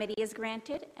a remedy is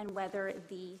granted and whether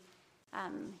the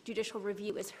judicial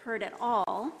review is heard at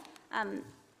all,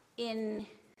 in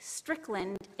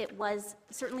Strickland, it was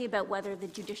certainly about whether the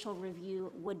judicial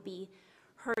review would be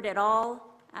heard at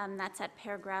all. That's at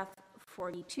paragraph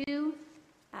 42,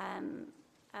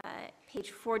 page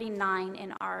 49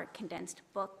 in our condensed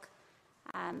book.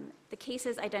 The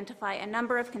cases identify a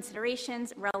number of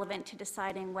considerations relevant to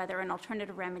deciding whether an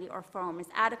alternative remedy or forum is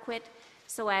adequate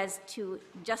so as to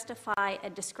justify a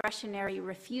discretionary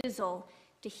refusal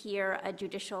to hear a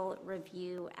judicial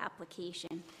review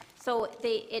application. So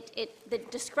the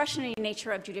discretionary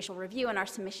nature of judicial review in our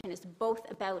submission is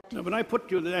both about... No, but I put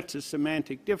you that's a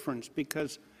semantic difference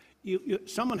because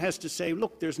someone has to say,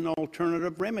 look, there's an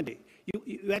alternative remedy.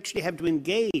 You actually have to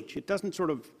engage. It doesn't sort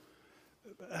of...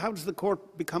 How does the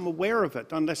court become aware of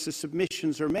it unless the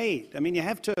submissions are made? I mean, you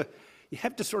have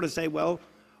to sort of say, well,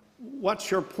 what's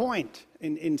your point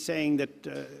in saying that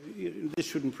this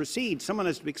shouldn't proceed? Someone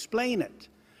has to explain it.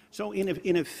 So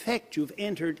in effect, you've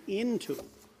entered into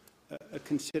a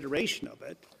consideration of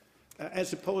it,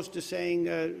 as opposed to saying,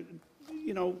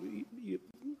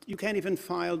 you can't even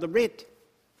file the writ.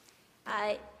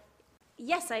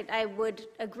 Yes, I would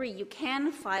agree. You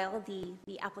can file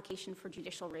the application for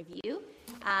judicial review.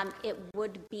 It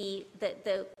would be that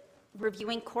the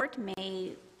reviewing court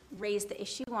may raise the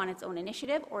issue on its own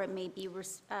initiative, or it may be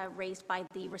raised by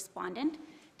the respondent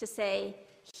to say,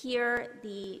 here,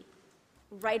 the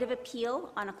right of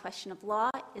appeal on a question of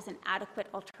law is an adequate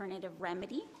alternative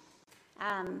remedy.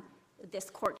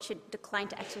 This court should decline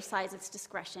to exercise its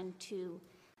discretion to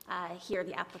hear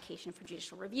the application for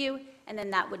judicial review, and then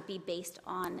that would be based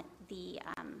on the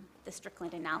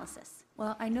Strickland analysis.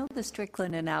 Well, I know the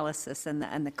Strickland analysis and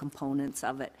the components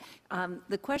of it.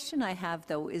 The question I have,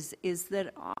 though, is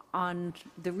that on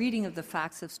the reading of the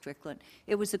facts of Strickland,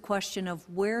 it was a question of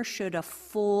where should a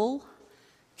full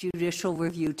judicial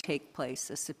review take place,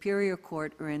 a superior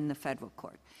court or in the federal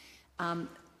court.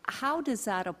 How does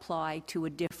that apply to a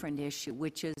different issue,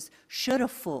 which is, should a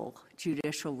full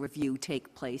judicial review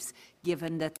take place,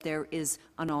 given that there is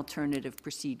an alternative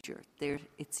procedure?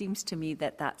 It seems to me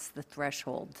that that's the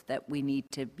threshold that we need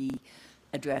to be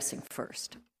addressing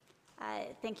first.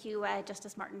 Thank you,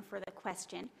 Justice Martin, for the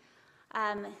question.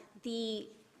 The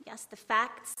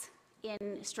facts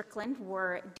in Strickland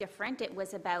were different. It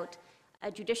was about a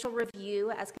judicial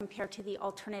review as compared to the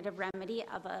alternative remedy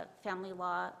of a family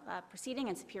law proceeding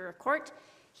in Superior Court.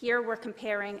 Here we're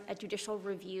comparing a judicial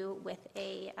review with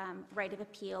a right of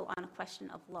appeal on a question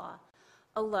of law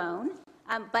alone.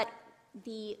 But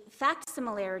the fact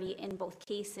similarity in both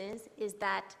cases is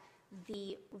that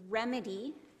the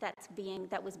remedy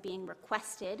that was being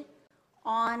requested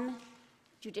on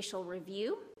judicial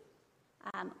review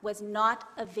was not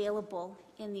available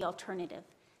in the alternative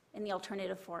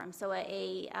forum. So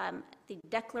the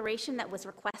declaration that was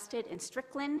requested in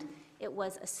Strickland, it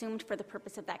was assumed for the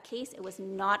purpose of that case. It was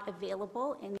not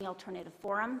available in the alternative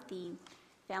forum, the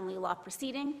family law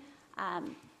proceeding.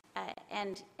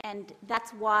 And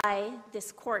that's why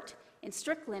this court in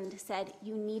Strickland said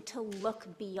you need to look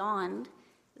beyond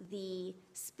the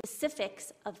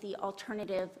specifics of the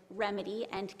alternative remedy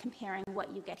and comparing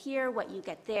what you get here, what you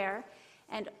get there.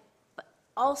 And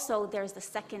also there's the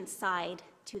second side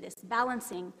to this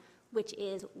balancing, which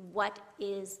is what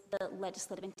is the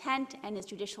legislative intent and is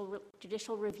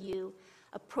judicial review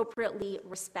appropriately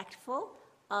respectful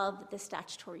of the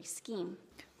statutory scheme.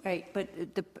 Right, but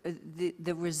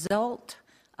the result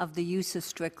of the use of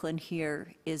Strickland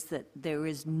here is that there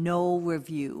is no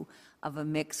review of a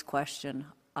mixed question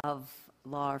of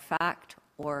law or fact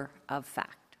or of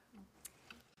fact.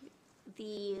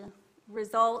 The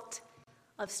result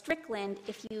of Strickland,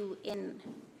 if you, in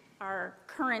our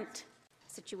current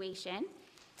situation,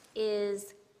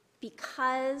 is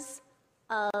because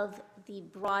of the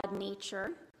broad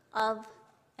nature of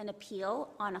an appeal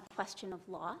on a question of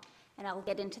law, and I'll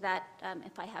get into that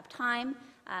if I have time,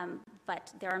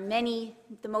 but there are many,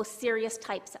 the most serious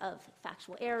types of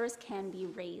factual errors can be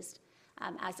raised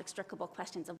as extricable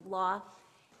questions of law.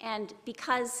 And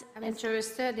because... I'm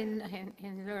interested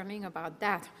in learning about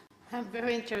that. I'm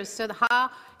very interested how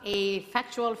a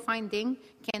factual finding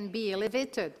can be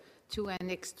elevated to an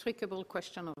extricable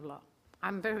question of law.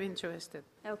 I'm very interested.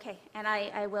 Okay, and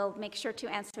I will make sure to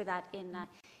answer that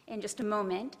in just a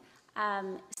moment.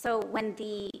 So when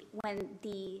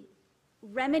the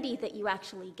remedy that you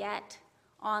actually get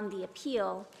on the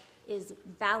appeal is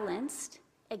balanced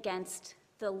against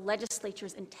the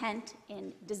legislature's intent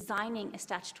in designing a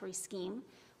statutory scheme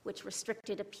which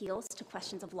restricted appeals to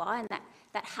questions of law, and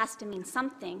that has to mean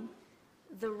something,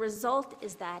 the result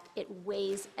is that it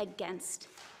weighs against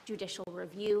judicial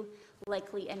review,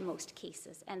 likely in most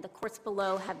cases. And the courts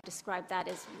below have described that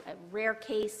as a rare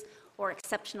case or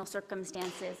exceptional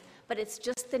circumstances, but it's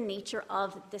just the nature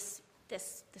of this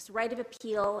right of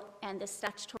appeal and this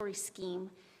statutory scheme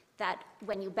that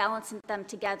when you balance them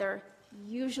together,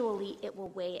 usually it will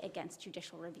weigh against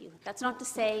judicial review. That's not to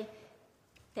say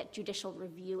that judicial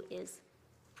review is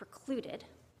precluded,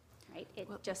 right?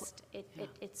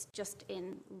 It's just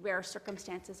in rare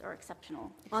circumstances or exceptional.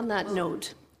 On that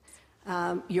note,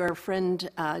 your friend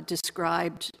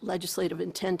described legislative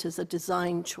intent as a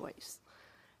design choice.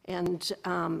 And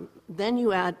then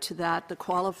you add to that the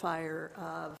qualifier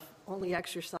of only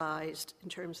exercised in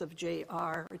terms of JR,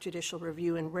 or judicial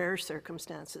review, in rare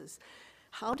circumstances.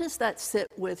 How does that sit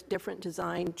with different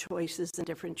design choices in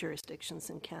different jurisdictions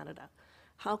in Canada?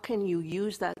 How can you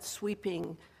use that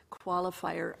sweeping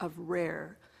qualifier of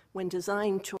rare when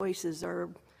design choices are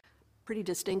pretty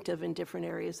distinctive in different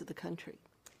areas of the country?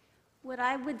 What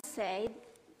I would say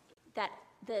that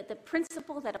the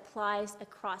principle that applies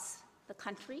across the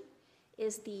country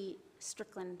is the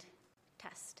Strickland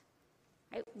test,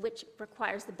 right, which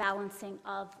requires the balancing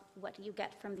of what you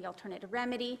get from the alternative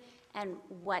remedy and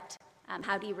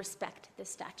how do you respect the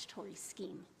statutory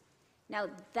scheme. Now,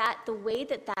 the way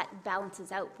that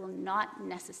balances out will not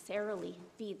necessarily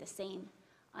be the same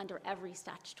under every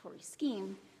statutory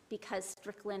scheme, because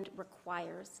Strickland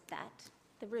requires that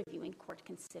the reviewing court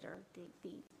consider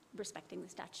the respecting the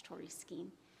statutory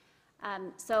scheme.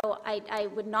 So I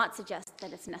would not suggest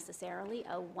that it's necessarily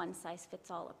a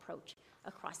one-size-fits-all approach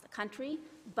across the country,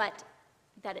 but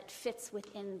that it fits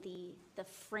within the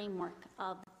framework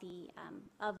of the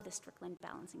Strickland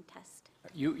balancing test.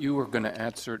 You were going to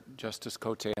answer, Justice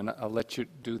Cote, and I'll let you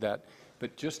do that.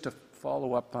 But just to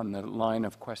follow up on the line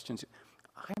of questions,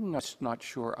 I'm not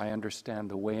sure I understand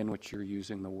the way in which you're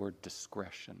using the word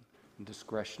discretion and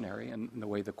discretionary and the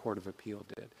way the Court of Appeal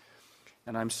did.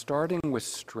 And I'm starting with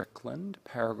Strickland,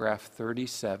 paragraph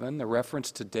 37, the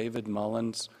reference to David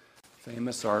Mullen's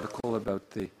famous article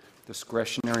about the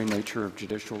discretionary nature of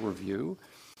judicial review.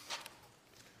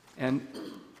 And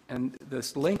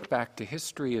this link back to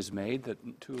history is made, that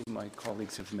two of my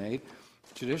colleagues have made.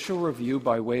 Judicial review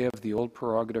by way of the old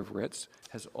prerogative writs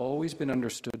has always been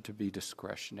understood to be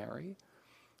discretionary.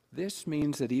 This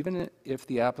means that even if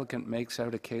the applicant makes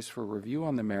out a case for review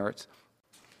on the merits,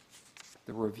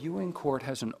 the reviewing court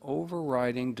has an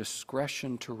overriding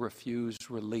discretion to refuse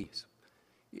release.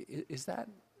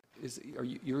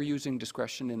 You're using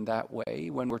discretion in that way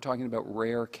when we're talking about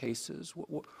rare cases?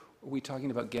 Are we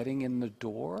talking about getting in the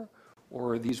door,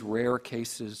 or are these rare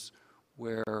cases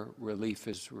where relief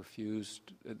is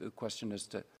refused? The question is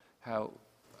to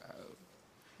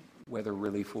whether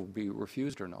relief will be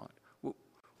refused or not.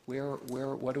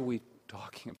 What are we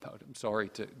talking about? I'm sorry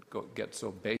to get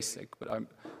so basic, but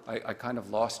I kind of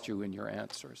lost you in your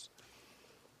answers.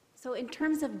 So in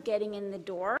terms of getting in the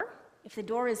door, if the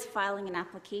door is filing an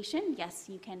application, yes,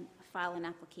 you can file an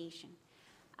application.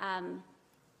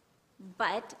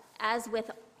 But as with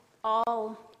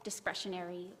all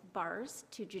discretionary bars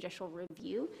to judicial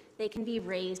review, they can be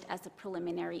raised as a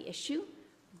preliminary issue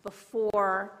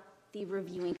before the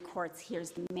reviewing court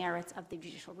hears the merits of the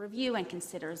judicial review and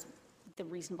considers the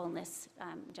reasonableness,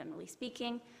 generally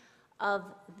speaking, of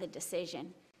the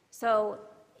decision. So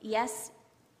yes,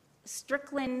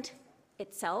 Strickland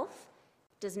itself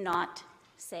does not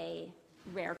say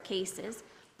rare cases,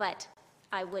 but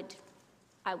I would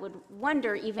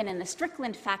wonder, even in the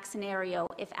Strickland fact scenario,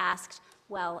 if asked,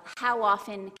 well, how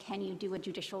often can you do a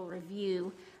judicial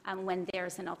review when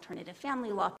there's an alternative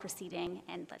family law proceeding,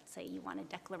 and let's say you want a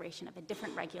declaration of a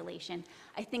different regulation?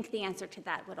 I think the answer to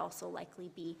that would also likely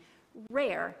be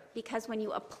rare, because when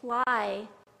you apply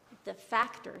the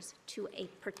factors to a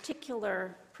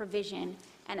particular provision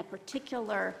and a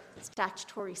particular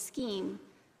statutory scheme,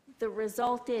 the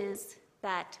result is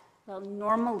that, well,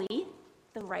 normally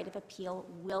the right of appeal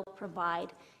will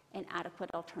provide an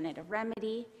adequate alternative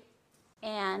remedy,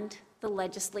 and the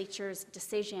legislature's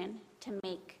decision to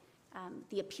make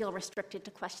the appeal restricted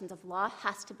to questions of law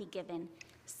has to be given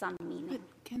some meaning. But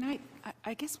can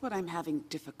I guess what I'm having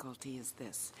difficulty is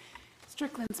this.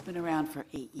 Strickland's been around for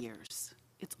 8 years.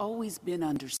 It's always been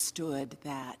understood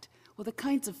that, well, the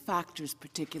kinds of factors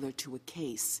particular to a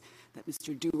case that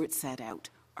Mr. Dewart set out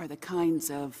are the kinds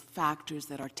of factors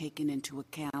that are taken into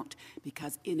account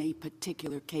because in a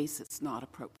particular case it's not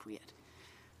appropriate.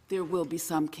 There will be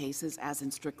some cases, as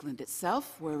in Strickland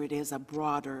itself, where it is a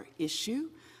broader issue,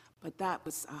 but that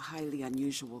was a highly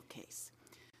unusual case.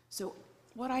 So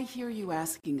what I hear you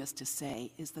asking us to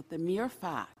say is that the mere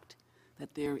fact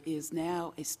that there is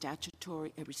now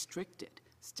a restricted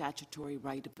statutory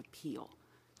right of appeal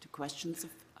to questions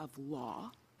of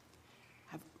law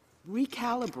have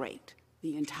recalibrate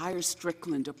the entire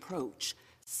Strickland approach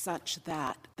such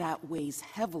that that weighs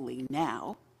heavily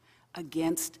now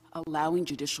against allowing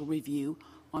judicial review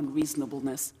on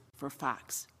reasonableness for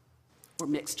facts or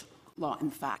mixed law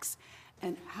and facts.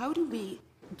 And how do we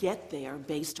get there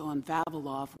based on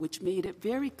Vavilov, which made it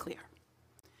very clear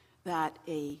that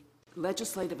a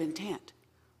legislative intent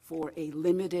for a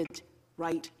limited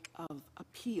right of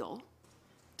appeal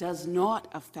does not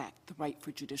affect the right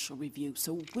for judicial review?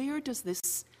 So where does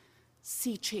this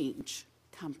sea change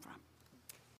come from?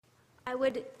 I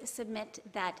would submit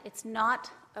that it's not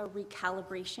a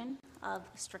recalibration of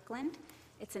Strickland.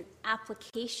 It's an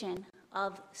application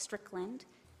of Strickland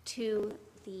to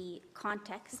the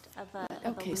context of a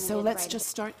Okay, so let's just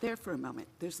start there for a moment.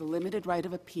 There's a limited right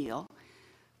of appeal.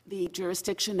 The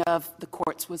jurisdiction of the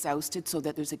courts was ousted so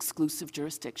that there's exclusive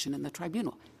jurisdiction in the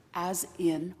tribunal, as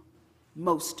in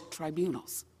most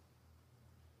tribunals.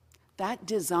 That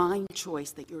design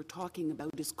choice that you're talking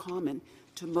about is common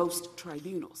to most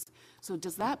tribunals. So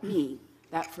does that mean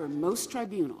that for most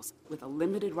tribunals with a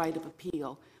limited right of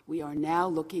appeal, we are now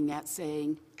looking at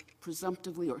saying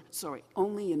presumptively, or sorry,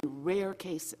 only in rare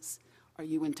cases are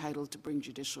you entitled to bring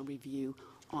judicial review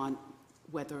on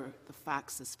whether the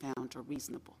facts as found are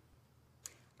reasonable?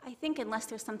 I think unless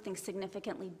there's something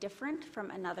significantly different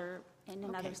from another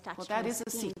statutory well, that is a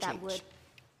sea scheme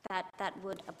that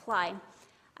would apply.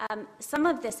 Some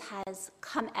of this has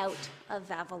come out of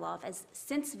Vavilov, as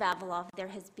since Vavilov there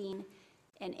has been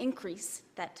an increase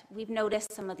that we've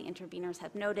noticed, some of the interveners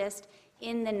have noticed,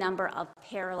 in the number of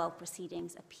parallel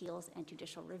proceedings, appeals, and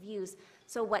judicial reviews.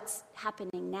 So what's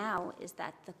happening now is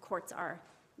that the courts are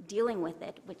dealing with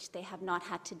it, which they have not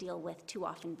had to deal with too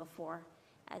often before,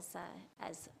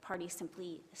 as parties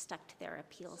simply stuck to their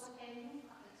appeals. So can you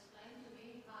explain to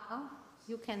me how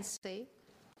you can say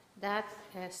that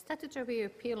a statutory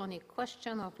appeal on a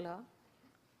question of law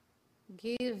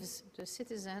gives the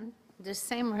citizen the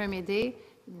same remedy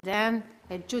than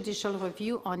a judicial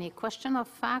review on a question of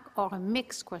fact or a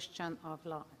mixed question of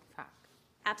law and fact?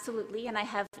 Absolutely, and I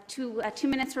have 2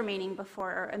 minutes remaining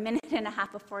before, or a minute and a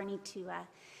half before I need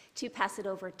to pass it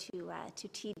over to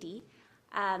TD.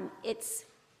 It's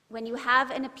when you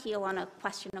have an appeal on a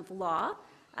question of law,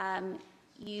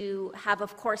 you have,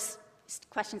 of course,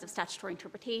 questions of statutory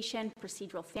interpretation,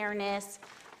 procedural fairness,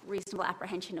 reasonable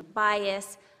apprehension of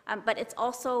bias, but it's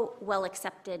also well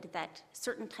accepted that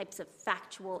certain types of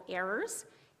factual errors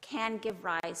can give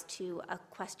rise to a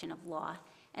question of law.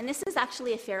 And this is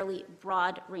actually a fairly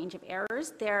broad range of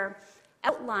errors. They're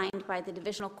outlined by the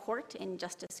divisional court in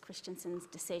Justice Christensen's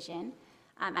decision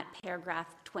at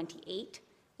paragraph 28.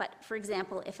 But for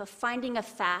example, if a finding of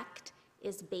fact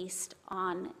is based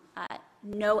on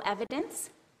no evidence,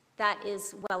 that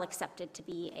is well accepted to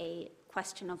be a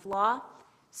question of law.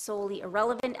 Solely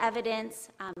irrelevant evidence,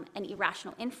 an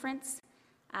irrational inference,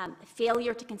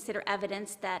 failure to consider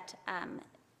evidence that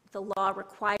the law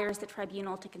requires the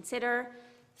tribunal to consider,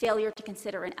 failure to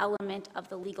consider an element of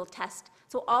the legal test.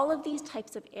 So all of these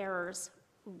types of errors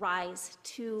rise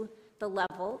to the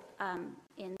level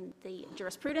in the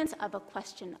jurisprudence of a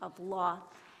question of law.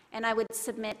 And I would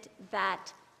submit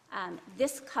that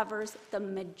this covers the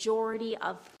majority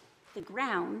of the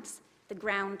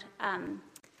ground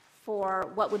for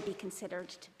what would be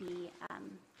considered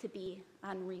to be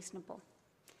unreasonable.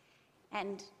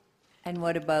 And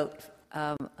what about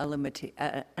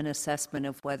an assessment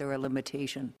of whether a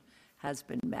limitation has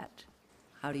been met?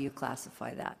 How do you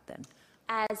classify that then?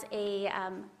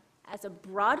 As a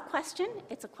broad question,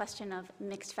 it's a question of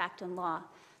mixed fact and law.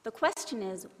 The question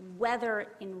is whether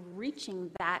in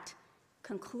reaching that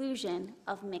conclusion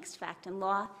of mixed fact and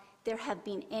law, there have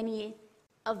been any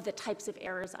of the types of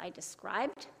errors I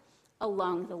described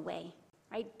along the way,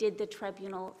 right? Did the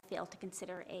tribunal fail to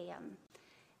consider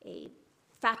a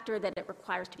factor that it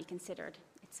requires to be considered,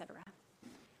 etc.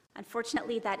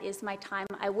 Unfortunately, that is my time.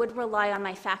 I would rely on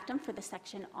my factum for the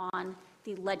section on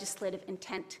the legislative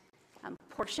intent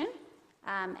portion,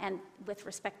 and with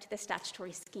respect to the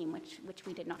statutory scheme, which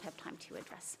we did not have time to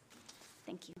address.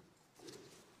 Thank you.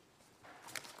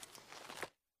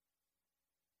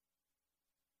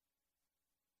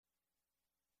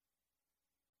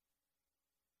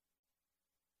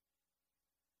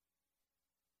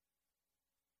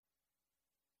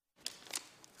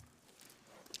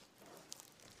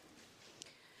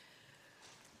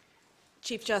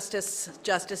 Chief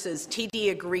Justices,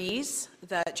 TD agrees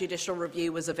that judicial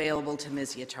review was available to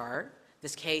Ms. Yatar.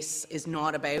 This case is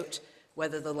not about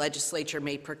whether the legislature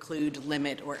may preclude,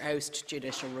 limit, or oust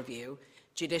judicial review.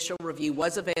 Judicial review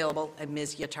was available, and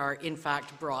Ms. Yatar, in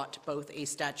fact, brought both a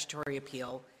statutory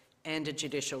appeal and a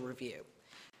judicial review.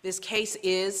 This case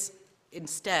is,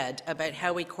 instead, about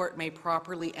how a court may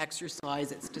properly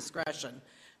exercise its discretion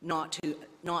not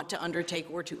to undertake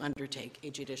or to undertake a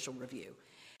judicial review.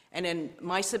 And in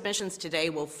my submissions today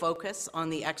will focus on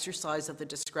the exercise of the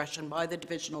discretion by the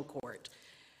divisional court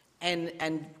and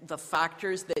the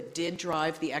factors that did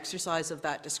drive the exercise of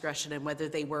that discretion and whether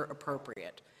they were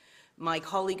appropriate. My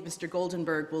colleague, Mr.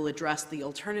 Goldenberg, will address the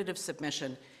alternative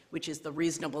submission, which is the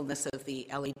reasonableness of the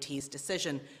LAT's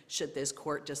decision should this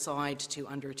court decide to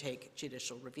undertake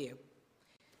judicial review.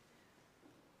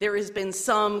 There has been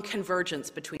some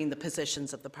convergence between the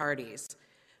positions of the parties.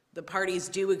 The parties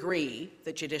do agree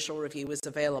that judicial review is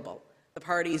available. The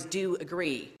parties do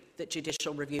agree that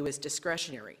judicial review is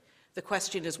discretionary. The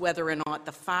question is whether or not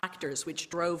the factors which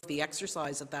drove the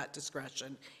exercise of that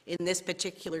discretion in this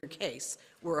particular case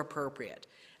were appropriate.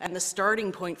 And the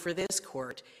starting point for this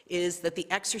court is that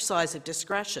the exercise of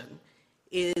discretion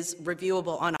is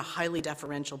reviewable on a highly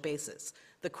deferential basis.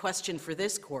 The question for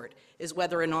this court is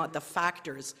whether or not the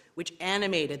factors which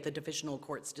animated the divisional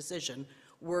court's decision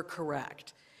were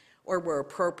correct or were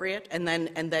appropriate, and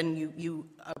then you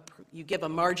give a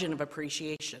margin of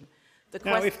appreciation.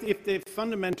 Now, if they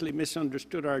fundamentally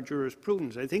misunderstood our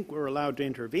jurisprudence, I think we're allowed to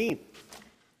intervene.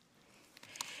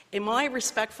 In my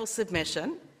respectful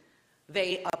submission,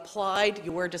 they applied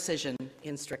your decision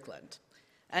in Strickland.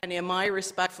 And in my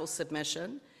respectful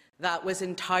submission, that was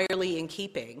entirely in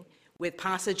keeping with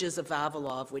passages of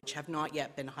Vavilov which have not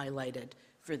yet been highlighted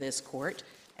for this court,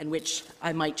 and which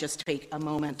I might just take a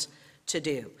moment to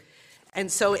do. And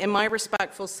so in my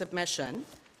respectful submission,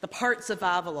 the parts of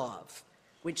Vavilov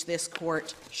which this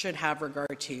court should have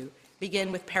regard to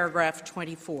begin with paragraph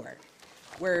 24,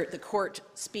 where the court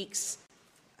speaks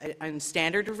on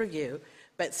standard of review,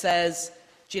 but says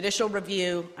judicial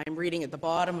review, I'm reading at the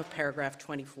bottom of paragraph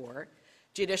 24,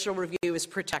 judicial review is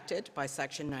protected by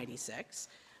section 96,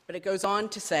 but it goes on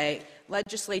to say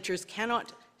legislatures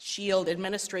cannot shield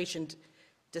administration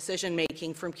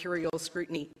decision-making from curial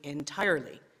scrutiny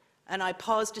entirely. And I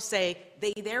pause to say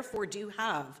they therefore do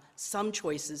have some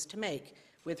choices to make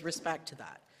with respect to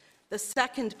that. The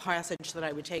second passage that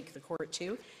I would take the court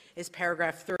to is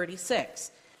paragraph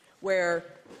 36, where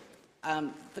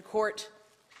the court,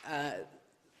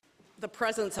 the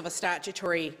presence of a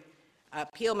statutory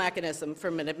appeal mechanism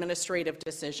from an administrative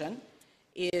decision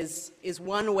is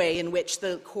one way in which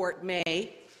the court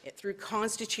may, through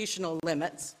constitutional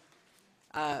limits,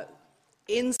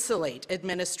 insulate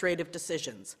administrative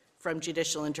decisions from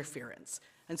judicial interference.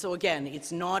 And so again,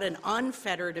 it's not an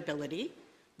unfettered ability,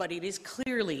 but it is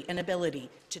clearly an ability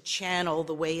to channel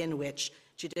the way in which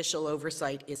judicial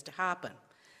oversight is to happen.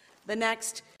 The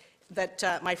next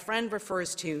that my friend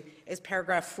refers to is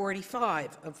paragraph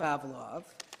 45 of Vavilov.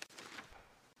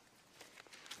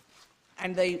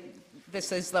 And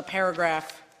this is the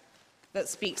paragraph that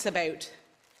speaks about,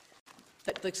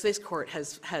 that this court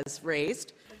has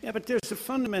raised. Yeah, but there's a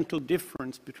fundamental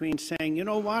difference between saying, you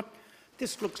know what,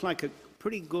 this looks like a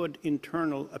pretty good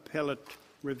internal appellate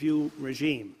review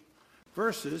regime,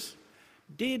 versus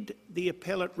did the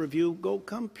appellate review go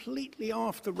completely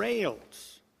off the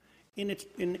rails in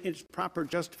its proper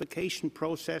justification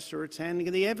process or its handling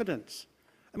of the evidence?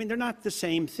 I mean, they're not the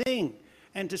same thing.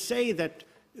 And to say that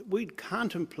we'd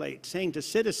contemplate saying to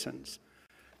citizens,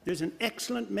 there's an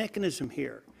excellent mechanism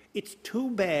here. It's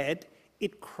too bad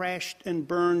it crashed and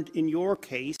burned in your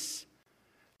case.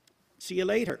 See you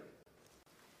later.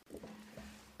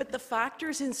 But the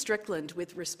factors in Strickland,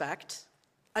 with respect,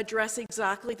 address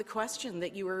exactly the question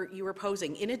that you were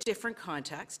posing in a different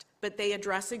context, but they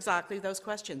address exactly those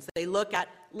questions. They look at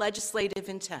legislative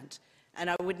intent. And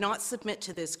I would not submit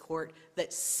to this court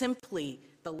that simply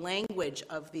the language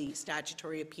of the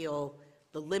statutory appeal,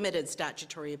 the limited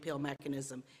statutory appeal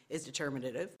mechanism, is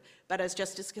determinative. But as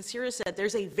Justice Kassira said,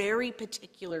 there's a very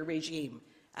particular regime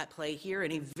at play here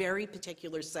and a very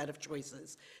particular set of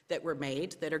choices that were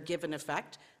made that are given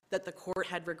effect that the court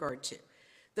had regard to.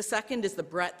 The second is the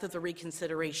breadth of the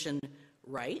reconsideration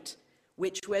right,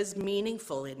 which was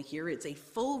meaningful in here. It's a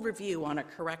full review on a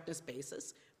correctness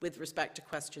basis with respect to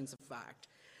questions of fact.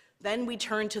 Then we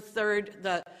turn to third,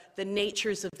 the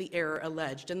natures of the error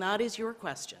alleged, and that is your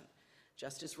question,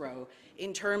 Justice Rowe,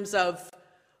 in terms of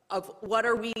what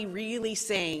are we really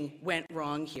saying went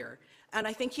wrong here. And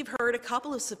I think you've heard a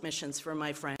couple of submissions from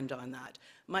my friend on that.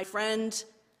 My friends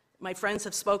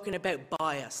have spoken about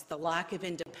bias, the lack of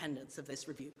independence of this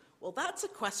review. Well, that's a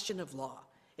question of law.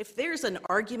 If there's an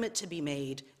argument to be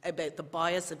made about the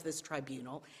bias of this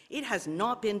tribunal, it has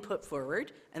not been put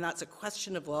forward, and that's a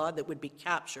question of law that would be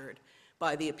captured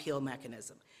by the appeal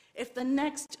mechanism. If the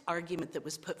next argument that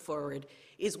was put forward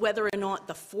is whether or not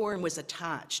the form was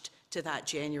attached to that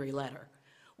January letter,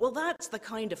 well, that's the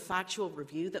kind of factual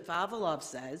review that Vavilov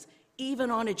says, even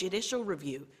on a judicial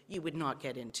review, you would not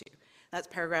get into. That's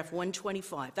paragraph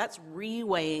 125. That's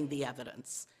reweighing the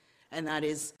evidence. And that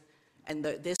is,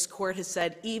 this court has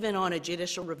said, even on a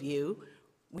judicial review,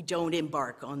 we don't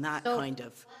embark on that kind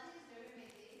of.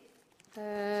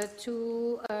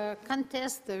 To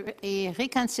contest a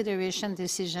reconsideration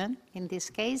decision in this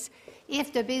case,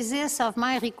 if the basis of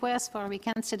my request for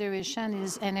reconsideration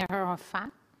is an error of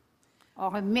fact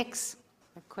or a mix,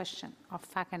 a question of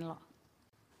fact and law.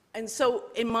 And so,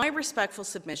 in my respectful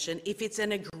submission, if it's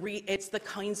it's the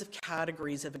kinds of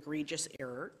categories of egregious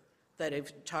error that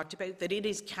I've talked about, that it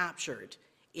is captured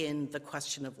in the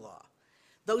question of law.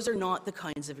 Those are not the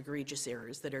kinds of egregious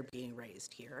errors that are being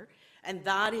raised here. And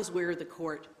that is where the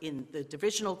court, in the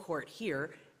divisional court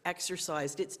here,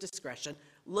 exercised its discretion,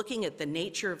 looking at the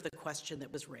nature of the question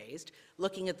that was raised,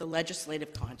 looking at the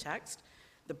legislative context,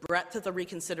 the breadth of the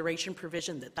reconsideration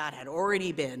provision that had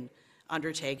already been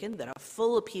undertaken, that a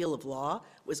full appeal of law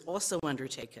was also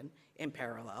undertaken in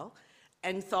parallel,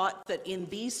 and thought that in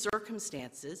these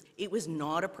circumstances, it was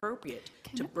not appropriate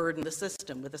to burden the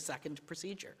system with a second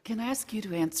procedure. Can I ask you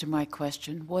to answer my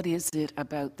question? What is it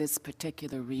about this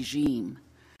particular regime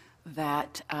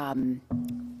that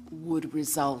would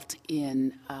result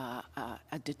in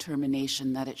a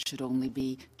determination that it should only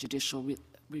be, judicial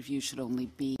review should only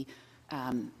be,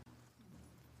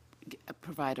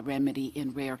 provide a remedy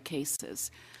in rare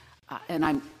cases?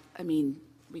 And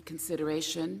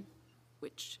reconsideration,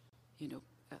 which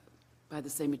by the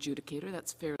same adjudicator,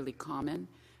 that's fairly common.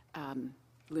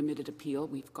 Limited appeal,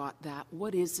 we've got that.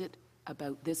 What is it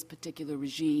about this particular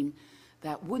regime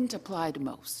that wouldn't apply to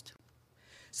most?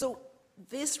 So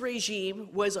this regime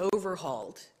was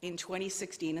overhauled in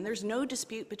 2016, and there's no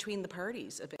dispute between the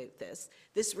parties about this.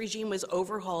 This regime was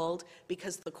overhauled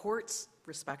because the courts,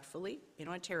 respectfully, in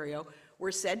Ontario,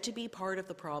 were said to be part of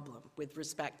the problem with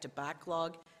respect to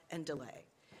backlog and delay.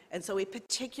 And so a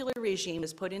particular regime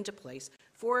is put into place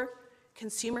for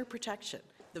consumer protection,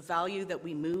 the value that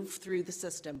we move through the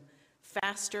system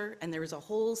faster, and there was a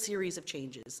whole series of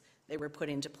changes that were put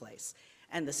into place.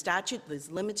 And the statute, this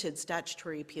limited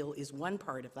statutory appeal, is one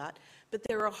part of that, but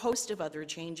there are a host of other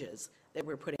changes that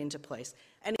were put into place.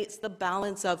 And it's the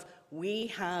balance of, we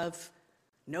have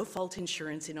no-fault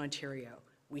insurance in Ontario.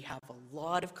 We have a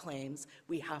lot of claims.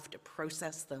 We have to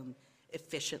process them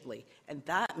efficiently. And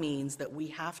that means that we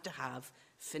have to have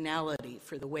finality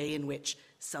for the way in which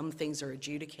some things are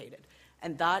adjudicated.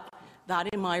 And that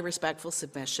in my respectful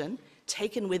submission,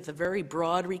 taken with the very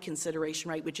broad reconsideration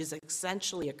right, which is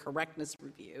essentially a correctness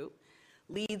review,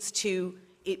 leads to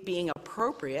it being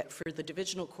appropriate for the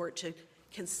divisional court to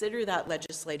consider that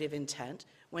legislative intent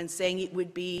when saying it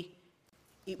would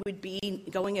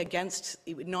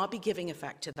not be giving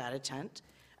effect to that intent.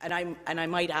 And I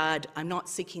might add, I'm not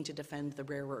seeking to defend the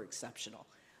rare or exceptional.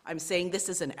 I'm saying this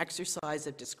is an exercise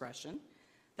of discretion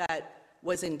that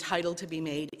was entitled to be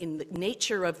made in the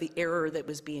nature of the error that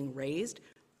was being raised.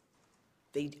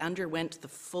 They underwent the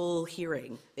full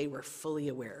hearing. They were fully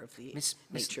aware of the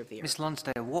nature of the error. Ms.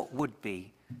 Lonsdale, what would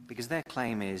be, because their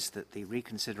claim is that the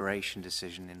reconsideration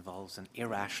decision involves an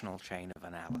irrational chain of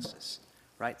analysis,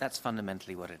 right? That's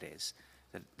fundamentally what it is,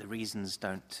 that the reasons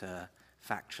don't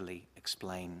factually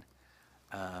explain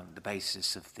the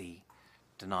basis of the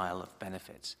denial of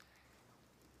benefits.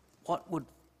 What would,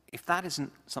 if that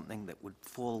isn't something that would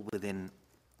fall within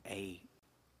a,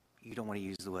 you don't want to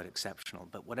use the word exceptional,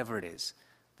 but whatever it is,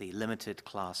 the limited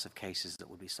class of cases that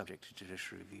would be subject to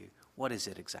judicial review, what is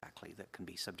it exactly that can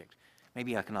be subject?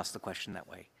 Maybe I can ask the question that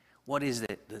way. What is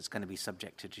it that's going to be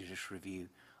subject to judicial review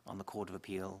on the Court of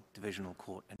Appeal, Divisional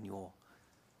Court, and your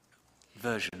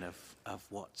version of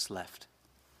what's left?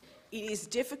 It is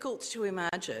difficult to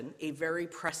imagine a very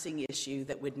pressing issue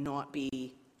that would not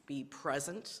be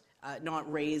present,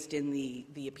 not raised in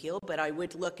the appeal, but I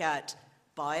would look at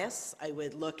bias. I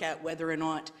would look at whether or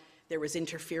not there was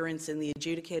interference in the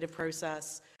adjudicative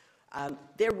process.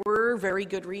 There were very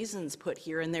good reasons put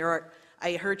here, and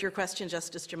I heard your question,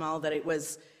 Justice Jamal, that it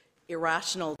was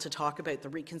irrational to talk about the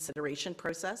reconsideration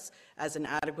process as an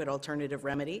adequate alternative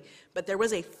remedy, but there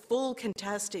was a full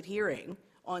contested hearing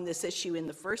on this issue in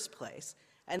the first place,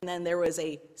 and then there was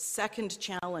a second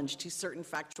challenge to certain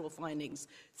factual findings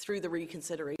through the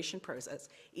reconsideration process.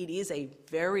 It is a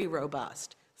very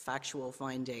robust factual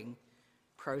finding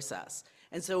process.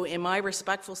 And so in my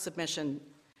respectful submission,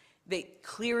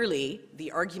 clearly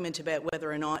the argument about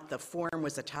whether or not the form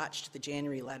was attached to the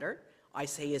January letter, I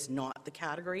say is not the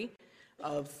category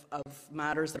of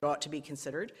matters that ought to be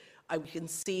considered. I can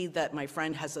see that my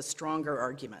friend has a stronger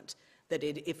argument, that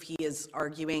if he is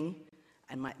arguing,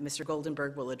 and Mr.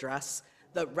 Goldenberg will address,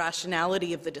 the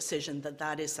rationality of the decision,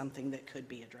 that is something that could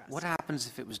be addressed. What happens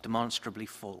if it was demonstrably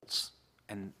false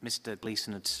and Mr.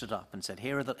 Gleeson had stood up and said,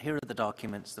 here are the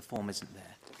documents, the form isn't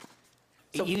there?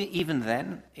 So, even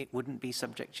then, it wouldn't be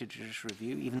subject to judicial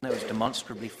review, even though it's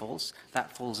demonstrably false.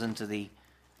 That falls into the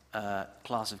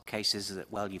class of cases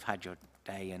that, well, you've had your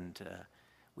day, and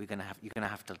you're going to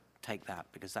have to take that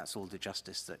because that's all the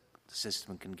justice that the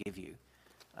system can give you.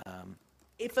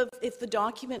 If the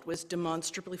document was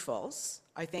demonstrably false,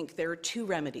 I think there are two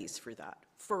remedies for that.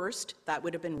 First, that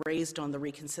would have been raised on the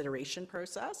reconsideration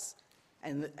process,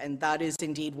 and that is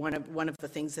indeed one of the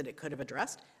things that it could have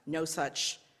addressed. No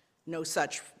such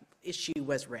issue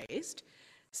was raised.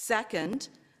 Second,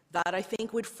 that I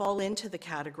think would fall into the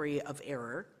category of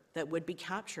error that would be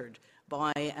captured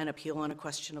by an appeal on a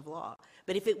question of law.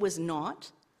 But if it was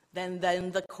not, then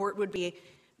the court would be,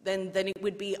 then it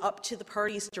would be up to the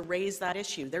parties to raise that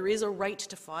issue. There is a right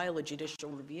to file a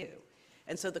judicial review.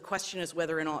 And so the question is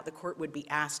whether or not the court would be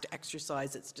asked to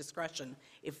exercise its discretion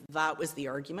if that was the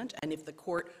argument, and if the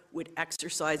court would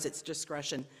exercise its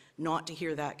discretion not to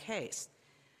hear that case.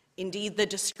 Indeed, the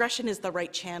discretion is the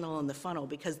right channel in the funnel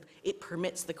because it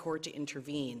permits the court to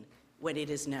intervene when it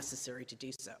is necessary to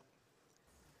do so.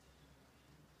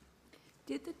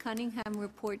 Did the Cunningham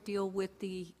report deal with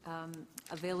the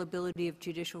availability of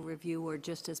judicial review, or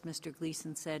just as Mr.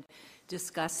 Gleeson said,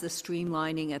 discuss the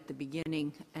streamlining at the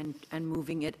beginning and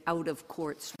moving it out of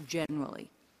courts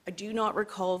generally? I do not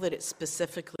recall that it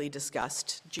specifically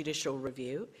discussed judicial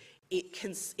review.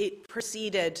 It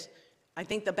proceeded, I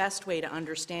think the best way to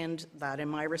understand that in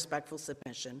my respectful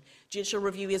submission, judicial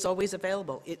review is always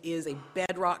available. It is a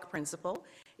bedrock principle.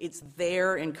 It's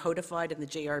there and codified in the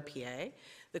JRPA.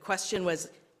 The question was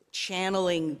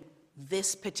channeling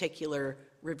this particular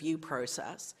review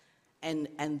process, and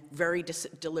very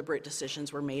deliberate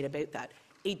decisions were made about that.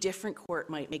 A different court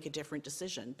might make a different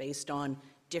decision based on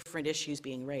different issues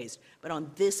being raised. But on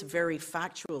this very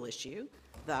factual issue,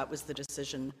 that was the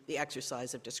decision, the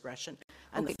exercise of discretion.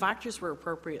 And the factors were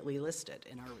appropriately listed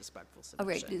in our respectful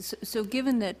submission. All right. So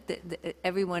given that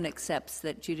everyone accepts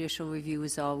that judicial review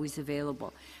is always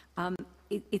available,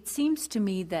 it seems to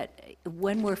me that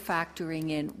when we're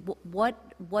factoring in,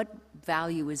 what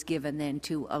value is given then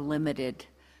to a limited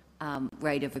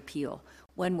right of appeal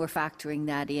when we're factoring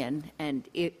that in, and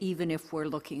even if we're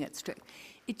looking at strict.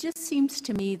 It just seems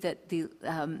to me that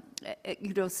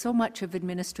so much of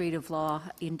administrative law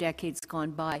in decades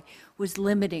gone by was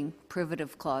limiting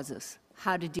privative clauses,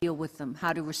 how to deal with them,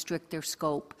 how to restrict their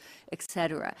scope,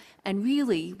 etc. And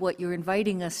really, what you're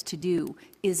inviting us to do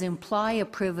is imply a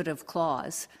privative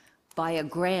clause by a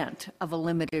grant of a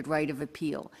limited right of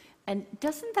appeal. And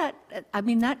doesn't that,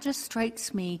 that just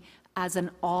strikes me as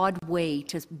an odd way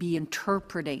to be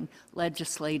interpreting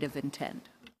legislative intent.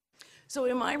 So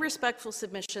in my respectful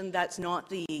submission, that's not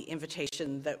the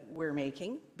invitation that we're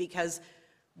making, because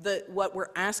What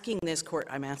we're asking this court,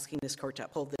 I'm asking this court to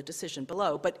uphold the decision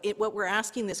below, but what we're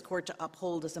asking this court to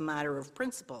uphold as a matter of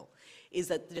principle is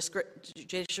that the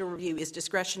judicial review is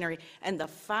discretionary, and the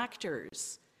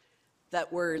factors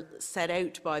that were set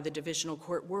out by the divisional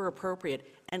court were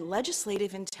appropriate. And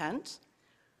legislative intent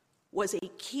was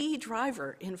a key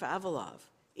driver in Vavilov.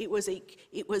 It was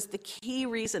the key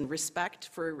reason, respect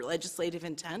for legislative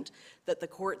intent, that the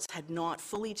courts had not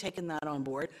fully taken that on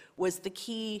board, was the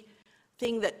key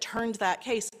thing that turned that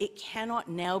case. It cannot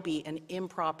now be an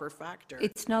improper factor.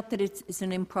 It's not that it's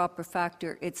an improper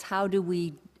factor. It's how do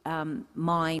we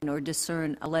mine or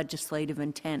discern a legislative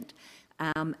intent?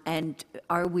 And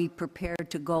are we prepared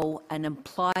to go and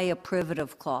apply a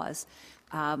privative clause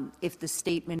if the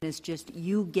statement is just,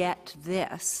 you get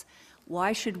this?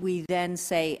 Why should we then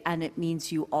say, and it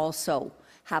means you also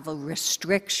have a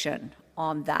restriction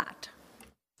on that?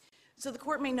 So the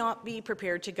court may not be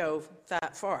prepared to go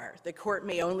that far. The court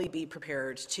may only be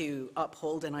prepared to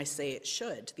uphold, and I say it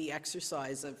should, the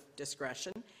exercise of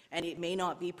discretion, and it may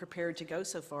not be prepared to go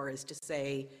so far as to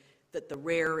say that the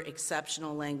rare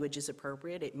exceptional language is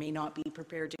appropriate. It may not be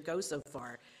prepared to go so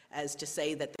far as to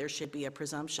say that there should be a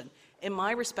presumption. In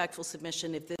my respectful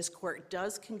submission, if this court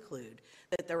does conclude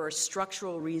that there are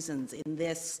structural reasons in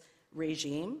this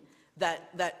regime,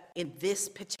 that in this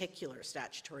particular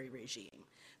statutory regime,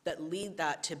 that lead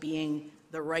that to being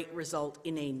the right result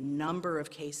in a number of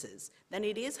cases, then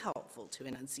it is helpful to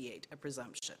enunciate a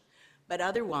presumption. But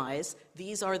otherwise,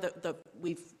 these are the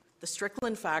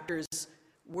Strickland factors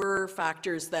were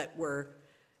factors that were,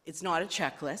 it's not a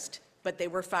checklist, but they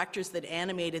were factors that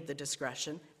animated the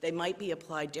discretion. They might be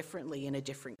applied differently in a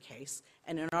different case,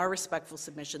 and in our respectful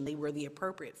submission, they were the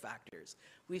appropriate factors.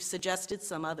 We've suggested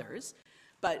some others,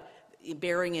 but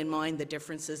bearing in mind the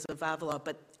differences of Vavilov,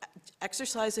 but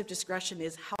exercise of discretion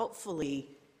is helpfully,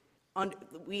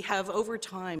 we have over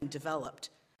time developed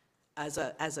as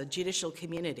a judicial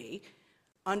community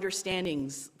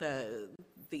understandings the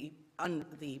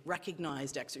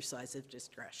recognized exercise of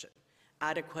discretion,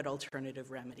 adequate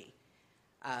alternative remedy,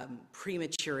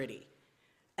 prematurity.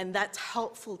 And that's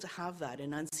helpful to have that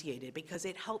enunciated because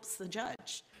it helps the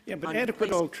judge. Yeah, but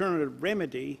adequate alternative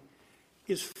remedy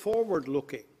is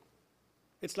forward-looking.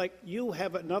 It's like you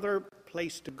have another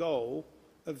place to go,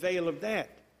 avail of that.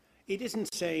 It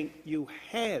isn't saying you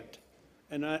had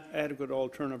an adequate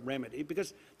alternative remedy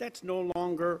because that's no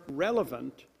longer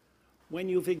relevant when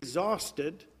you've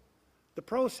exhausted the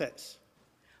process.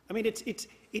 I mean,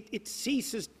 it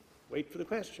ceases, wait for the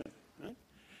question, right?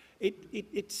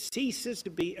 It ceases to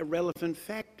be a relevant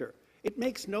factor. It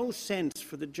makes no sense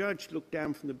for the judge to look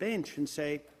down from the bench and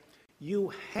say,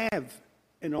 you have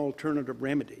an alternative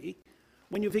remedy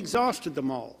when you've exhausted them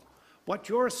all. What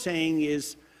you're saying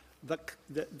is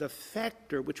the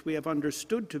factor which we have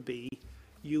understood to be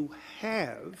you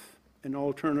have an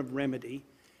alternative remedy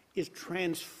is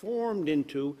transformed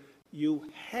into you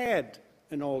had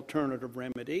an alternative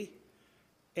remedy,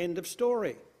 end of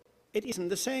story. It isn't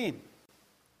the same.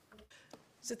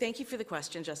 So thank you for the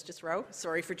question, Justice Rowe.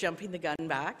 Sorry for jumping the gun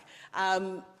back.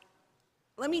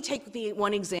 Let me take the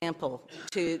one example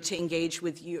to engage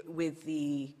with you with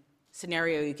the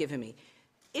scenario you've given me.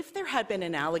 If there had been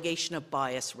an allegation of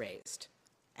bias raised,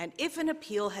 and if an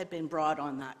appeal had been brought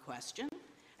on that question,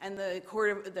 and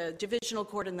the divisional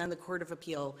court and then the Court of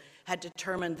Appeal had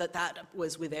determined that that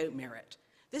was without merit,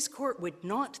 this court would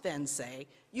not then say,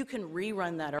 you can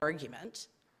rerun that argument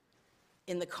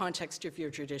in the context of your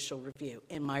judicial review,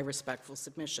 in my respectful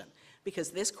submission,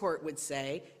 because this court would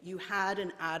say, you had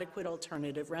an adequate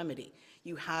alternative remedy.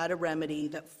 You had a remedy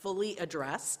that fully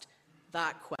addressed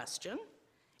that question.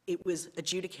 It was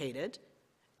adjudicated,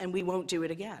 and we won't do it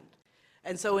again.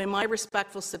 And so in my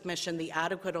respectful submission, the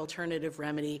adequate alternative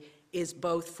remedy is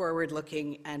both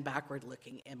forward-looking and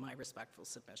backward-looking in my respectful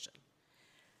submission.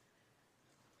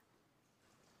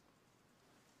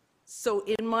 So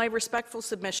in my respectful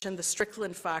submission, the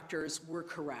Strickland factors were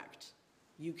correct.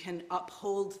 You can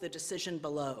uphold the decision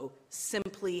below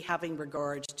simply having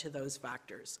regard to those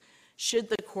factors. Should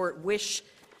the court wish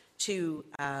to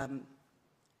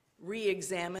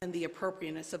re-examine the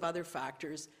appropriateness of other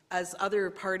factors, as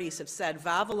other parties have said,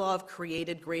 Vavilov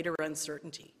created greater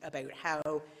uncertainty about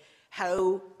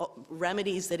how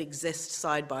remedies that exist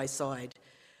side by side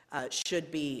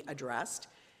should be addressed.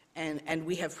 And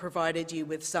we have provided you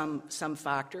with some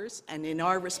factors. And in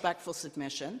our respectful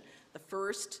submission, the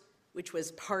first, which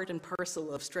was part and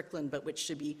parcel of Strickland, but which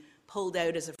should be pulled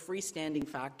out as a freestanding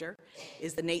factor,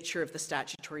 is the nature of the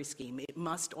statutory scheme. It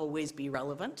must always be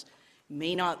relevant.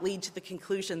 May not lead to the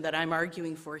conclusion that I'm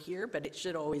arguing for here, but it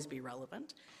should always be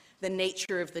relevant. The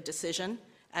nature of the decision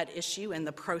at issue and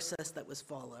the process that was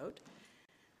followed.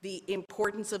 The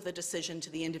importance of the decision to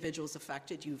the individuals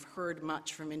affected. You've heard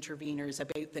much from interveners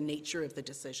about the nature of the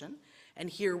decision, and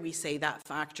here we say that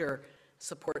factor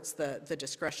supports the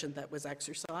discretion that was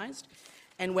exercised,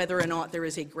 and whether or not there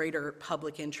is a greater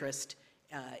public interest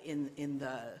in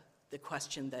the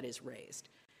question that is raised.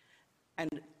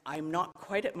 And I'm not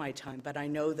quite at my time, but I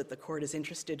know that the court is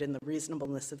interested in the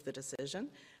reasonableness of the decision,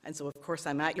 and so of course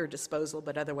I'm at your disposal,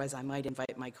 but otherwise I might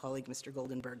invite my colleague, Mr.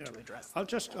 Goldenberg, to address.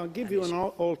 I'll give you an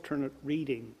alternate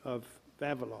reading of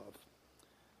Vavilov.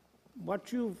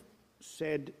 What you've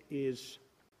said is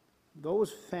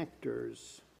those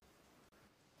factors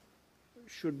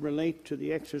should relate to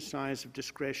the exercise of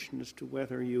discretion as to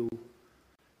whether you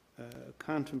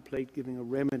contemplate giving a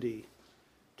remedy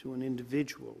to an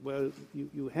individual. Well,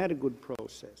 you had a good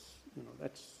process. You know,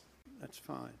 that's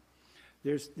fine.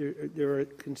 There are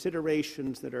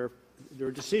considerations there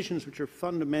are decisions which are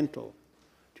fundamental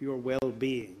to your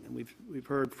well-being, and we've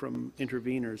heard from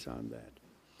interveners on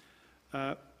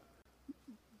that.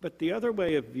 But the other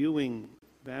way of viewing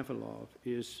Vavilov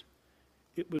is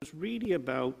it was really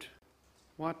about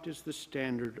what is the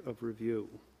standard of review.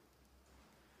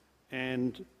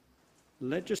 And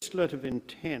legislative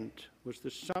intent was the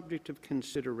subject of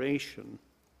consideration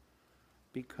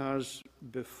because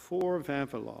before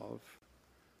Vavilov,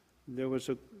 there was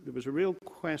a real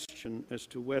question as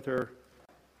to whether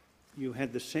you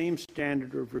had the same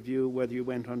standard of review, whether you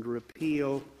went under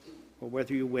appeal or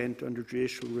whether you went under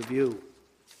judicial review.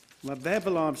 What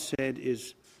Vavilov said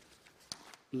is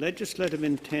legislative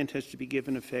intent has to be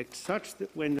given effect such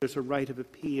that when there's a right of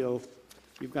appeal,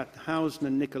 you've got the Housen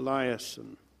and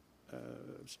Nicolaisen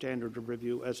standard of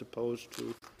review as opposed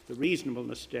to the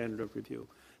reasonableness standard of review.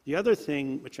 The other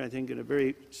thing, which I think in a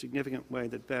very significant way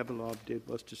that Vavilov did,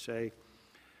 was to say,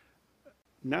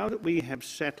 now that we have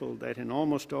settled that in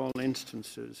almost all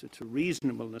instances it's a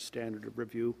reasonableness standard of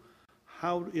review,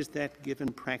 how is that given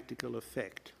practical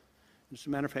effect? As a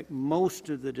matter of fact, most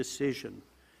of the decision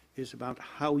is about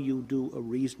how you do a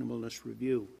reasonableness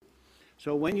review.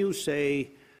 So when you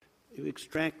say, you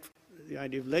extract the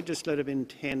idea of legislative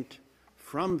intent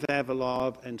from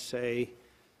Vavilov and say,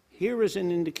 here is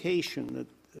an indication that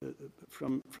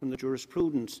from the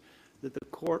jurisprudence that the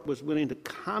court was willing to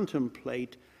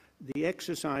contemplate the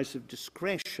exercise of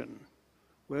discretion,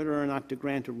 whether or not to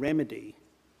grant a remedy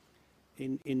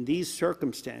in these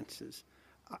circumstances.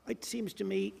 It seems to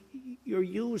me you're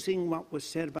using what was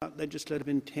said about legislative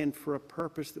intent for a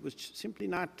purpose that was simply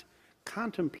not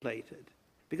contemplated,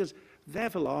 because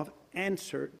Vavilov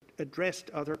addressed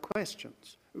other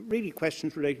questions, really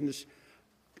questions relating to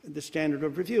the standard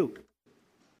of review.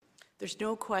 There's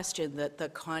no question that the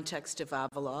context of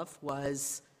Vavilov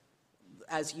was,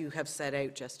 as you have set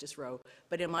out, Justice Rowe,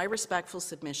 but in my respectful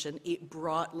submission, it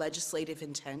brought legislative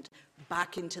intent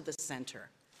back into the center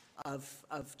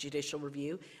of judicial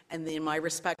review, and in my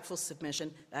respectful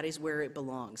submission, that is where it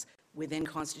belongs, within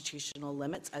constitutional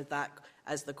limits,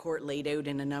 as the court laid out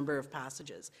in a number of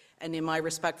passages. And in my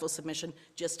respectful submission,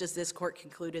 just as this court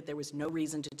concluded there was no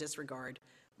reason to disregard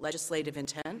legislative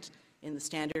intent in the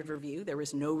standard review, there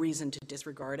was no reason to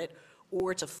disregard it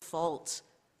or to fault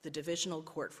the divisional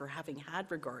court for having had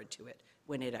regard to it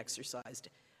when it exercised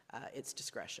its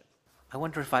discretion. I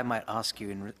wonder if I might ask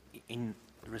you, in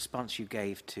the response you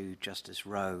gave to Justice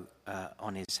Rowe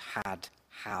on his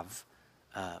have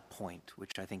point,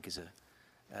 which I think is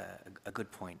a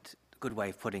good point, a good way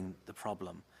of putting the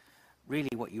problem. Really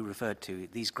what you referred to,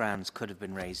 these grounds could have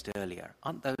been raised earlier.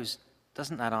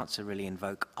 Doesn't that answer really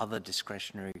invoke other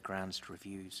discretionary grounds to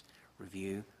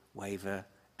review, waiver,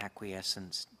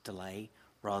 acquiescence, delay,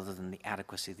 rather than the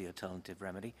adequacy of the alternative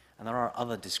remedy? And there are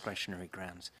other discretionary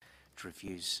grounds to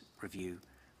review,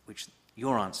 which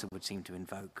your answer would seem to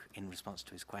invoke in response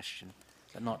to his question,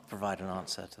 but not provide an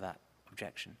answer to that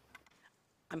objection.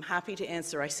 I'm happy to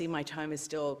answer. I see my time is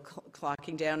still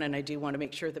clocking down, and I do want to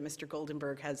make sure that Mr.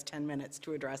 Goldenberg has 10 minutes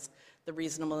to address the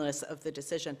reasonableness of the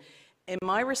decision. In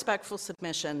my respectful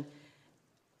submission,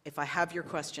 if I have your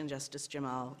question, Justice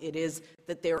Jamal, it is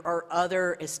that there are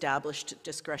other established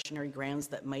discretionary grounds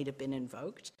that might have been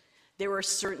invoked. There are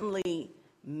certainly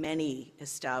many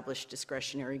established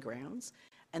discretionary grounds,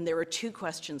 and there are two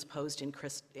questions posed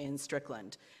in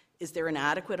Strickland. Is there an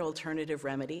adequate alternative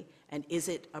remedy, and is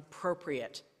it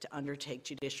appropriate to undertake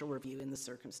judicial review in the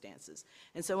circumstances?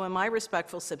 And so in my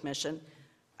respectful submission,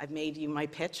 I've made you my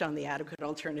pitch on the adequate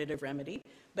alternative remedy,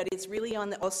 but it's really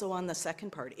also on the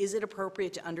second part. Is it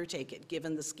appropriate to undertake it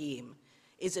given the scheme?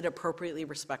 Is it appropriately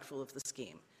respectful of the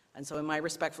scheme? And so in my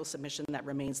respectful submission, that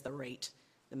remains the right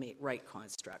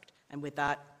construct. And with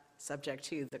that, subject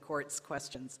to the court's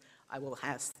questions, I will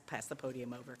pass the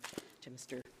podium over to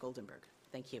Mr. Goldenberg.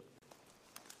 Thank you.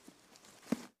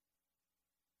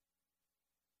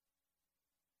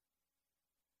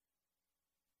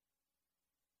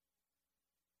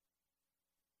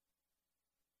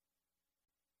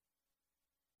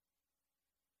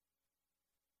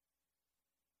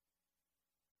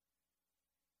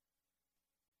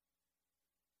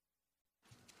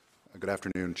 Good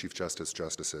afternoon, Chief Justice,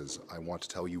 Justices. I want to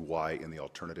tell you why, in the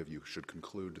alternative, you should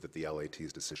conclude that the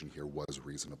LAT's decision here was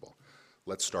reasonable.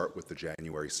 Let's start with the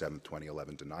January 7th,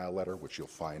 2011 denial letter, which you'll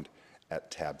find at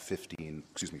tab 14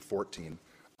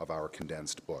 of our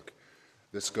condensed book.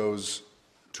 This goes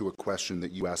to a question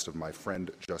that you asked of my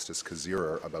friend, Justice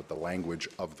Kazirer, about the language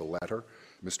of the letter.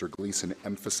 Mr. Gleeson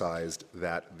emphasized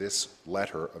that this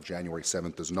letter of January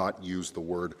 7th does not use the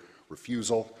word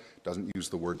refusal, doesn't use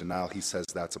the word denial. He says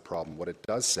that's a problem. What it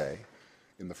does say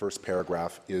in the first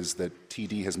paragraph is that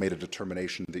TD has made a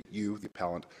determination that you, the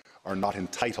appellant, are not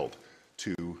entitled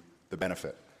to the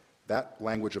benefit. That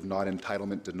language of not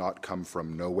entitlement did not come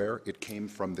from nowhere. It came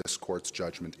from this court's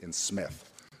judgment in Smith.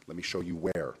 Let me show you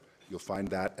where. You'll find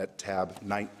that at tab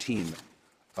 19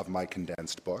 of my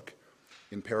condensed book.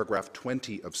 In paragraph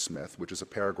 20 of Smith, which is a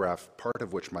paragraph, part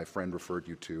of which my friend referred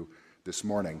you to this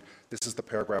morning, this is the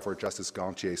paragraph where Justice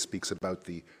Gantier speaks about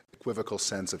the equivocal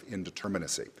sense of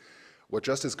indeterminacy. What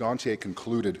Justice Gantier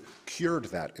concluded cured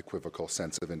that equivocal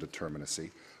sense of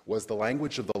indeterminacy was the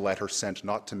language of the letter sent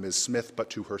not to Ms. Smith but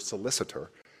to her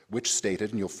solicitor, which stated,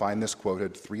 and you'll find this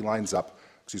quoted 2 lines up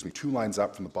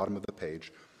from the bottom of the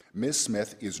page, Ms.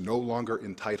 Smith is no longer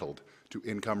entitled to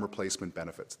income replacement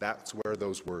benefits. That's where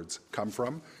those words come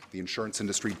from. The insurance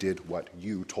industry did what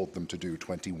you told them to do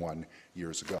 21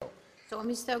 years ago. So,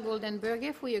 Mr. Goldenberg,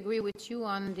 if we agree with you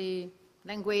on the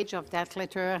language of that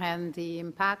letter and the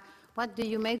impact, what do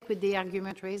you make with the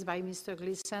argument raised by Mr.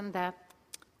 Gleeson that,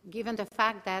 given the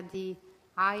fact that the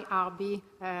IRB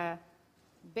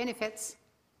benefits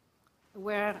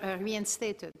were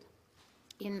reinstated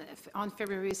on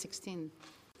February 16,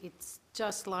 it's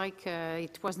just like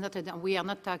it was not we are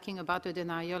not talking about a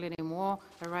denial anymore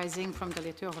arising from the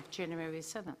letter of January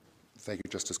 7. Thank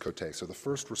you, Justice Cote. So the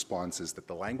first response is that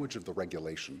the language of the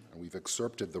regulation, and we've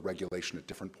excerpted the regulation at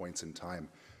different points in time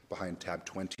behind tab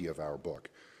 20 of our book,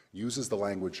 uses the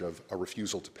language of a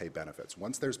refusal to pay benefits.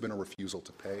 Once there's been a refusal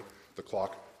to pay, the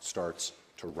clock starts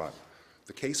to run.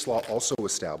 The case law also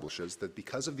establishes that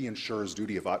because of the insurer's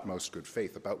duty of utmost good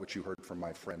faith, about which you heard from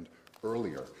my friend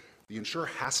earlier, the insurer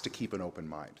has to keep an open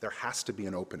mind. There has to be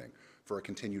an opening for a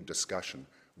continued discussion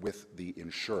with the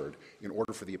insured in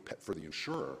order for the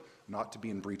insurer not to be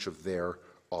in breach of their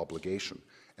obligation.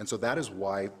 And so that is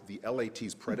why the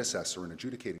LAT's predecessor in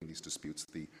adjudicating these disputes,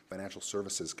 the Financial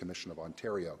Services Commission of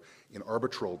Ontario, in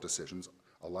arbitral decisions,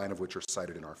 a line of which are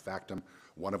cited in our factum,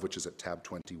 one of which is at tab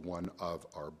 21 of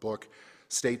our book,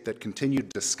 state that continued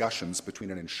discussions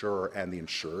between an insurer and the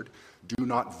insured do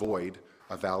not void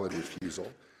a valid refusal,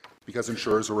 because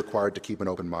insurers are required to keep an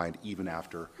open mind even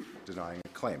after denying a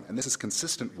claim. And this is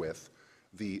consistent with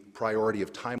the priority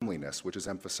of timeliness, which is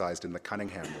emphasized in the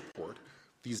Cunningham report.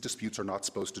 These disputes are not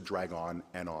supposed to drag on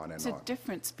and on and on. There's a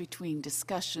difference between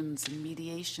discussions and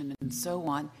mediation and so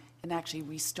on and actually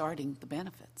restarting the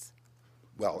benefits.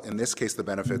 Well, in this case, the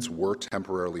benefits were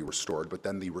temporarily restored, but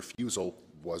then the refusal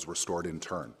was restored in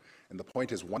turn. And the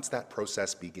point is, once that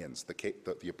process begins, the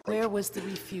approach... Where was the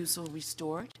refusal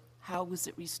restored? How was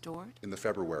it restored? In the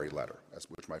February letter,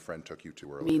 which my friend took you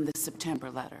to earlier. You mean the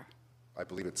September letter? I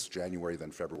believe it's January,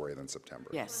 then February, then September.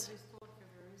 Yes.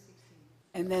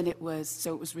 And then it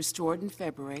was restored in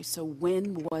February. So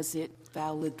when was it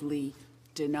validly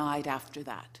denied after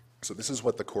that? So this is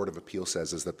what the Court of Appeal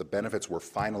says, is that the benefits were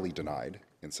finally denied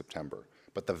in September,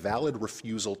 but the valid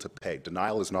refusal to pay,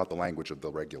 denial is not the language of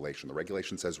the regulation. The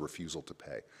regulation says refusal to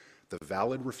pay. The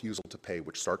valid refusal to pay,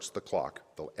 which starts the clock,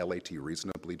 the LAT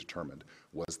reasonably determined,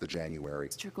 was the January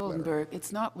Mr. Goldenberg, letter.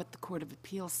 It's not what the Court of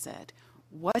Appeal said.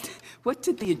 What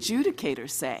did the adjudicator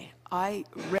say? I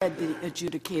read the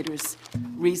adjudicator's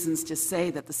reasons to say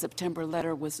that the September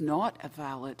letter was not a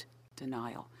valid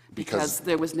denial because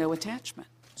there was no attachment.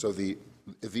 So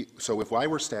so if I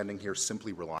were standing here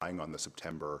simply relying on the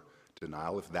September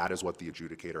denial, if that is what the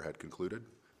adjudicator had concluded,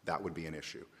 that would be an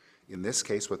issue. In this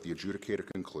case, what the adjudicator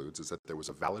concludes is that there was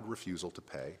a valid refusal to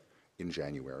pay in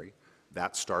January.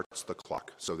 That starts the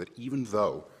clock, so that even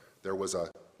though there was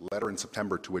a letter in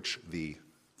September to which the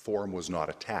form was not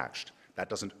attached, that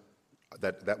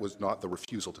was not the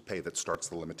refusal to pay that starts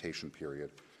the limitation period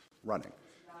running.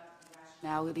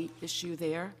 Rationality issue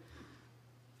there.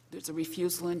 There's a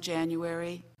refusal in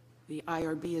January. The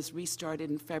IRB is restarted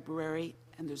in February,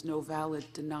 and there's no valid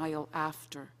denial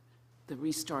after the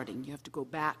restarting. You have to go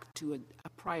back to a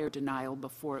prior denial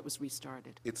before it was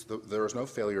restarted. There is no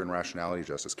failure in rationality,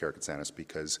 Justice Karakatsanis,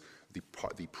 because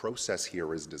the process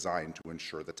here is designed to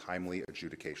ensure the timely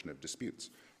adjudication of disputes.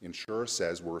 Insurer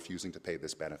says we're refusing to pay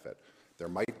this benefit. There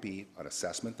might be an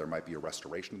assessment, there might be a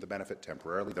restoration of the benefit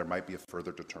temporarily, there might be a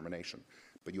further determination.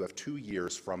 But you have 2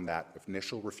 years from that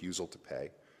initial refusal to pay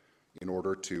in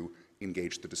order to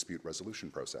engage the dispute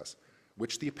resolution process,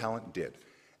 which the appellant did.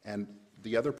 And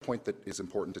the other point that is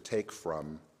important to take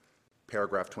from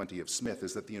paragraph 20 of Smith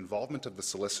is that the involvement of the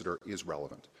solicitor is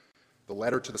relevant. The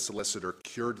letter to the solicitor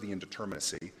cured the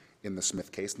indeterminacy in the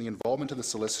Smith case, and the involvement of the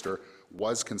solicitor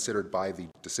was considered by the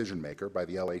decision maker, by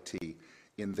the LAT,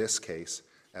 in this case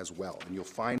as well. And you'll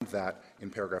find that in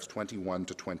paragraphs 21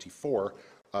 to 24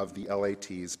 of the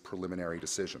LAT's preliminary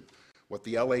decision. What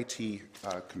the LAT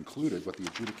concluded, what the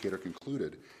adjudicator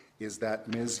concluded, is that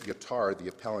Ms. Yatar, the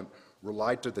appellant,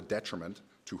 relied to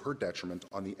her detriment,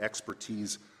 on the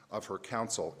expertise of her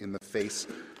counsel in the face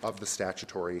of the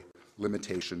statutory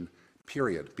limitation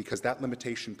period, because that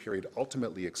limitation period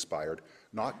ultimately expired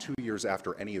not 2 years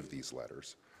after any of these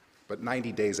letters, but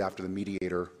 90 days after the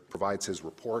mediator provides his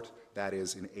report, that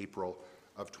is in April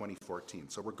of 2014.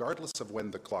 So regardless of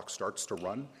when the clock starts to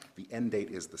run, the end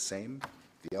date is the same.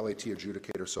 The LAT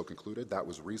adjudicator so concluded that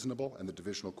was reasonable, and the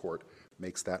divisional court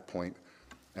makes that point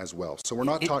as well. So we're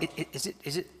not talking...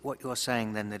 Is it what you're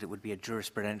saying then that it would be a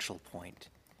jurisprudential point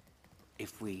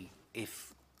if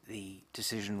the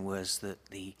decision was that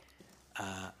the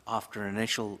after an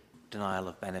initial denial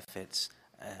of benefits,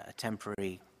 a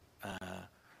temporary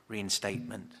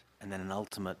reinstatement, and then an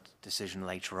ultimate decision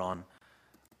later on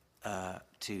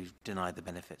to deny the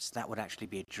benefits, that would actually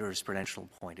be a jurisprudential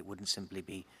point? It wouldn't simply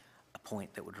be a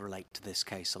point that would relate to this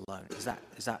case alone. Is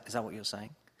that what you're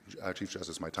saying? Chief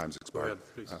Justice, my time's expired.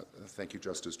 Go ahead, please. Thank you,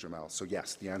 Justice Jamal. So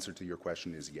yes, the answer to your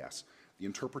question is yes. The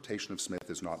interpretation of Smith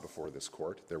is not before this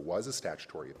court. There was a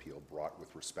statutory appeal brought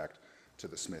with respect to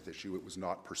the Smith issue. It was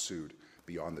not pursued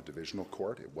beyond the divisional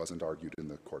court. It wasn't argued in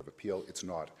the Court of Appeal. It's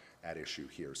not at issue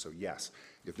here. So yes,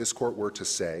 if this court were to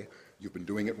say, you've been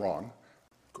doing it wrong,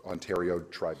 Ontario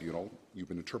Tribunal, you've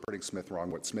been interpreting Smith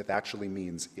wrong, what Smith actually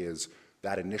means is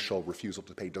that initial refusal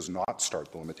to pay does not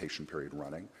start the limitation period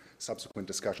running. Subsequent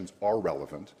discussions are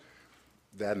relevant.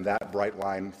 Then that bright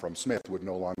line from Smith would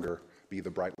no longer be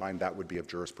the bright line. That would be of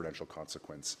jurisprudential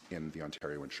consequence in the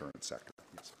Ontario insurance sector.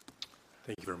 Yes.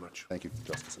 Thank you very much. Thank you,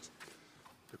 Justices.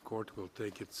 The court will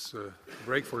take its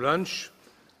break for lunch.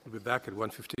 We'll be back at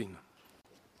 1:15.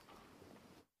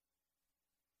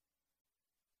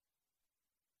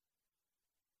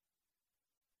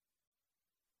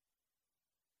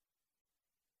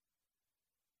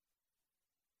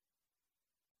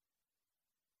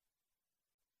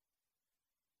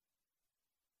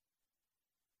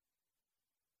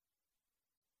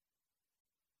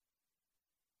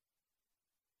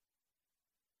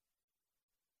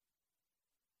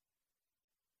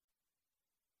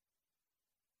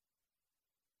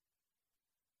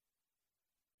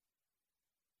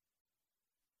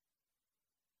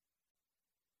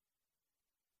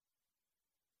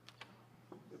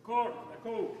 D'accord.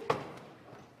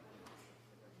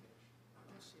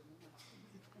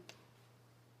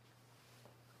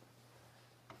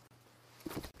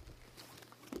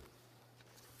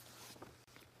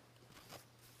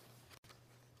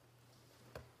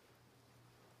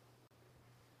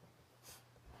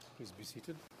 Please be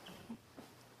seated.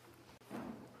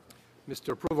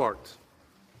 Mr. Provart.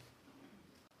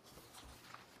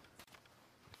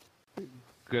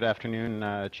 Good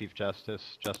afternoon, Chief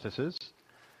Justice, Justices.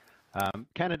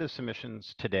 Canada's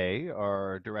submissions today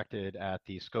are directed at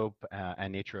the scope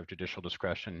and nature of judicial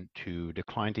discretion to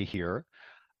decline to hear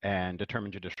and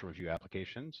determine judicial review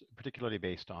applications, particularly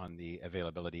based on the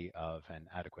availability of an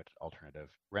adequate alternative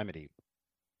remedy.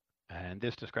 And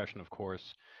this discretion, of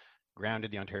course,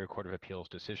 grounded the Ontario Court of Appeal's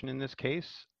decision in this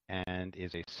case and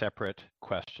is a separate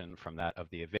question from that of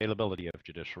the availability of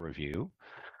judicial review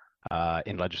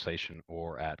in legislation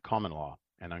or at common law.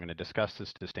 And I'm going to discuss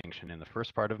this distinction in the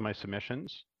first part of my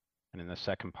submissions. And in the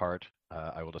second part,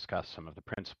 I will discuss some of the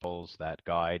principles that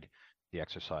guide the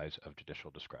exercise of judicial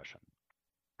discretion.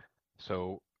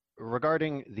 So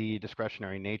regarding the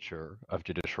discretionary nature of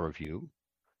judicial review,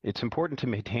 it's important to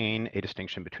maintain a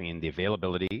distinction between the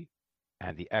availability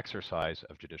and the exercise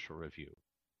of judicial review.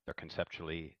 They're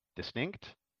conceptually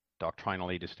distinct,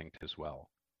 doctrinally distinct as well.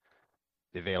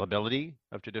 The availability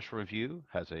of judicial review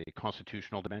has a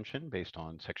constitutional dimension based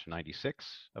on Section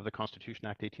 96 of the Constitution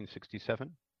Act 1867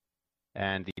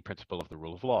 and the principle of the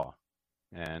rule of law.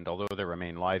 And although there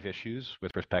remain live issues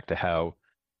with respect to how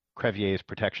Crevier's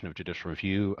protection of judicial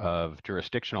review of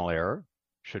jurisdictional error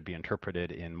should be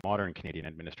interpreted in modern Canadian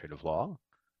administrative law,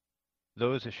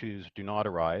 those issues do not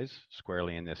arise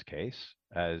squarely in this case,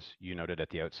 as you noted at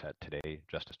the outset today,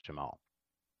 Justice Jamal.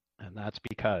 And that's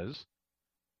because,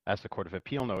 as the Court of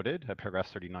Appeal noted at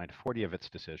paragraphs 39 to 40 of its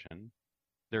decision,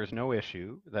 there is no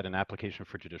issue that an application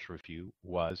for judicial review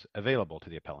was available to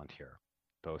the appellant here,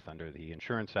 both under the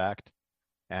Insurance Act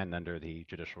and under the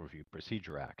Judicial Review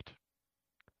Procedure Act.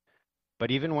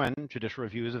 But even when judicial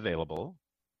review is available,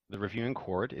 the reviewing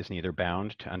court is neither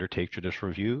bound to undertake judicial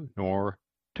review nor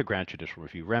to grant judicial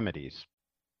review remedies.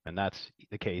 And that's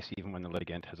the case even when the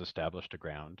litigant has established a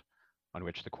ground on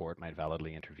which the court might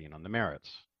validly intervene on the merits.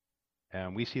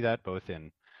 And we see that both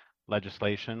in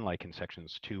legislation, like in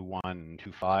sections 2.1 and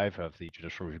 2.5 of the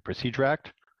Judicial Review Procedure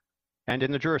Act, and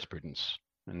in the jurisprudence.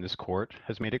 And this court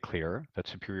has made it clear that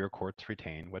superior courts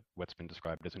retain what's been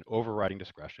described as an overriding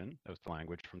discretion, that was the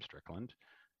language from Strickland,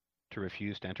 to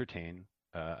refuse to entertain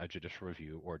a judicial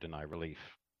review or deny relief.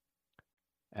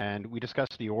 And we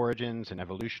discussed the origins and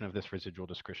evolution of this residual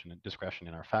discretion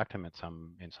in our factum in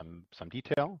some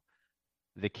detail.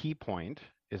 The key point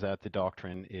is that the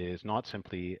doctrine is not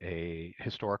simply a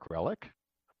historic relic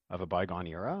of a bygone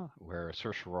era where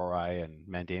certiorari and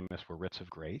mandamus were writs of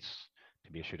grace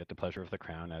to be issued at the pleasure of the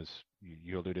Crown, as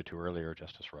you alluded to earlier,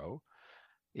 Justice Rowe.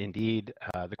 Indeed,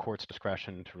 the court's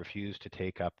discretion to refuse to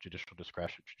take up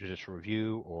judicial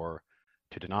review or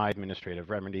to deny administrative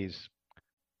remedies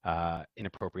in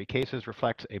appropriate cases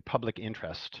reflects a public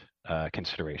interest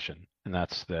consideration, and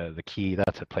that's the key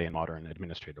that's at play in modern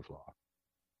administrative law.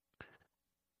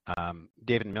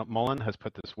 David Mullen has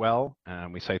put this well,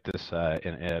 and we cite this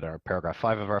in our paragraph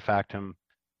 5 of our factum.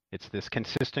 It's this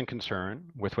consistent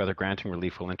concern with whether granting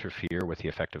relief will interfere with the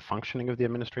effective functioning of the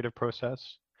administrative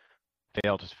process,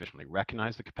 fail to sufficiently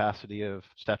recognize the capacity of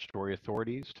statutory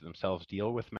authorities to themselves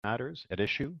deal with matters at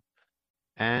issue,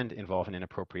 and involve an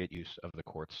inappropriate use of the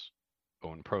court's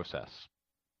own process.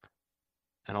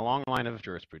 And a long line of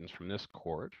jurisprudence from this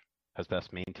court has thus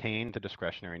maintained the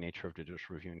discretionary nature of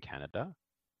judicial review in Canada,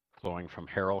 flowing from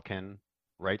Harrelkin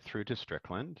right through to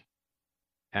Strickland.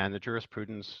 And the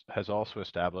jurisprudence has also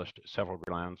established several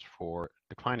grounds for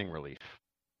declining relief.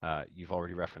 You've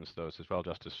already referenced those as well,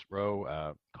 Justice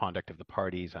Rowe, conduct of the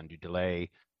parties, undue delay.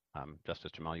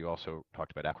 Justice Jamal, you also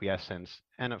talked about acquiescence,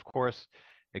 and of course,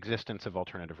 existence of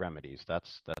alternative remedies.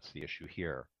 That's the issue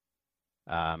here.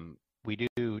 We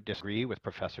do disagree with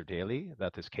Professor Daly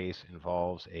that this case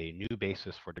involves a new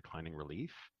basis for declining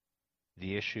relief.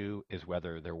 The issue is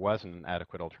whether there was an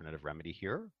adequate alternative remedy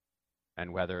here,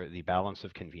 and whether the balance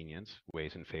of convenience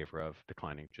weighs in favor of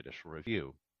declining judicial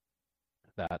review.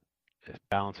 That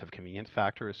balance of convenience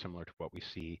factor is similar to what we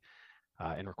see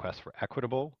in requests for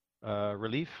equitable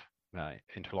relief,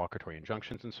 interlocutory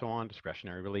injunctions and so on,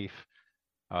 discretionary relief,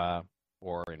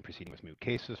 or in proceeding with moot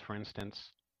cases, for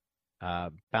instance.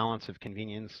 Balance of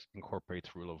convenience incorporates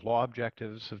rule of law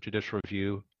objectives of judicial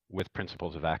review with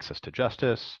principles of access to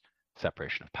justice,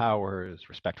 separation of powers,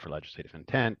 respect for legislative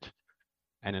intent,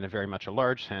 and in a very much a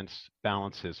large sense,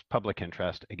 balances public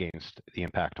interest against the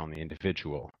impact on the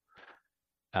individual.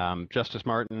 Justice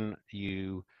Martin,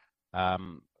 you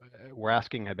were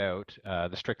asking about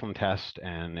the Strickland test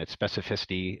and its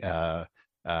specificity,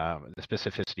 the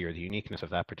specificity or the uniqueness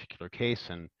of that particular case,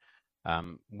 and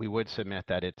we would submit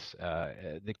that it's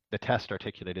the test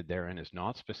articulated therein is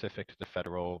not specific to the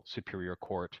federal superior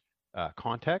court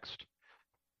context.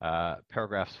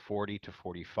 Paragraphs 40 to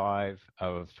 45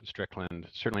 of Strickland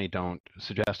certainly don't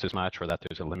suggest as much, or that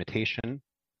there's a limitation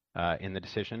in the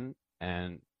decision,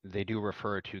 and they do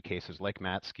refer to cases like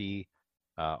Matsky,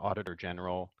 Auditor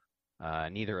General,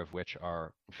 neither of which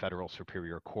are federal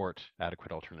superior court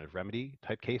adequate alternative remedy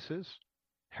type cases.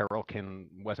 Harrelkin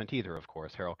wasn't either, of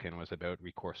course. Harrelkin was about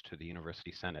recourse to the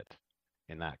University Senate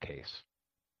in that case.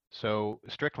 So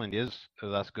Strickland is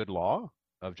thus good law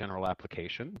of general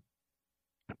application.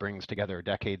 It brings together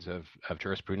decades of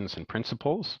jurisprudence and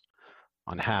principles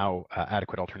on how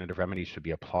adequate alternative remedies should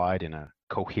be applied in a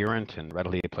coherent and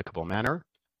readily applicable manner.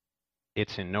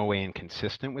 It's in no way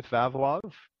inconsistent with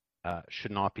Vavilov,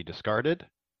 should not be discarded.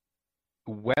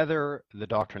 Whether the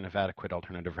doctrine of adequate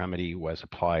alternative remedy was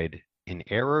applied in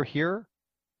error here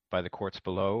by the courts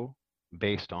below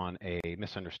based on a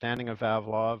misunderstanding of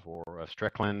Vavilov or of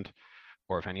Strickland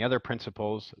or of any other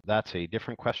principles, that's a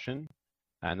different question.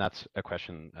 And that's a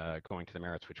question going to the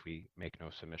merits, which we make no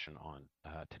submission on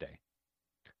today.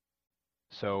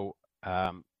 So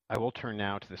I will turn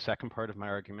now to the second part of my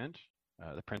argument,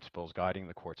 the principles guiding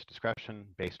the court's discretion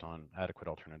based on adequate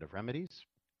alternative remedies.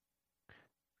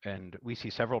 And we see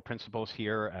several principles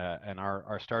here, and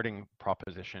our starting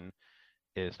proposition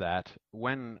is that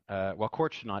while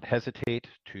courts should not hesitate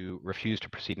to refuse to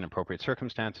proceed in appropriate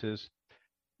circumstances,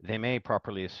 they may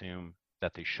properly assume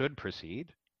that they should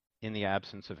proceed in the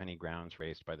absence of any grounds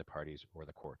raised by the parties or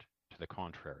the court to the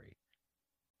contrary.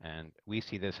 And we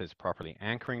see this as properly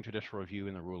anchoring judicial review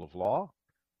in the rule of law,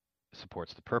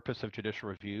 supports the purpose of judicial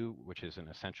review, which is an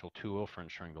essential tool for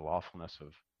ensuring the lawfulness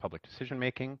of public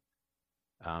decision-making,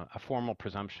 a formal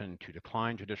presumption to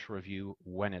decline judicial review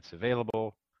when it's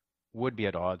available would be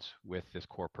at odds with this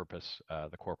core purpose,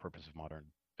 the core purpose of modern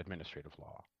administrative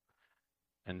law.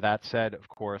 And that said, of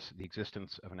course, the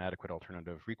existence of an adequate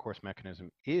alternative recourse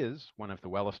mechanism is one of the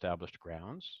well-established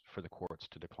grounds for the courts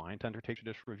to decline to undertake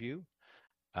judicial review,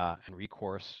 and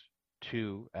recourse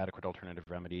to adequate alternative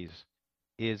remedies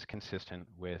is consistent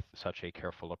with such a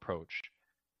careful approach,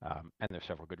 and there are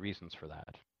several good reasons for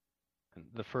that. And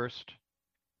the first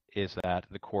is that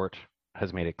the court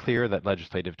has made it clear that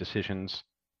legislative decisions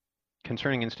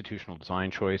concerning institutional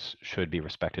design choice should be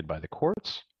respected by the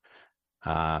courts.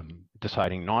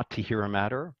 Deciding not to hear a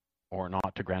matter or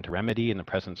not to grant a remedy in the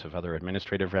presence of other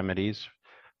administrative remedies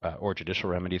or judicial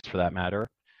remedies for that matter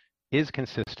is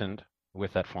consistent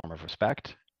with that form of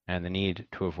respect and the need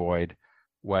to avoid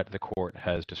what the court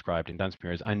has described in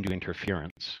Dunsmuir as undue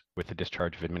interference with the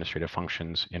discharge of administrative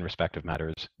functions in respect of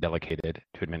matters delegated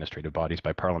to administrative bodies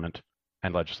by Parliament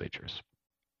and legislatures.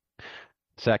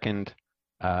 Second,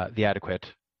 the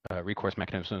adequate recourse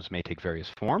mechanisms may take various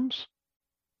forms,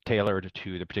 tailored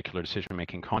to the particular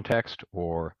decision-making context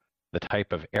or the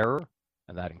type of error,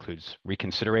 and that includes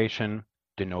reconsideration,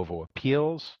 de novo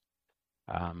appeals.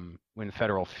 In the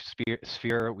federal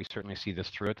sphere, we certainly see this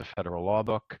throughout the federal law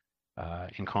book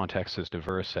in contexts as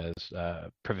diverse as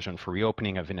provision for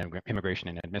reopening of immigration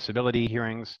and admissibility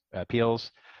hearings,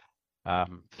 appeals,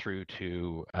 through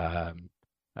to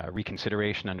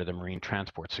reconsideration under the Marine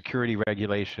Transport Security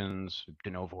Regulations, de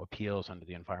novo appeals under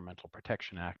the Environmental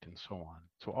Protection Act, and so on.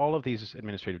 So all of these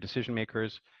administrative decision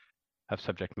makers have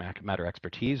subject matter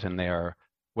expertise, and they are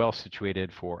well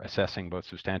situated for assessing both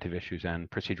substantive issues and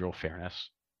procedural fairness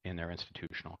in their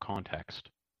institutional context.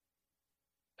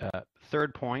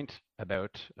 Third point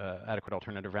about adequate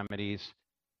alternative remedies,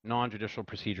 non-judicial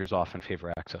procedures often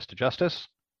favor access to justice.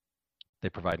 They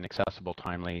provide an accessible,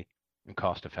 timely, and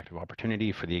cost-effective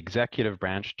opportunity for the executive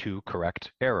branch to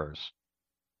correct errors.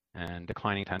 And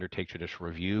declining to undertake judicial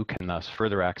review can thus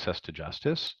further access to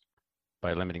justice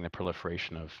by limiting the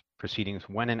proliferation of proceedings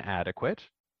when an adequate,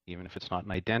 even if it's not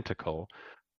an identical,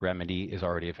 remedy is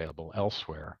already available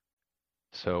elsewhere.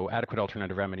 So adequate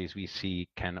alternative remedies we see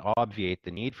can obviate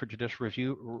the need for judicial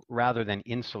review rather than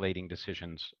insulating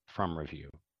decisions from review.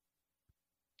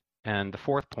 And the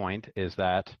fourth point is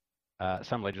that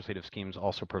some legislative schemes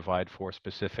also provide for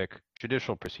specific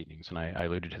judicial proceedings, and I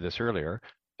alluded to this earlier,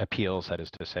 appeals, that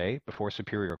is to say, before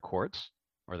superior courts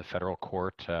or the federal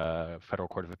court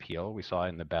of appeal we saw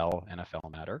in the Bell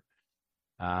NFL matter.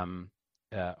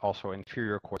 Also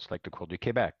inferior courts like the Cour du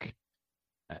Québec.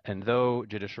 And though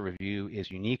judicial review is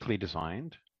uniquely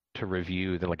designed to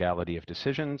review the legality of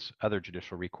decisions, other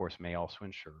judicial recourse may also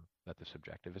ensure that this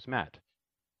objective is met.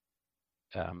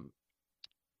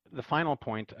 The final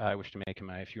point I wish to make in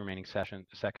my few remaining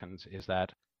seconds is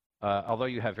that although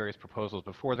you have various proposals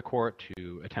before the court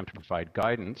to attempt to provide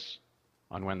guidance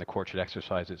on when the court should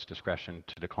exercise its discretion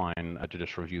to decline a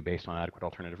judicial review based on adequate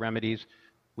alternative remedies,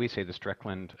 we say the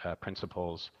Strickland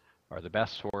principles are the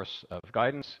best source of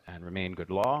guidance and remain good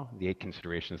law. The 8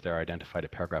 considerations there are identified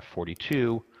at paragraph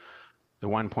 42. The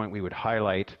one point we would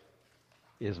highlight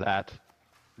is that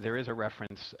there is a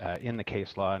reference in the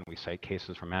case law, and we cite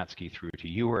cases from Matsky through to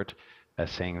Ewart,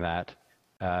 as saying that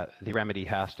the remedy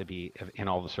has to be, in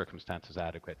all the circumstances,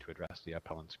 adequate to address the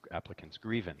applicant's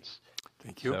grievance.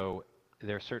 Thank you. So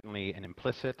there's certainly an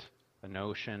implicit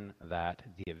notion that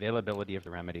the availability of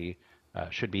the remedy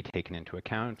should be taken into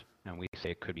account, and we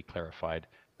say it could be clarified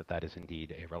that that is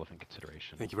indeed a relevant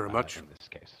consideration. Thank you very much. In this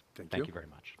case. Thank you very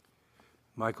much.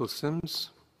 Michael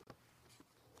Sims.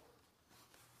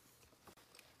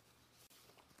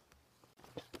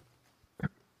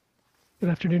 Good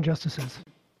afternoon, Justices.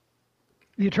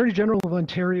 The Attorney General of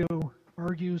Ontario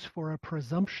argues for a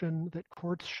presumption that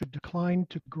courts should decline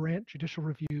to grant judicial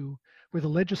review where the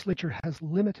legislature has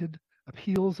limited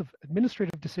appeals of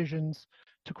administrative decisions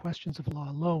to questions of law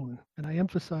alone. And I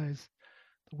emphasize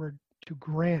the word to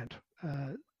grant.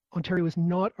 Ontario is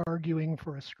not arguing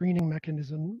for a screening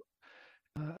mechanism.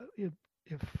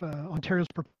 If Ontario's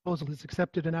proposal is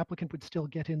accepted, an applicant would still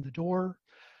get in the door.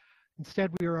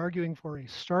 Instead, we are arguing for a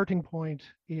starting point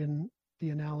in the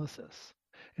analysis.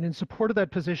 And in support of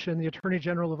that position, the Attorney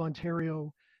General of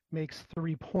Ontario makes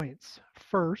 3 points.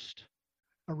 First,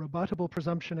 a rebuttable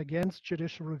presumption against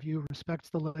judicial review respects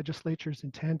the legislature's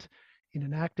intent in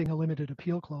enacting a limited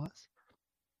appeal clause.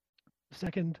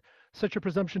 Second, such a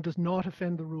presumption does not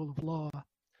offend the rule of law.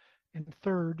 And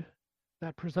third,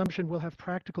 that presumption will have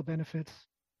practical benefits,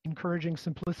 encouraging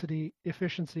simplicity,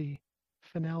 efficiency,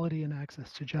 finality, and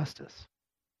access to justice.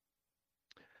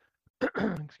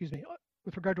 Excuse me.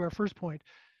 With regard to our first point,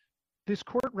 this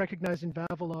court recognized in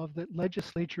Vavilov that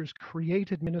legislatures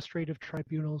create administrative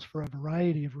tribunals for a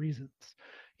variety of reasons,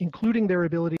 including their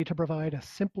ability to provide a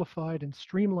simplified and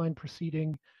streamlined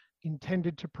proceeding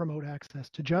intended to promote access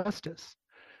to justice.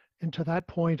 And to that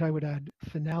point, I would add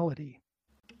finality.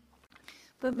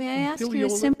 But may I ask you a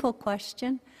simple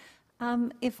question?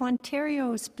 If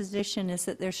Ontario's position is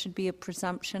that there should be a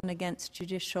presumption against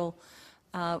judicial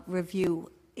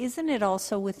review, isn't it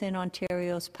also within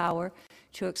Ontario's power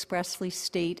to expressly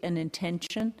state an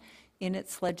intention in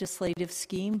its legislative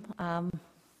scheme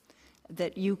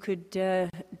that you could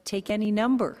take any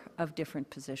number of different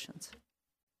positions?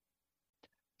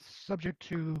 Subject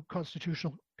to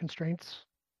constitutional constraints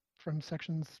from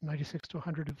sections 96 to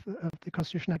 100 of the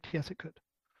Constitution Act, yes, it could.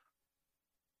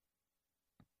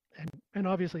 And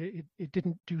obviously, it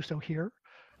didn't do so here.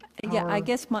 Yeah, I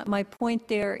guess my point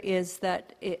there is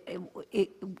that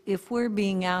if we're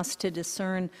being asked to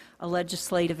discern a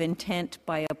legislative intent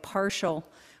by a partial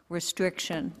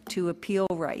restriction to appeal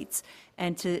rights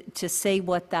and to say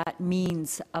what that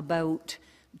means about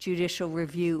judicial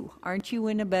review, aren't you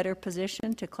in a better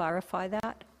position to clarify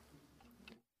that?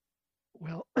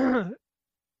 Well, I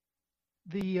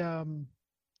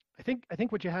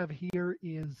think what you have here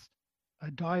is a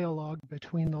dialogue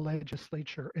between the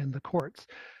legislature and the courts.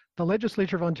 The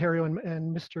legislature of Ontario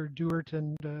and Mr. Dewart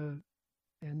and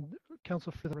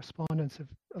counsel for the respondents have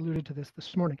alluded to this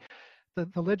morning.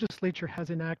 The legislature has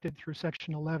enacted through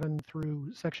Section 11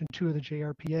 through Section 2 of the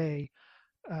JRPA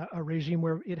a regime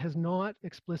where it has not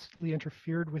explicitly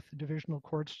interfered with the divisional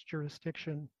court's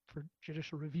jurisdiction for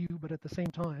judicial review, but at the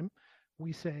same time,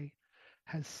 we say,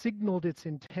 has signaled its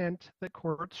intent that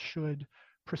courts should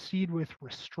proceed with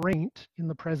restraint in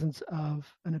the presence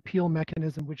of an appeal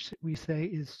mechanism which we say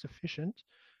is sufficient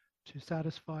to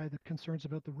satisfy the concerns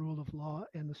about the rule of law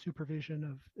and the supervision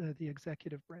of the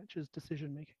executive branch's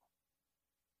decision making.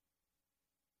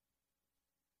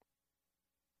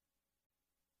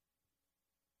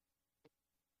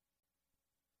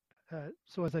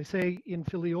 So as I say, in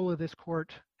Filiola, this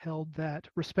court held that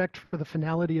respect for the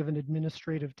finality of an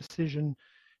administrative decision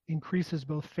increases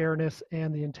both fairness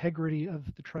and the integrity of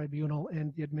the tribunal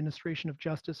and the administration of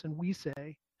justice. And we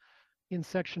say in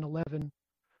Section 11,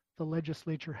 the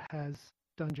legislature has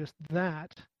done just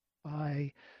that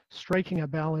by striking a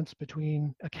balance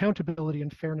between accountability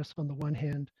and fairness on the one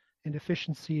hand and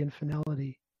efficiency and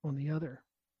finality on the other.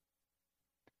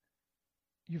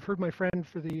 You've heard my friend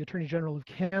for the Attorney General of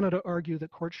Canada argue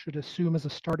that courts should assume as a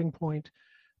starting point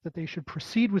that they should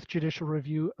proceed with judicial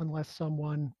review unless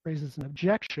someone raises an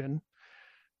objection.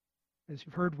 As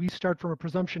you've heard, we start from a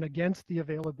presumption against the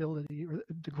availability or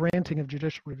the granting of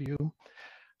judicial review.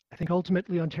 I think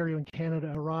ultimately Ontario and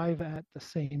Canada arrive at the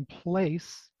same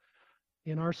place.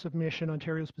 In our submission,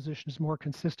 Ontario's position is more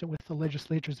consistent with the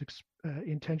legislature's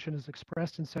intention as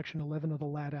expressed in Section 11 of the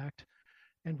LAT Act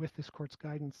and with this court's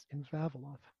guidance in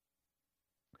Vavilov.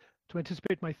 To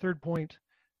anticipate my third point,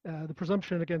 the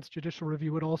presumption against judicial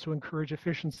review would also encourage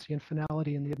efficiency and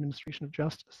finality in the administration of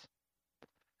justice.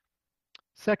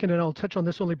 Second, and I'll touch on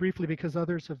this only briefly because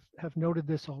others have noted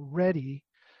this already,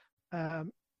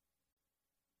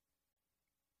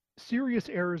 serious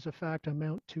errors of fact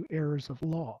amount to errors of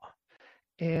law.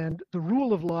 And the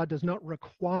rule of law does not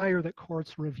require that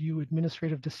courts review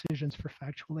administrative decisions for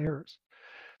factual errors.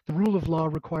 The rule of law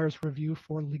requires review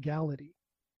for legality.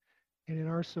 And in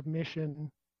our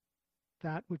submission,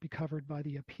 that would be covered by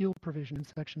the appeal provision in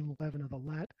Section 11 of the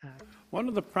LAT Act. One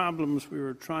of the problems we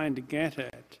were trying to get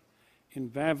at in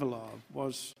Vavilov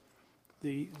was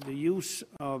the use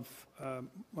of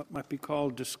what might be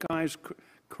called disguised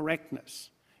correctness.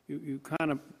 You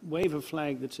kind of wave a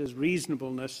flag that says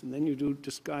reasonableness, and then you do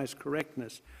disguised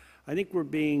correctness. I think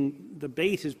the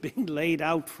bait is being laid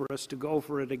out for us to go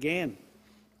for it again,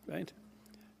 right?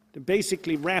 To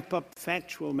basically wrap up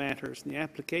factual matters and the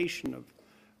application of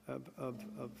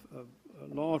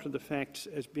law to the facts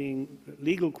as being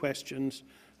legal questions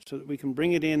so that we can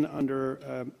bring it in under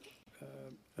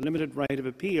a limited right of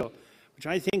appeal, which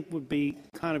I think would be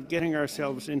kind of getting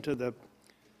ourselves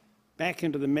back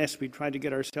into the mess we tried to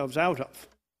get ourselves out of.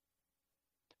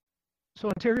 So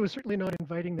Ontario is certainly not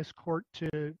inviting this court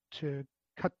to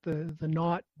cut the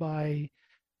knot by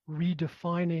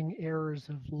redefining errors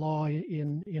of law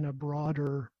in a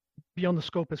broader, beyond the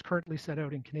scope as currently set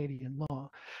out in Canadian law.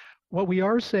 What we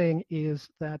are saying is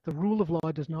that the rule of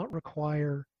law does not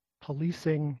require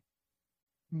policing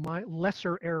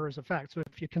lesser errors of fact. So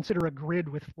if you consider a grid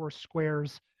with 4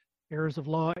 squares, errors of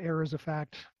law, errors of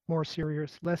fact, more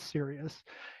serious, less serious,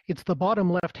 it's the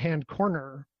bottom left-hand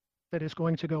corner that is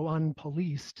going to go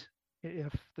unpoliced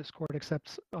if this court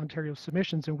accepts Ontario's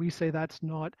submissions, and we say that's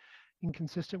not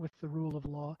inconsistent with the rule of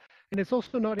law. And it's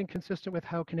also not inconsistent with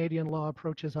how Canadian law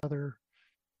approaches other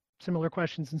similar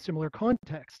questions in similar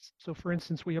contexts. So for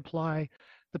instance, we apply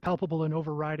the palpable and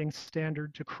overriding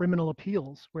standard to criminal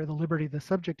appeals where the liberty of the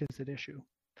subject is at issue.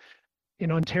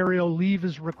 In Ontario, leave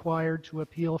is required to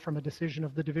appeal from a decision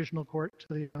of the divisional court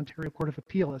to the Ontario Court of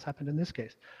Appeal, as happened in this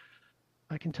case.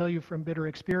 I can tell you from bitter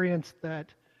experience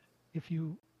that if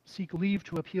you seek leave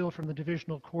to appeal from the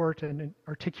divisional court and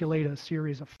articulate a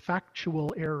series of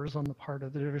factual errors on the part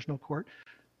of the divisional court,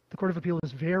 the Court of Appeal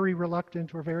is very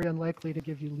reluctant or very unlikely to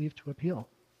give you leave to appeal.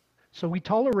 So we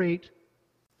tolerate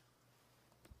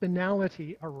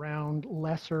banality around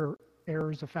lesser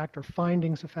errors of fact or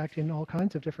findings of fact in all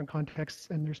kinds of different contexts,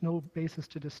 and there's no basis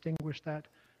to distinguish that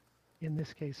in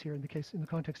this case here, in the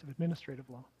context of administrative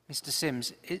law. Mr.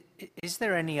 Sims, is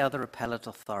there any other appellate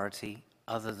authority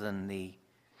other than the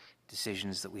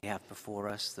decisions that we have before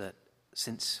us that,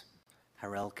 since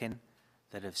Harelkin,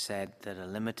 that have said that a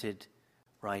limited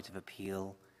right of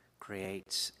appeal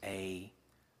creates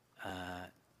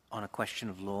on a question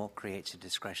of law, creates a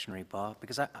discretionary bar?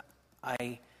 Because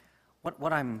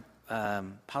what I'm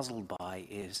puzzled by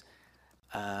is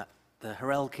the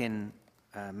Harelkin,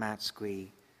 Matsqui,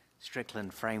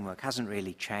 Strickland framework hasn't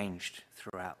really changed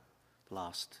throughout the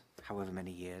last however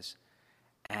many years,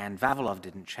 and Vavilov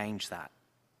didn't change that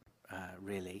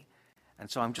really. And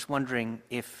so I'm just wondering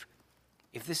if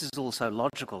this is also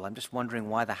logical. I'm just wondering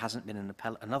why there hasn't been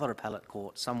another appellate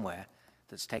court somewhere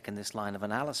that's taken this line of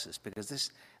analysis, because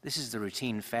this is the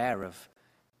routine fare of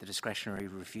the discretionary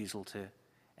refusal to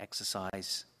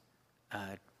exercise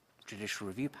judicial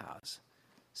review powers.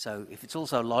 So if it's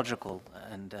also logical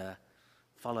and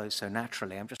follows so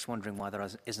naturally, I'm just wondering why there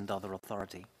isn't other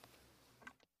authority.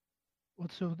 Well,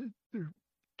 so there are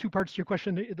 2 parts to your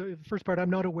question. The first part, I'm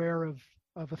not aware of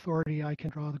authority I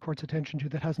can draw the court's attention to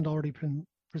that hasn't already been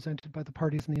presented by the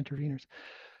parties and the interveners.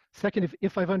 Second,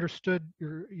 if I've understood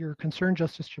your concern,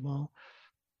 Justice Jamal,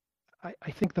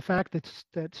 I think the fact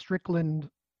that Strickland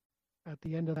at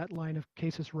the end of that line of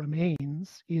cases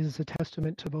remains is a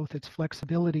testament to both its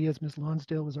flexibility, as Ms.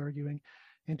 Lonsdale was arguing,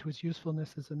 and to its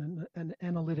usefulness as an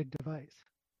analytic device.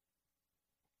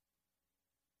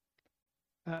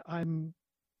 I'm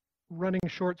running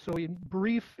short, so in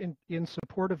brief, in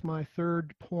support of my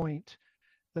third point,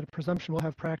 that a presumption will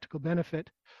have practical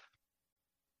benefit,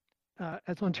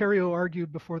 as Ontario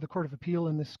argued before the Court of Appeal,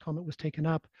 and this comment was taken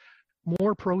up,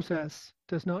 more process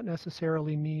does not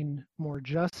necessarily mean more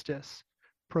justice.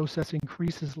 Process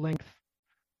increases length,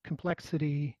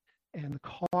 complexity, and the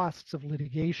costs of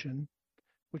litigation,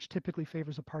 which typically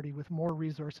favors a party with more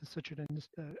resources, such as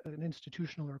an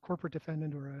institutional or a corporate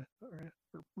defendant or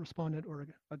a respondent or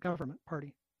a government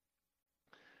party.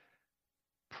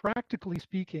 Practically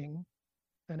speaking,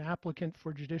 an applicant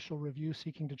for judicial review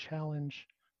seeking to challenge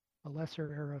a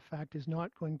lesser error of fact is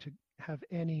not going to have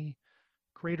any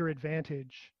greater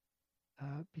advantage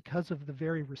because of the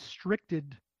very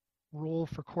restricted role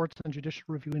for courts on judicial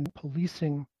review in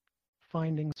policing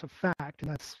findings of fact, and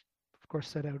that's of course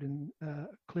set out in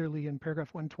clearly in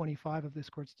paragraph 125 of this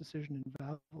court's decision in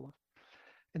Vavilov.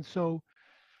 And so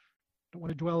I don't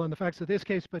want to dwell on the facts of this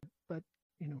case, but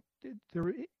you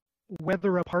know,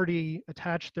 whether a party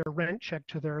attached their rent check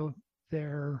to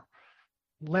their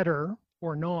letter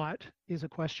or not is a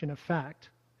question of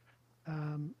fact.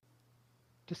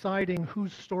 Deciding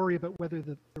whose story about whether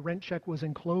the rent check was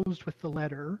enclosed with the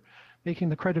letter, making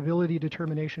the credibility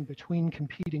determination between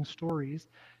competing stories,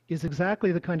 is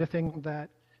exactly the kind of thing that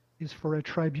is for a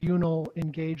tribunal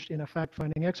engaged in a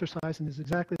fact-finding exercise, and is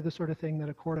exactly the sort of thing that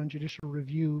a court on judicial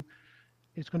review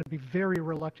is going to be very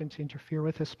reluctant to interfere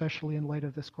with, especially in light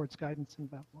of this court's guidance in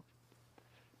Vavilov.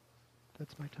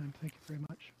 That's my time. Thank you very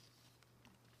much.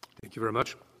 Thank you very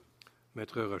much.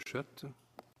 Maître Rochette.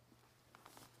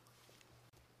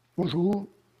 Bonjour.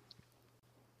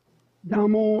 Dans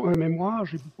mon mémoire,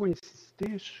 j'ai beaucoup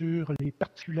insisté sur les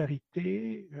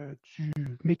particularités du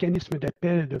mécanisme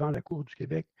d'appel devant la Cour du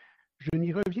Québec. Je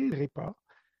n'y reviendrai pas.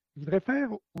 Je voudrais faire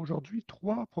aujourd'hui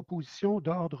 3 propositions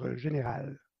d'ordre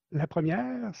général. La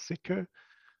première, c'est que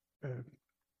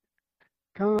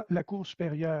quand la Cour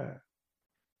supérieure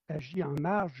agit en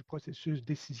marge du processus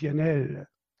décisionnel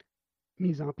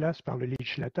mis en place par le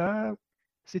législateur,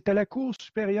 c'est à la Cour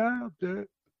supérieure de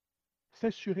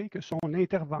s'assurer que son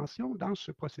intervention dans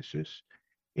ce processus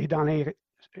est dans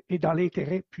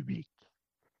l'intérêt public.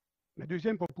 Ma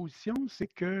deuxième proposition, c'est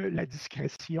que la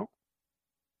discrétion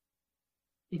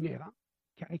inhérente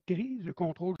caractérise le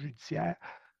contrôle judiciaire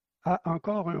a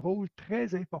encore un rôle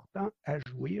très important à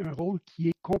jouer, un rôle qui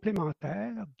est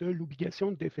complémentaire de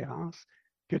l'obligation de déférence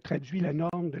que traduit la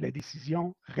norme de la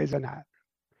décision raisonnable.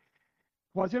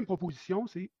 Troisième proposition,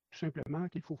 c'est tout simplement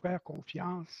qu'il faut faire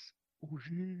confiance aux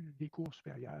juges des cours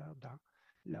supérieures dans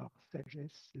leur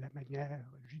sagesse, la manière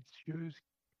judicieuse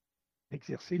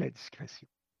d'exercer la discrétion.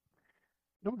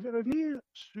 Donc, je vais revenir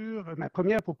sur ma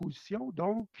première proposition.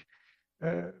 Donc,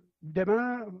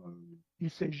 évidemment,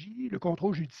 il s'agit, le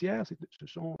contrôle judiciaire, c'est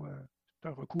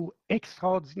un recours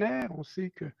extraordinaire. On sait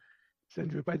que ça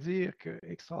ne veut pas dire que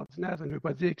extraordinaire, ça ne veut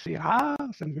pas dire que c'est rare,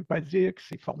 ça ne veut pas dire que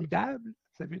c'est formidable,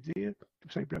 ça veut dire tout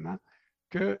simplement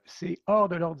que c'est hors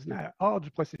de l'ordinaire, hors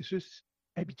du processus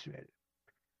habituel.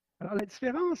 Alors, la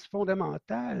différence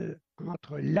fondamentale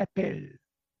entre l'appel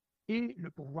et le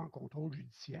pourvoi en contrôle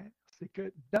judiciaire, c'est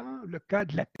que dans le cas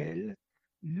de l'appel,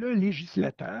 le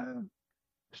législateur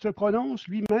se prononce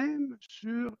lui-même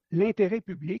sur l'intérêt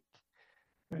public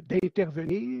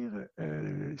d'intervenir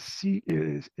si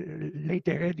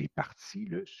l'intérêt des parties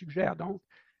le suggère. Donc,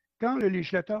 quand le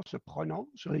législateur se prononce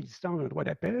sur l'existence d'un droit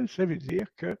d'appel, ça veut dire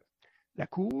que la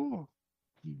Cour,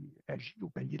 qui agit au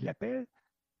palier de l'appel,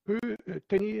 peut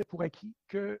tenir pour acquis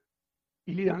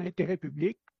qu'il est dans l'intérêt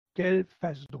public qu'elle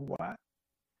fasse droit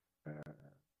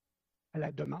à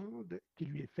la demande qui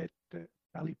lui est faite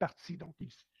par les parties. Donc,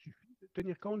 il suffit de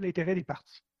tenir compte de l'intérêt des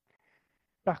parties.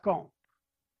 Par contre,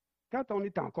 quand on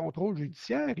est en contrôle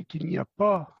judiciaire et qu'il n'y a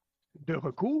pas de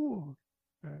recours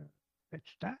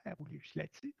statutaire ou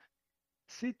législatif,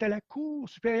 c'est à la Cour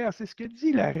supérieure. C'est ce que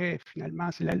dit l'arrêt,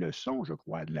 finalement. C'est la leçon, je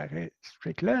crois, de l'arrêt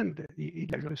Strickland et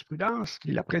de la jurisprudence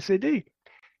qui l'a précédé.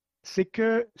 C'est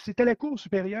que c'est à la Cour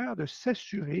supérieure de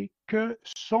s'assurer que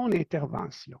son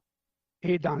intervention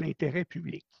est dans l'intérêt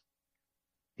public.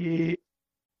 Et,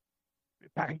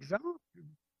 par exemple,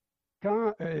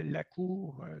 quand la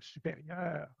Cour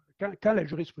supérieure, quand la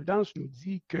jurisprudence nous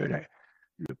dit que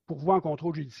le pourvoi en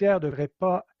contrôle judiciaire ne devrait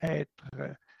pas être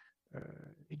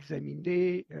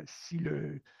examiné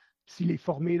s'il est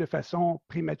formé de façon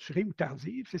prématurée ou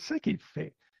tardive, c'est ça qu'il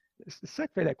fait. C'est ça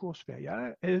que fait la Cour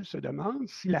supérieure. Elle se demande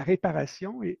si la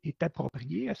réparation est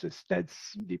appropriée à ce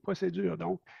stade-ci des procédures.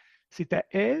 Donc, c'est à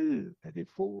elle, à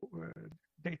défaut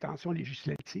d'intention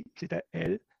législative, c'est à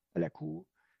elle, à la Cour,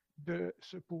 de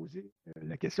se poser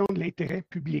la question de l'intérêt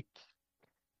public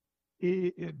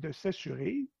et de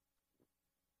s'assurer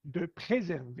de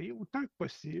préserver autant que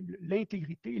possible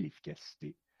l'intégrité et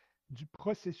l'efficacité du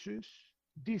processus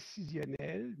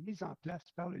décisionnel mis en place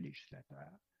par le législateur,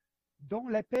 dont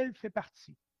l'appel fait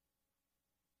partie.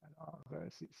 Alors,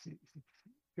 c'est ici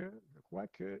que je crois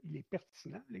qu'il est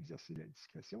pertinent, l'exercice de la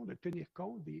discrétion, de tenir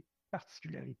compte des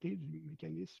particularités du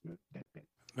mécanisme d'appel.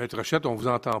 Maître Chette, on ne vous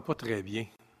entend pas très bien.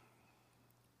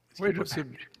 Est-ce qu'il est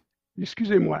possible?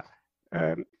 Excusez-moi.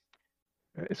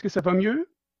 Est-ce que ça va mieux?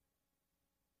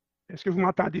 Est-ce que vous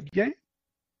m'entendez bien?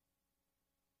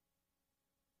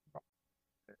 Bon.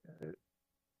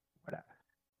 Voilà.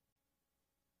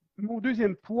 Mon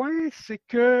deuxième point, c'est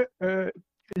que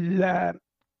la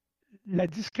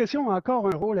discrétion a encore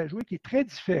un rôle à jouer qui est très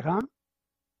différent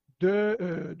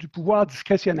du pouvoir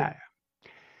discrétionnaire,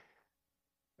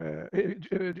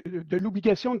 de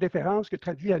l'obligation de déférence que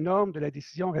traduit la norme de la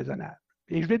décision raisonnable.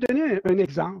 Et je vais donner un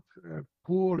exemple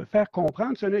pour le faire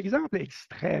comprendre. C'est un exemple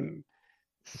extrême.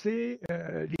 C'est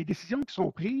les décisions qui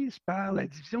sont prises par la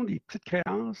division des petites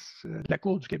créances de la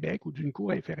Cour du Québec ou d'une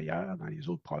cour inférieure dans les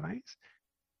autres provinces.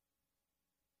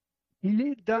 Il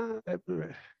est dans,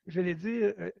 j'allais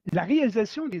dire, la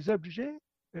réalisation des objets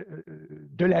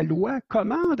de la loi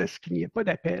commande à ce qu'il n'y ait pas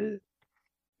d'appel,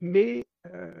 mais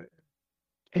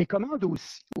elle commande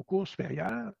aussi aux cours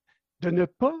supérieures de ne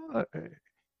pas,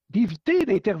 d'éviter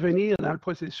d'intervenir dans le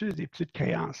processus des petites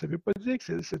créances. Ça ne veut pas dire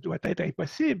que ça doit être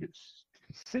impossible.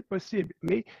 C'est possible,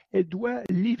 mais elle doit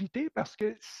l'éviter parce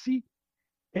que si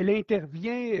elle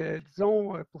intervient,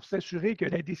 disons, pour s'assurer que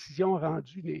la décision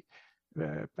rendue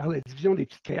par la division des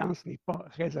petites créances n'est pas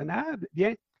raisonnable, eh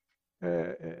bien,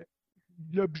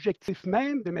 l'objectif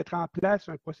même de mettre en place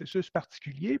un processus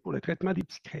particulier pour le traitement des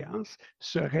petites créances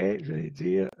serait, je vais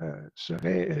dire,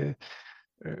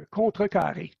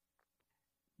 contrecarré.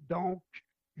 Donc,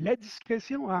 la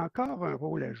discrétion a encore un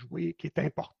rôle à jouer qui est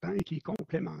important et qui est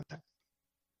complémentaire.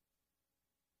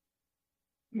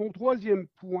 Mon troisième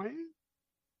point,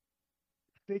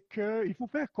 c'est qu'il faut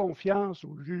faire confiance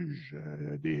aux juges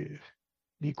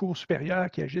des cours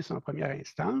supérieures qui agissent en première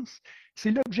instance.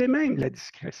 C'est l'objet même de la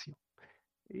discrétion.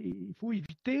 Et il faut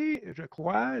éviter, je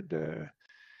crois, de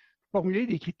formuler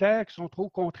des critères qui sont trop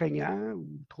contraignants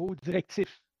ou trop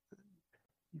directifs.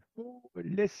 Il faut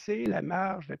laisser la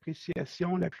marge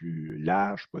d'appréciation la plus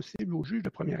large possible aux juges de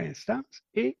première instance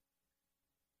et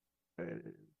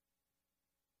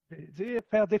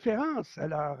faire déférence à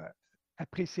leur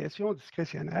appréciation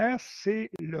discrétionnaire. C'est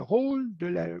le rôle de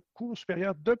la Cour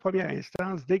supérieure de première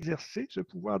instance d'exercer ce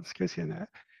pouvoir discrétionnaire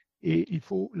et il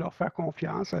faut leur faire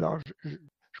confiance. Alors,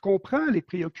 je comprends les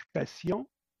préoccupations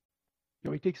qui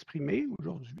ont été exprimées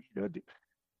aujourd'hui, des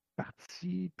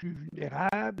parties plus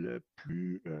vulnérables,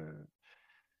 plus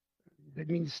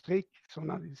administrés qui sont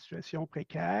dans des situations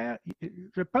précaires.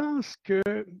 Je pense que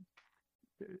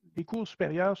les cours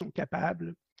supérieures sont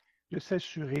capables de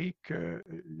s'assurer que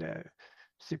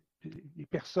les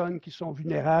personnes qui sont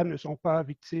vulnérables ne sont pas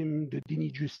victimes de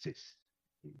déni de justice.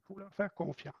 Il faut leur faire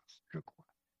confiance, je crois.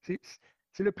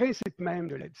 C'est le principe même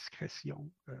de la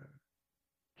discrétion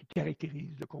qui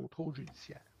caractérise le contrôle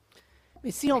judiciaire.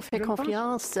 Mais si on fait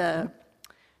confiance,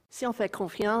 si on fait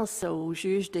confiance aux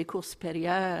juges des cours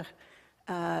supérieures,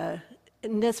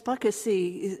 n'est-ce pas que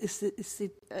c'est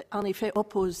en effet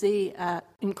opposé à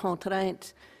une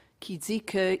contrainte qui dit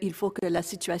qu'il faut que la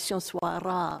situation soit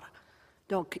rare?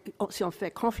 Donc, si on fait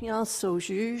confiance aux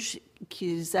juges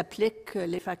qu'ils appliquent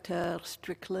les facteurs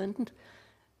Strickland,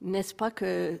 n'est-ce pas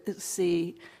que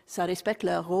ça respecte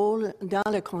leur rôle dans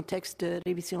le contexte de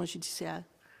révision judiciaire?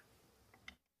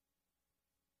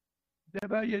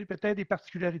 D'abord, il y a peut-être des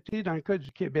particularités dans le cas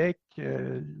du Québec,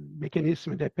 le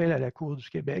mécanisme d'appel à la Cour du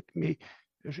Québec, mais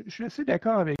je suis assez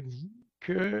d'accord avec vous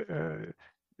que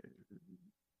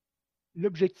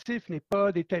l'objectif n'est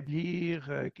pas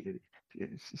d'établir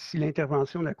si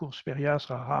l'intervention de la Cour supérieure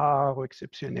sera rare ou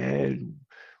exceptionnelle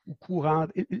ou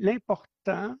courante.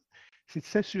 L'important, c'est de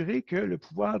s'assurer que le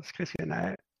pouvoir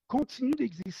discrétionnaire continue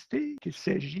d'exister, qu'il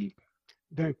s'agit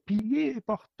d'un pilier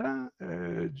important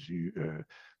du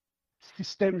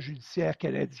système judiciaire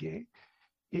canadien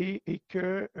et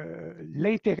que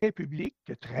l'intérêt public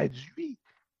traduit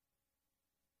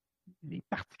les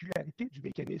particularités du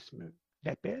mécanisme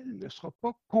d'appel ne sera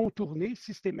pas contourné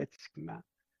systématiquement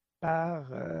par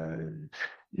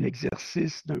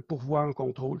l'exercice d'un pourvoi en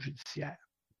contrôle judiciaire.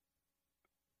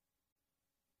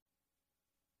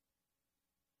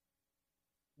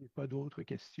 Il n'y a pas d'autres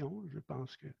questions, je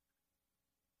pense que...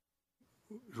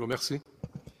 Je vous remercie.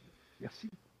 Merci.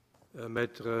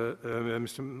 Maître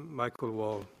Mr. Michael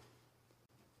Wall.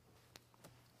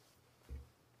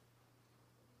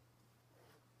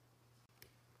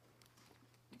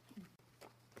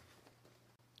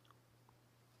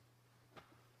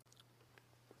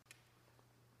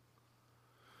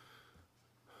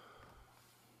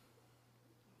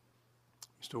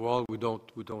 Mr. Wall, we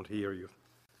don't hear you.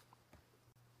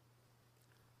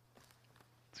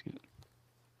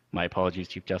 My apologies,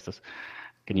 Chief Justice.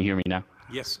 Can you hear me now?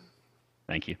 Yes.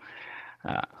 Thank you.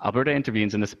 Alberta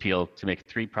intervenes in this appeal to make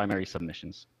three primary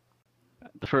submissions.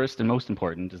 The first and most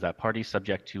important is that parties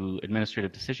subject to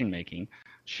administrative decision-making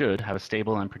should have a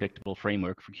stable and predictable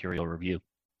framework for curial review.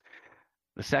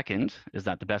 The second is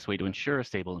that the best way to ensure a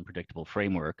stable and predictable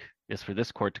framework is for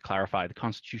this court to clarify the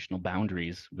constitutional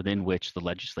boundaries within which the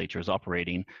legislature is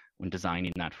operating when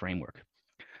designing that framework.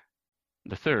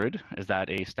 The third is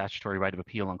that a statutory right of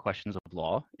appeal on questions of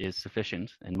law is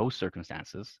sufficient in most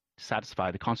circumstances to satisfy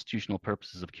the constitutional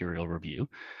purposes of curial review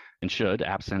and should,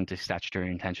 absent a statutory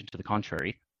intention to the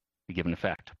contrary, be given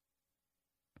effect.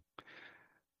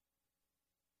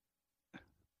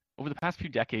 Over the past few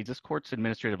decades, this court's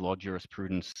administrative law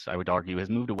jurisprudence, I would argue, has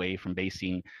moved away from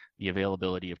basing the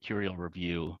availability of curial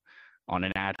review on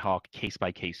an ad hoc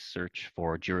case-by-case search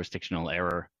for jurisdictional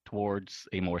error towards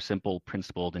a more simple,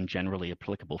 principled, and generally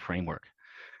applicable framework.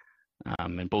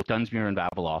 In both Dunsmuir and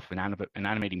Vaviloff, an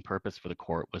animating purpose for the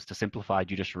court was to simplify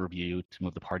judicial review to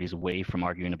move the parties away from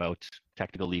arguing about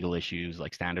technical legal issues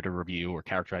like standard of review or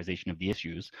characterization of the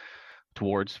issues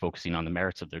towards focusing on the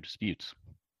merits of their disputes.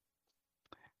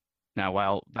 Now,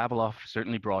 while Vaviloff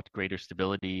certainly brought greater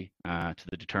stability to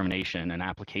the determination and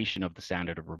application of the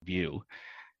standard of review,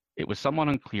 it was somewhat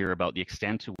unclear about the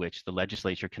extent to which the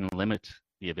legislature can limit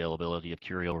the availability of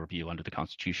curial review under the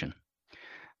Constitution.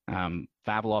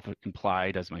 Vaviloff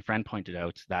implied, as my friend pointed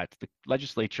out, that the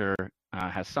legislature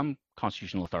has some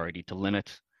constitutional authority to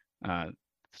limit the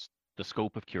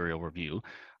scope of curial review,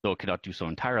 though it could not do so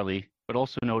entirely, but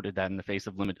also noted that in the face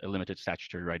of a limited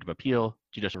statutory right of appeal,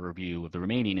 judicial review of the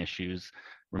remaining issues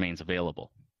remains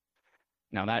available.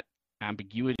 Now, that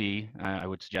ambiguity, I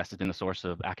would suggest, has been the source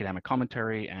of academic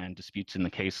commentary and disputes in the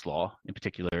case law, in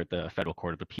particular the Federal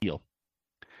Court of Appeal.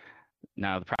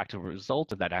 Now, the practical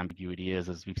result of that ambiguity is,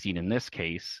 as we've seen in this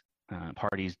case,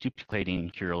 parties duplicating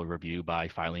curial review by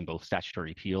filing both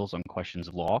statutory appeals on questions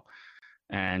of law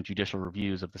and judicial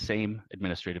reviews of the same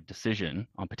administrative decision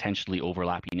on potentially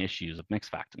overlapping issues of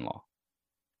mixed fact and law.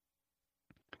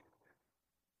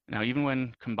 Now, even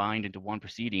when combined into one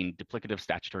proceeding, duplicative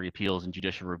statutory appeals and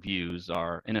judicial reviews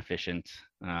are inefficient,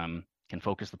 can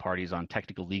focus the parties on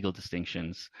technical legal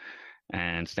distinctions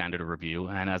and standard of review,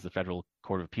 and as the Federal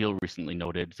Court of Appeal recently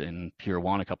noted in Pier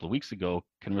 1 a couple of weeks ago,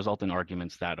 can result in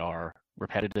arguments that are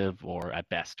repetitive or at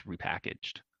best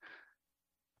repackaged.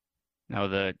 Now,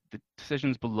 the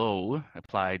decisions below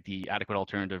applied the adequate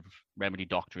alternative remedy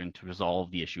doctrine to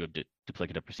resolve the issue of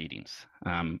duplicative proceedings.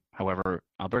 However,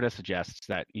 Alberta suggests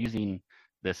that using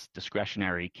this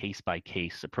discretionary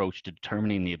case-by-case approach to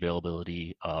determining the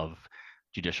availability of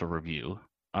judicial review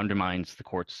undermines the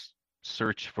court's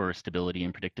search for stability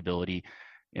and predictability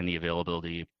in the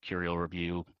availability of curial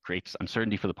review, creates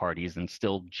uncertainty for the parties, and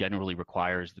still generally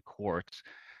requires the court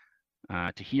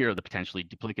to hear the potentially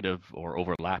duplicative or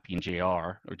overlapping JR,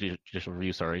 or judicial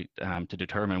review, to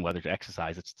determine whether to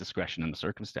exercise its discretion in the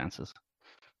circumstances.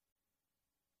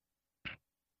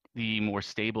 The more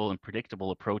stable and predictable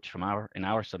approach in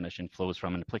our submission flows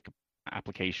from an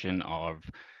application of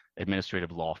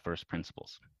administrative law first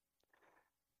principles.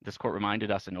 This court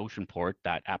reminded us in Oceanport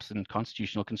that absent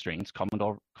constitutional constraints, common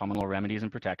law remedies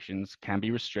and protections can be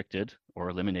restricted or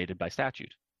eliminated by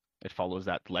statute. It follows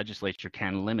that the legislature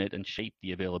can limit and shape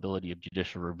the availability of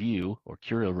judicial review or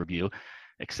curial review,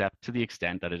 except to the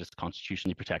extent that it is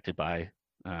constitutionally protected by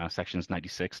sections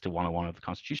 96 to 101 of the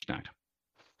Constitution Act.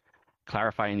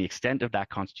 Clarifying the extent of that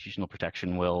constitutional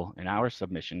protection will, in our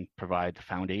submission, provide the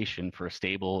foundation for a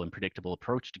stable and predictable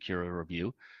approach to curial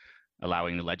review,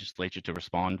 allowing the legislature to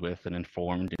respond with an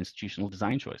informed institutional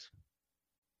design choice.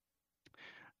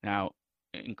 Now,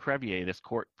 in Crevier, this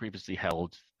court previously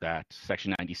held that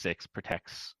Section 96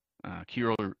 protects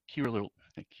curial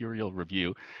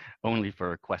review only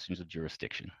for questions of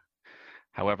jurisdiction.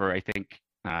 However, I think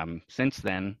since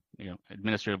then,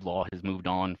 administrative law has moved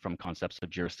on from concepts of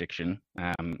jurisdiction,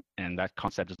 and that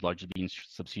concept has largely been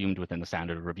subsumed within the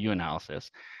standard of review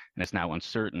analysis, and it's now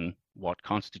uncertain what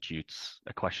constitutes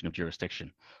a question of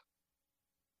jurisdiction.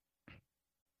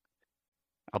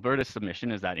 Alberta's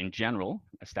submission is that, in general,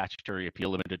 a statutory appeal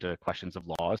limited to questions of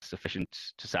law is sufficient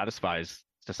to satisfy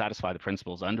the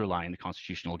principles underlying the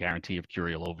constitutional guarantee of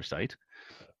curial oversight.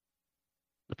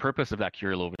 The purpose of that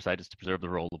curial oversight is to preserve the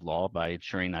role of law by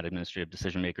ensuring that administrative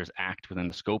decision makers act within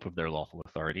the scope of their lawful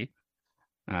authority.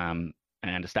 And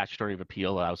a statutory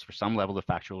appeal allows for some level of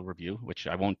factual review, which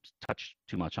I won't touch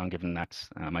too much on, given that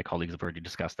my colleagues have already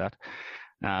discussed that,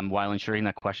 while ensuring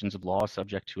that questions of law are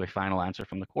subject to a final answer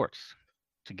from the courts.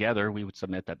 Together, we would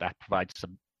submit that provides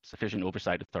sufficient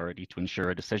oversight authority to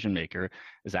ensure a decision maker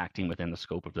is acting within the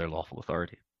scope of their lawful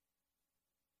authority.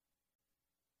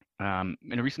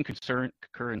 In a recent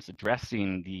concurrence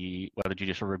addressing whether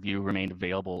judicial review remained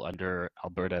available under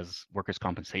Alberta's Workers'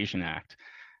 Compensation Act,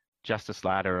 Justice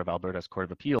Latter of Alberta's Court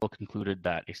of Appeal concluded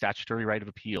that a statutory right of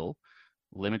appeal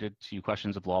limited to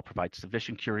questions of law provides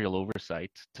sufficient curial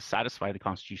oversight to satisfy the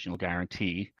constitutional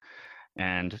guarantee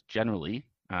and generally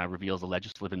reveals a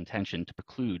legislative intention to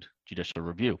preclude judicial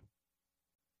review.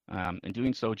 In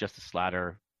doing so, Justice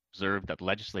Slatter observed that the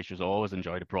legislature has always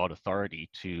enjoyed a broad authority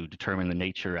to determine the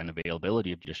nature and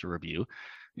availability of judicial review,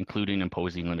 including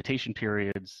imposing limitation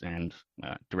periods and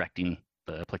directing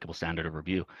the applicable standard of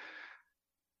review.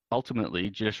 Ultimately,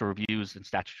 judicial reviews and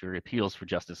statutory appeals for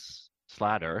Justice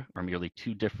Slatter are merely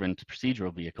two different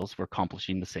procedural vehicles for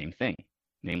accomplishing the same thing,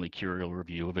 namely curial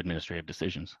review of administrative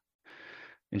decisions.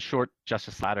 In short,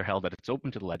 Justice Slatter held that it's open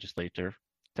to the legislature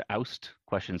to oust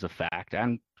questions of fact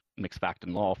and mixed fact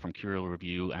and law from curial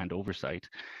review and oversight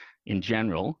in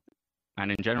general, and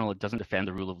in general it doesn't defend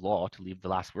the rule of law to leave the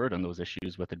last word on those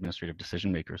issues with administrative decision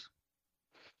makers.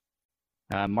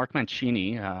 Mark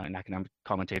Mancini, an academic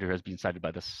commentator who has been cited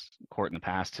by this court in the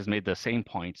past, has made the same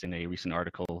points in a recent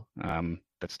article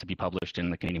that's to be published in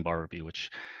the Canadian Bar Review, which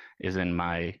is in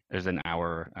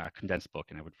our condensed book,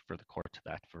 and I would refer the court to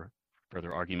that for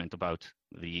further argument about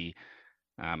the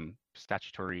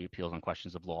statutory appeals on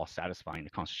questions of law satisfying the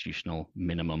constitutional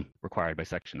minimum required by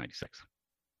Section 96.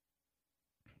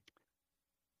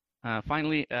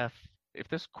 Finally, if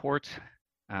this court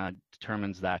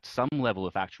determines that some level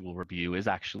of actual review is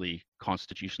actually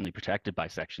constitutionally protected by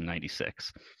Section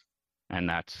 96, and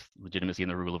that legitimacy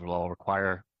and the rule of law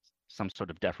require some sort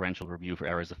of deferential review for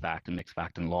errors of fact and mixed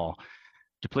fact and law,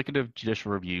 duplicative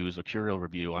judicial reviews or curial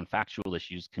review on factual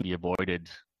issues can be avoided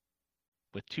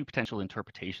with two potential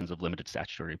interpretations of limited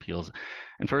statutory appeals.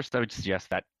 And first, I would suggest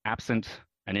that absent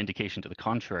an indication to the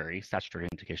contrary, statutory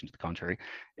indication to the contrary,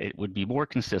 it would be more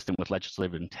consistent with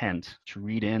legislative intent to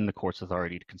read in the court's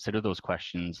authority to consider those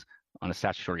questions on a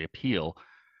statutory appeal,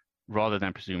 rather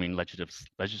than presuming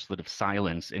legislative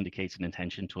silence indicates an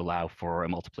intention to allow for a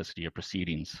multiplicity of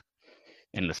proceedings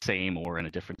in the same or in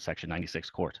a different Section 96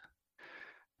 court.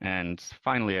 And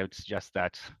finally, I would suggest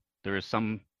that there is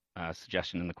some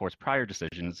suggestion in the court's prior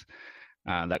decisions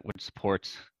that would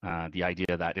support the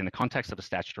idea that in the context of a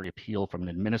statutory appeal from an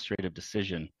administrative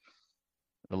decision,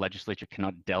 the legislature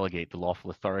cannot delegate the lawful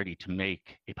authority to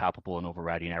make a palpable and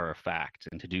overriding error of fact,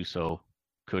 and to do so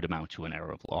could amount to an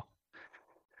error of law.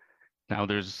 Now,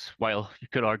 while you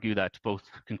could argue that both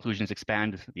conclusions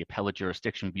expand the appellate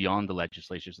jurisdiction beyond the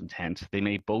legislature's intent, they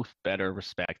may both better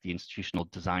respect the institutional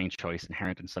design choice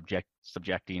inherent in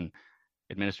subjecting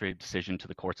administrative decision to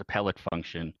the court's appellate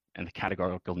function and the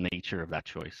categorical nature of that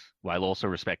choice, while also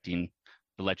respecting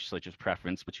the legislature's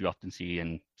preference, which you often see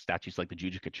in statutes like the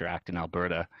Judicature Act in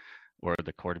Alberta or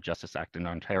the Court of Justice Act in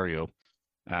Ontario,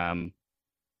 to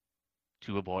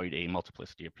avoid a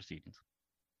multiplicity of proceedings.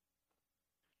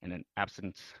 And then,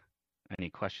 absent any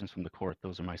questions from the court,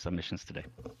 those are my submissions today.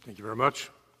 Thank you very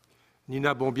much.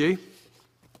 Nina Bombier.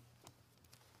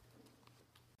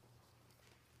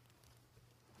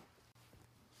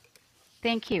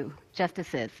 Thank you,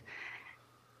 Justices.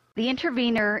 The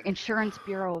Intervenor Insurance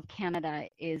Bureau of Canada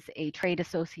is a trade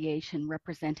association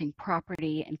representing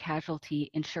property and casualty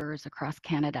insurers across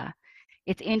Canada.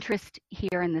 Its interest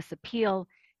here in this appeal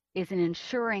is in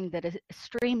ensuring that a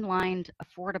streamlined,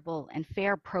 affordable, and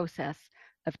fair process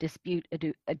of dispute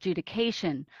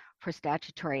adjudication for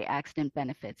statutory accident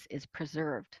benefits is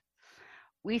preserved.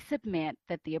 We submit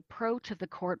that the approach of the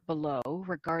court below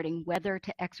regarding whether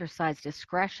to exercise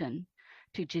discretion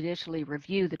to judicially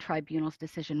review the tribunal's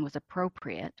decision was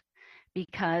appropriate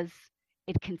because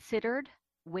it considered,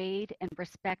 weighed, and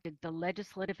respected the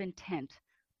legislative intent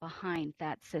behind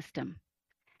that system.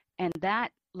 And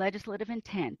that legislative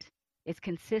intent is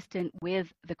consistent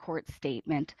with the court's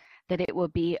statement that it will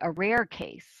be a rare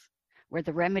case where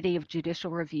the remedy of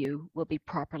judicial review will be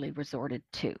properly resorted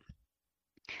to.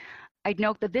 I'd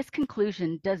note that this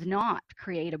conclusion does not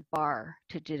create a bar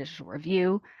to judicial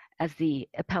review, as the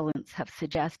appellants have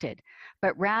suggested,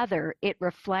 but rather it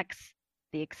reflects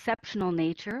the exceptional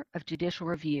nature of judicial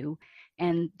review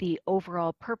and the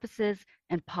overall purposes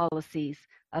and policies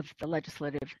of the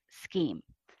legislative scheme.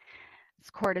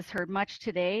 This court has heard much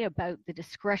today about the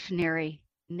discretionary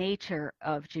nature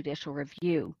of judicial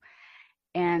review,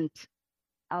 and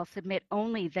I'll submit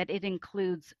only that it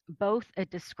includes both a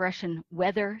discretion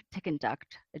whether to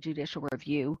conduct a judicial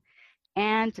review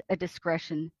and a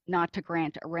discretion not to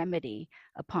grant a remedy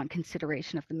upon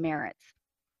consideration of the merits.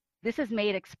 This is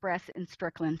made express in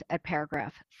Strickland at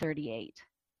paragraph 38.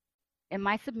 In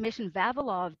my submission,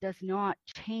 Vavilov does not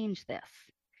change this.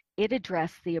 It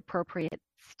addressed the appropriate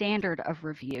standard of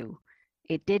review.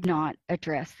 It did not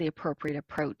address the appropriate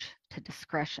approach to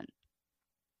discretion.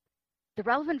 The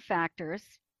relevant factors,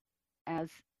 as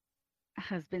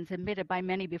has been submitted by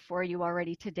many before you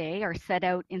already today, are set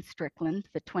out in Strickland,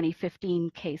 the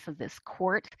 2015 case of this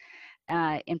court,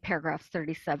 in paragraphs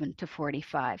 37 to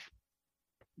 45.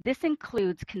 This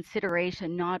includes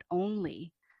consideration not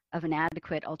only of an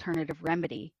adequate alternative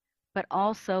remedy, but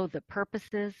also the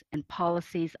purposes and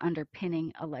policies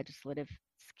underpinning a legislative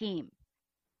scheme.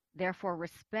 Therefore,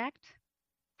 respect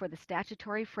for the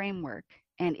statutory framework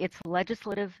and its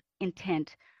legislative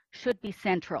intent should be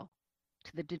central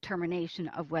to the determination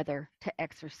of whether to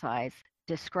exercise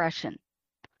discretion.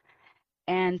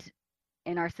 And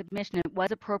in our submission, it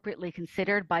was appropriately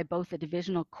considered by both the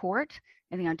Divisional Court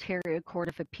and the Ontario Court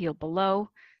of Appeal below,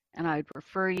 and I would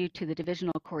refer you to the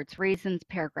Divisional Court's reasons,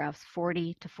 paragraphs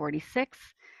 40 to 46,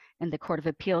 and the Court of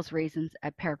Appeal's reasons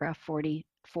at paragraph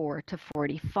 44 to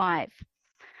 45.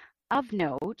 Of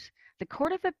note, the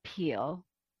Court of Appeal,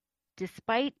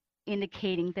 despite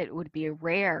indicating that it would be a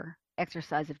rare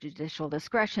exercise of judicial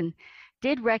discretion,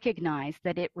 did recognize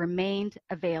that it remained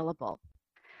available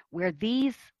where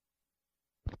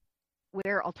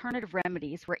alternative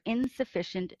remedies were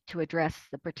insufficient to address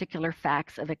the particular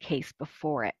facts of a case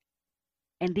before it.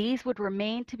 And these would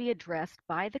remain to be addressed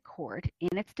by the court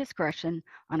in its discretion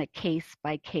on a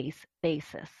case-by-case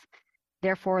basis.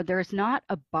 Therefore, there is not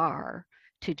a bar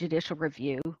to judicial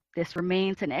review. This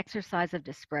remains an exercise of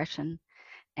discretion,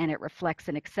 and it reflects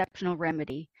an exceptional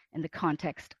remedy in the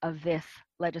context of this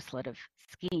legislative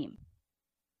scheme.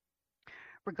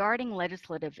 Regarding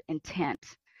legislative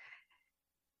intent,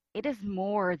 it is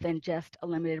more than just a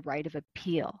limited right of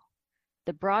appeal.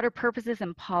 The broader purposes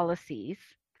and policies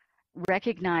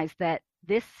recognize that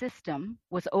this system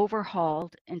was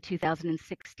overhauled in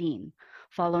 2016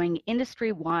 following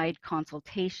industry-wide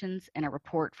consultations and a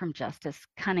report from Justice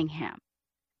Cunningham.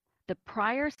 The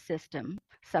prior system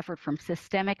suffered from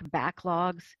systemic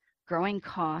backlogs, growing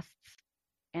costs,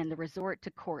 and the resort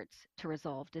to courts to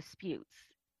resolve disputes.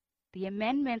 The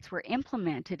amendments were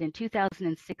implemented in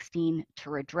 2016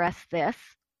 to address this,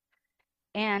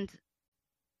 and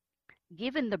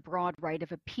given the broad right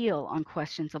of appeal on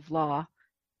questions of law,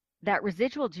 that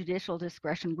residual judicial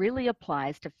discretion really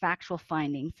applies to factual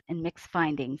findings and mixed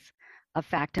findings of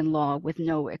fact and law with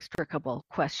no extricable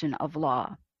question of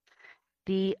law.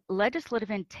 The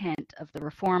legislative intent of the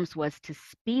reforms was to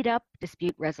speed up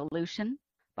dispute resolution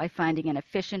by finding an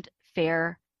efficient,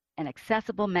 fair, and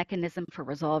accessible mechanism for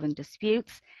resolving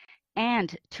disputes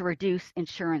and to reduce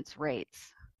insurance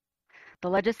rates. The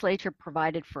legislature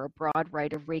provided for a broad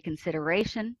right of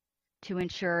reconsideration to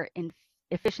ensure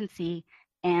efficiency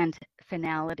and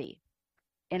finality.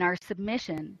 In our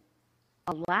submission,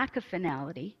 a lack of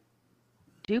finality,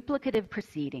 duplicative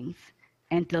proceedings,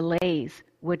 and delays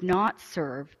would not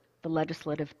serve the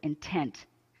legislative intent.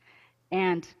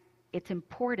 And it's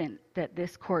important that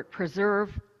this court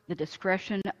preserve the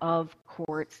discretion of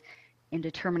courts in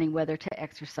determining whether to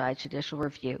exercise judicial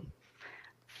review.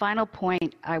 Final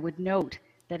point, I would note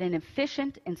that an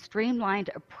efficient and streamlined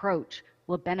approach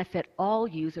will benefit all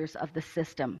users of the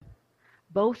system,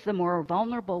 both the more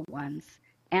vulnerable ones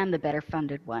and the better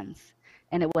funded ones,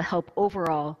 and it will help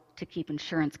overall to keep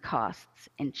insurance costs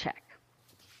in check.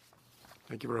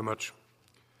 Thank you very much.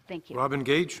 Thank you. Robin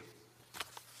Gage.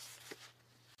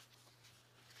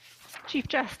 Chief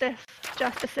Justice,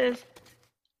 Justices,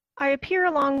 I appear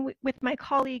along with my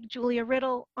colleague Julia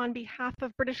Riddle on behalf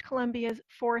of British Columbia's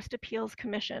Forest Appeals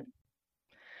Commission.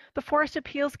 The Forest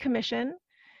Appeals Commission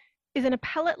is an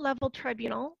appellate-level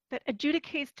tribunal that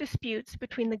adjudicates disputes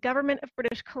between the Government of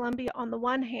British Columbia on the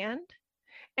one hand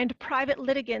and private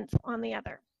litigants on the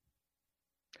other.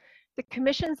 The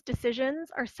Commission's decisions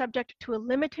are subject to a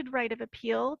limited right of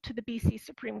appeal to the BC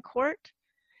Supreme Court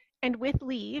and with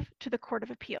leave to the Court of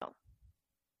Appeal.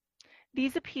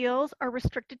 These appeals are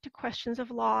restricted to questions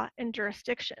of law and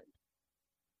jurisdiction.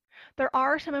 There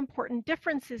are some important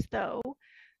differences, though,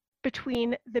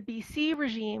 between the BC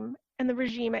regime and the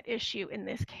regime at issue in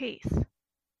this case.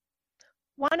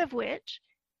 One of which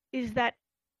is that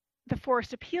the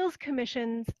Forest Appeals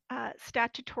Commission's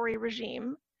statutory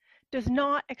regime does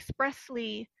not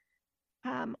expressly,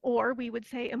 or we would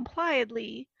say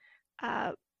impliedly,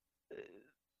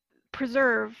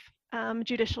 preserve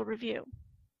judicial review.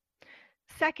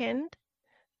 Second,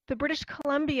 the British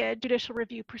Columbia Judicial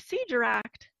Review Procedure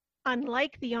Act,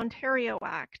 unlike the Ontario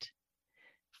Act,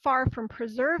 far from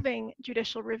preserving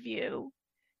judicial review,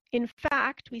 in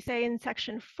fact, we say in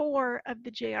Section 4 of the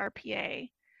JRPA,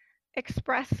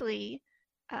 expressly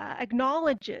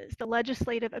acknowledges the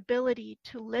legislative ability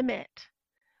to limit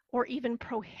or even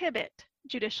prohibit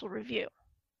judicial review.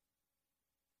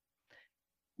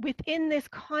 Within this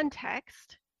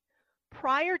context,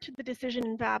 prior to the decision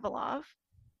in Vavilov,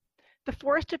 the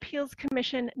Forest Appeals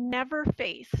Commission never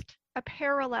faced a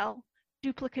parallel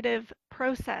duplicative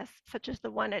process such as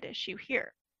the one at issue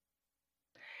here.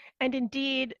 And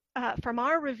indeed, from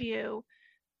our review,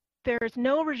 there's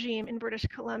no regime in British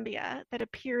Columbia that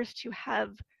appears to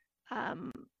have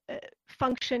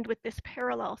functioned with this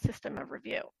parallel system of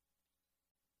review,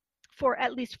 for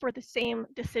at least for the same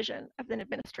decision of an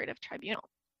administrative tribunal.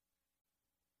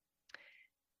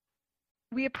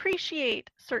 We appreciate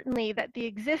certainly that the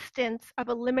existence of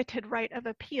a limited right of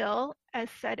appeal, as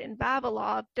said in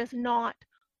Vavilov, does not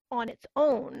on its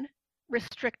own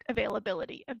restrict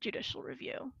availability of judicial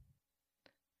review.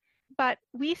 But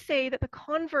we say that the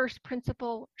converse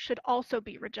principle should also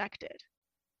be rejected.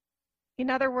 In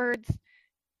other words,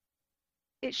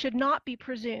 it should not be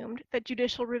presumed that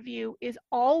judicial review is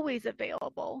always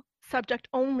available, subject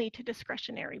only to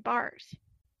discretionary bars.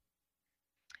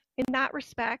 In that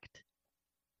respect,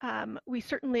 we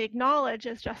certainly acknowledge,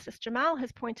 as Justice Jamal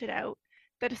has pointed out,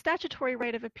 that a statutory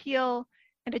right of appeal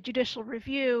and a judicial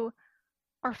review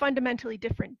are fundamentally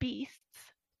different beasts.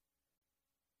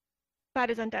 That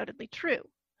is undoubtedly true.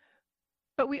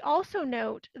 But we also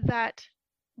note that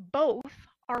both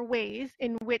are ways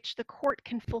in which the court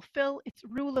can fulfill its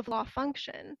rule of law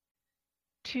function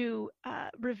to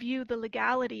review the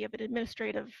legality of an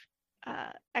administrative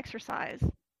exercise.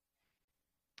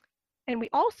 And we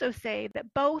also say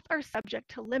that both are subject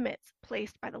to limits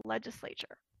placed by the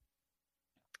legislature.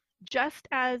 Just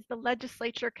as the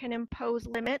legislature can impose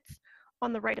limits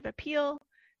on the right of appeal,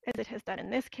 as it has done in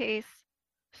this case,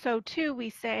 so too we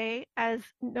say, as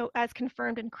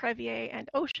confirmed in Crevier and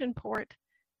Oceanport,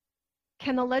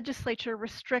 can the legislature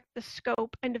restrict the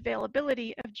scope and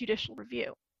availability of judicial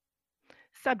review,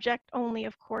 subject only,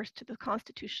 of course, to the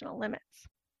constitutional limits.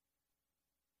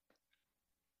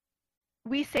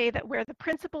 We say that where the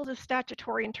principles of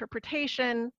statutory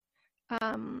interpretation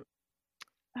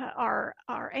are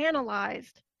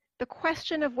analyzed, the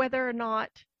question of whether or not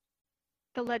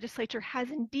the legislature has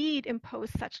indeed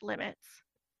imposed such limits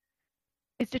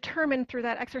is determined through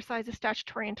that exercise of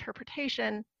statutory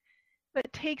interpretation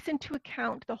that takes into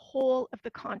account the whole of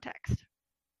the context.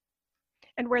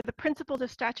 And where the principles of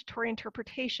statutory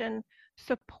interpretation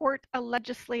support a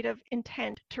legislative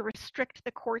intent to restrict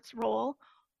the court's role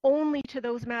only to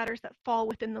those matters that fall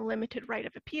within the limited right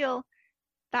of appeal,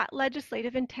 that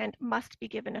legislative intent must be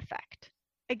given effect,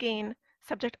 again,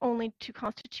 subject only to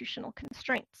constitutional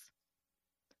constraints.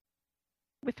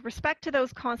 With respect to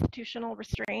those constitutional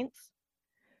restraints,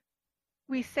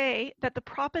 we say that the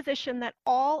proposition that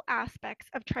all aspects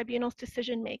of tribunal's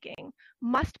decision-making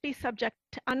must be subject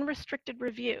to unrestricted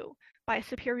review by a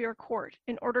superior court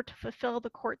in order to fulfill the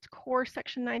court's core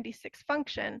Section 96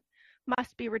 function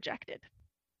must be rejected.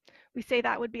 We say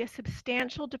that would be a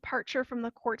substantial departure from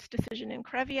the court's decision in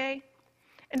Crevier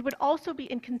and would also be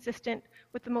inconsistent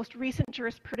with the most recent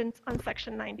jurisprudence on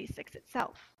Section 96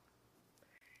 itself.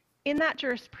 In that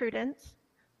jurisprudence,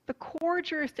 the core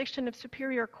jurisdiction of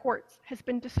superior courts has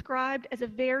been described as a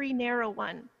very narrow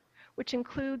one, which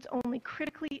includes only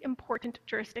critically important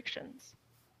jurisdictions.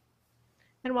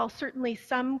 And while certainly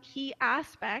some key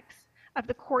aspects of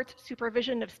the court's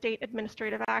supervision of state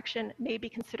administrative action may be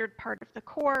considered part of the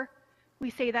core, we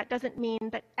say that doesn't mean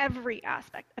that every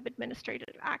aspect of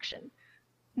administrative action,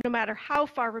 no matter how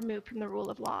far removed from the rule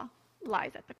of law,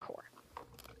 lies at the core.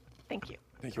 Thank you.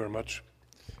 Thank you very much.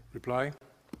 Reply?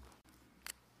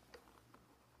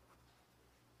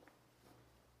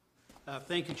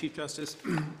 Thank you, Chief Justice.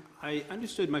 I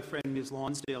understood my friend Ms.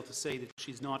 Lonsdale to say that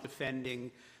she's not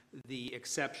defending the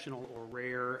exceptional or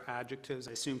rare adjectives.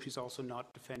 I assume she's also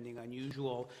not defending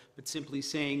unusual, but simply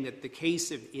saying that the case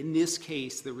of, in this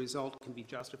case, the result can be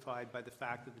justified by the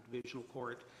fact that the divisional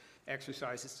court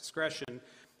exercises discretion.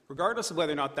 Regardless of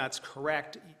whether or not that's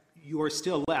correct, you are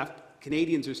still left,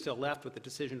 Canadians are still left with the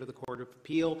decision of the Court of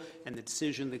Appeal and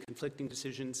the conflicting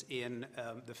decisions in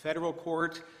the federal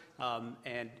court,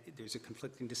 and there's a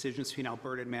conflicting decisions between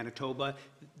Alberta and Manitoba.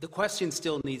 The question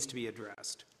still needs to be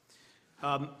addressed.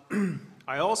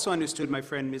 I also understood my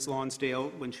friend Ms.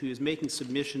 Lonsdale, when she was making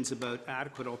submissions about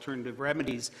adequate alternative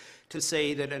remedies, to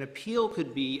say that an appeal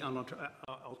could be an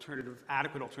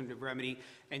adequate alternative remedy,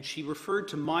 and she referred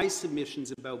to my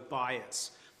submissions about bias.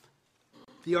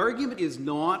 The argument is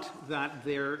not that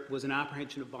there was an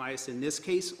apprehension of bias in this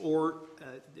case, or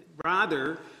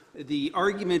rather, the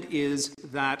argument is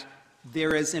that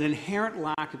there is an inherent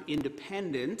lack of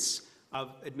independence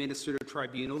of administrative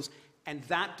tribunals, and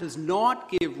that does not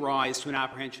give rise to an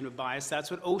apprehension of bias. That's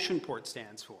what Oceanport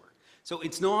stands for. So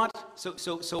it's not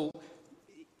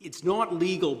it's not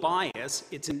legal bias.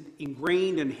 It's an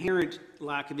ingrained, inherent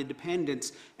lack of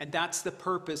independence, and that's the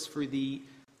purpose for the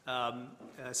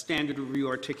standard review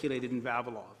articulated in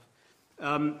Vavilov.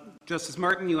 Justice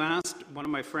Martin, you asked one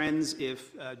of my friends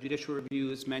if judicial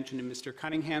review is mentioned in Mr.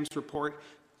 Cunningham's report.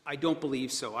 I don't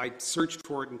believe so. I searched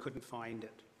for it and couldn't find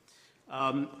it.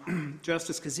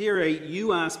 Justice Kazire,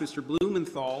 you asked Mr.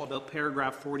 Blumenthal about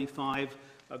paragraph 45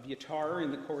 of Yatar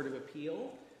in the Court of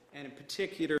Appeal, and in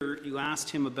particular, you asked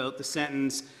him about the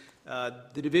sentence,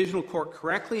 the divisional court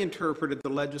correctly interpreted the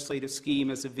legislative scheme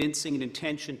as evincing an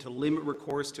intention to limit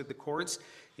recourse to the courts.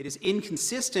 It is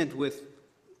inconsistent with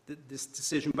this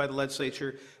decision by the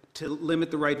legislature to limit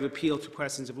the right of appeal to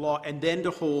questions of law, and then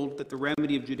to hold that the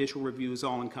remedy of judicial review is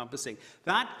all-encompassing.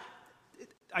 That,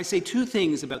 I say two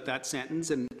things about that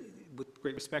sentence, and with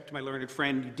great respect to my learned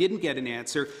friend, you didn't get an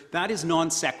answer. That is non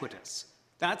sequitur.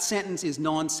 That sentence is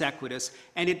non sequitur,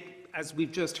 and it, as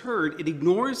we've just heard, it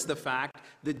ignores the fact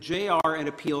that JR and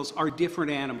appeals are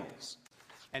different animals.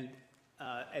 And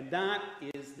that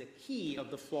is the key of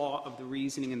the flaw of the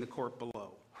reasoning in the court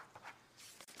below.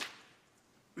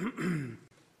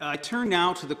 I turn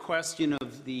now to the question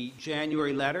of the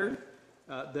January letter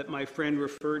that my friend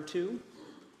referred to.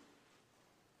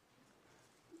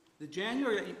 The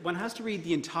January, one has to read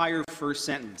the entire first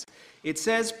sentence. It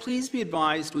says, please be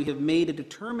advised we have made a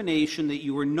determination that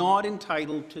you are not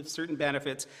entitled to certain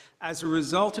benefits as a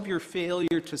result of your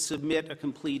failure to submit a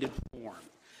completed form.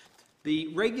 The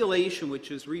regulation which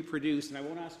is reproduced, and I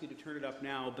won't ask you to turn it up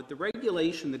now, but the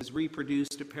regulation that is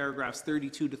reproduced at paragraphs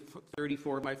 32 to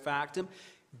 34 by factum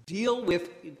deal with,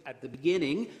 at the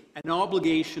beginning, an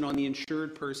obligation on the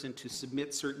insured person to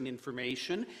submit certain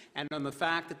information, and on the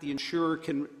fact that the insurer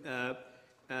can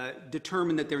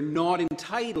determine that they're not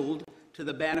entitled to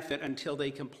the benefit until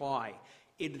they comply.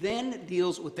 It then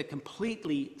deals with the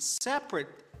completely separate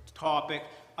topic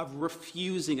of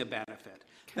refusing a benefit.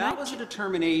 That was a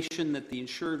determination that the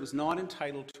insured was not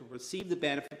entitled to receive the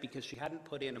benefit because she hadn't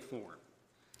put in a form.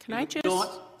 Can I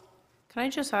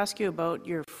just ask you about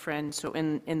your friend, so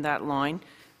in that line,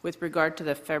 with regard to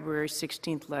the February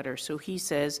 16th letter? So he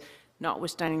says,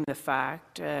 notwithstanding the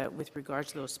fact, with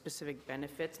regards to those specific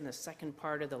benefits in the second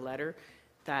part of the letter,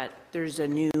 that there's a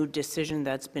new decision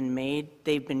that's been made,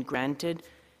 they've been granted.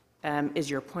 Is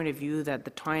your point of view that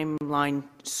the timeline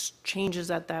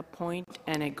changes at that point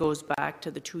and it goes back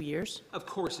to the 2 years? Of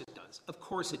course it does. Of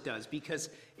course it does. Because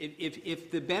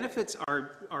if the benefits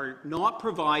are not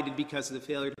provided because of the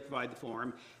failure to provide the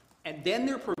form, and then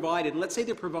they're provided, let's say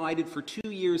they're provided for 2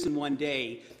 years and 1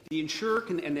 day, the insurer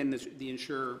can, and then the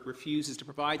insurer refuses to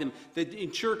provide them, the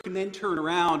insurer can then turn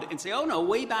around and say, oh no,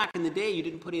 way back in the day you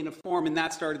didn't put in a form, and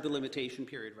that started the limitation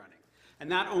period running.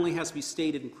 And that only has to be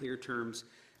stated in clear terms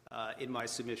in my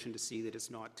submission to see that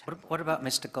it's not. What about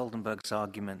Mr. Goldenberg's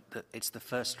argument that it's the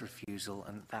first refusal,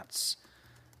 and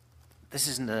this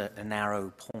isn't a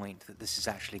narrow point, that this is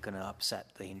actually going to upset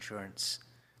the insurance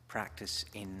practice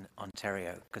in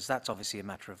Ontario? Because that's obviously a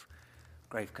matter of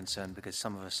grave concern, because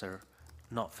some of us are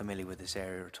not familiar with this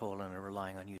area at all and are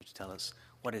relying on you to tell us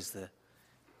what is the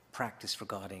practice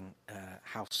regarding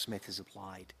how Smith is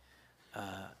applied.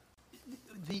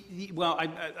 Well,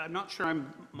 I'm not sure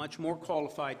I'm much more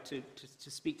qualified to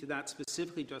speak to that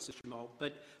specifically, Justice Jamal,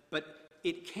 but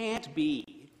it can't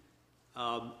be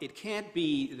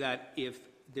that if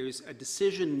there's a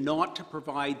decision not to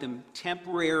provide them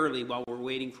temporarily while we're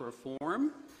waiting for a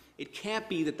form, it can't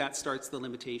be that that starts the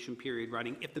limitation period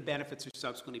running if the benefits are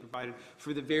subsequently provided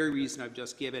for the very reason I've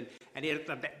just given. And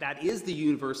that is the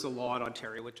universal law in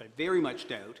Ontario, which I very much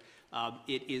doubt.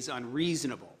 It is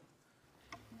unreasonable.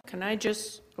 Can I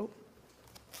just,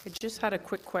 I just had a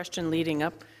quick question leading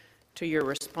up to your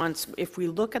response. If we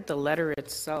look at the letter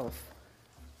itself,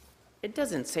 it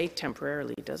doesn't say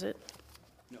temporarily, does it?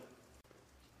 No.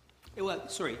 Well,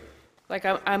 sorry. Like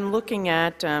I'm looking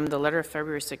at the letter of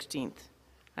February 16th,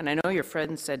 and I know your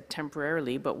friend said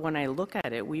temporarily, but when I look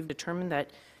at it, we've determined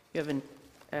that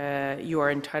you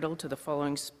are entitled to the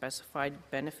following specified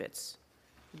benefits.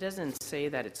 It doesn't say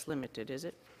that it's limited, is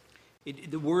it?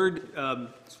 The word,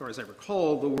 as far as I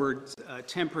recall, the word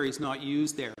temporary is not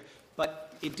used there.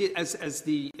 But it did, as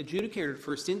the adjudicator at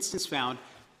first instance found,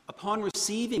 upon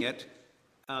receiving it,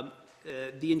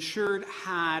 the insured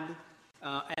had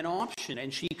an option,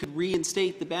 and she could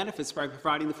reinstate the benefits by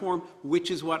providing the form, which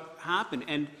is what happened.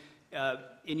 And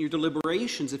in your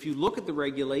deliberations, if you look at the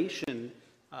regulation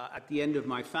at the end of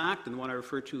my fact, and the one I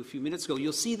referred to a few minutes ago,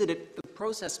 you'll see that the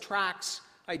process tracks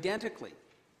identically.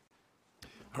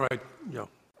 All right, yeah,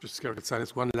 just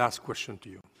silence. One last question to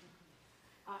you.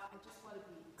 I just want to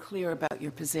be clear about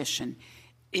your position.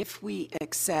 If we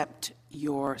accept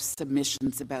your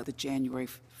submissions about the January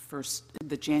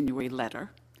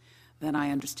letter, then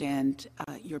I understand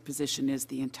your position is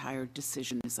the entire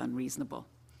decision is unreasonable.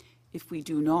 If we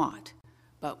do not,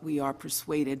 but we are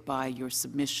persuaded by your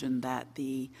submission that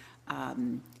the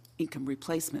income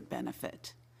replacement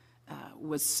benefit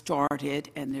was started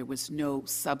and there was no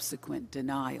subsequent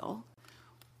denial,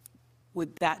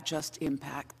 would that just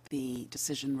impact the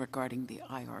decision regarding the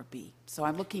IRB? So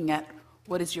I'm looking at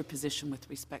what is your position with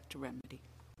respect to remedy?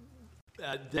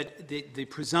 That the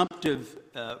presumptive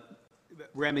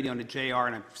remedy on a JR,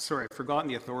 and I'm sorry, I've forgotten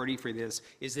the authority for this,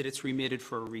 is that it's remitted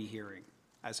for a rehearing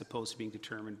as opposed to being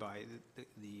determined by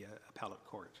the appellate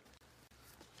court.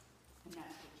 And that's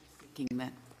what you're seeking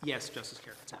then? Yes, Justice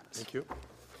Karakatsanis. Thank you.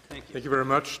 Thank you. Thank you very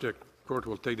much. The court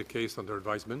will take the case under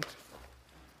advisement.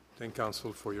 Thank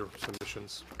counsel for your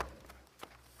submissions.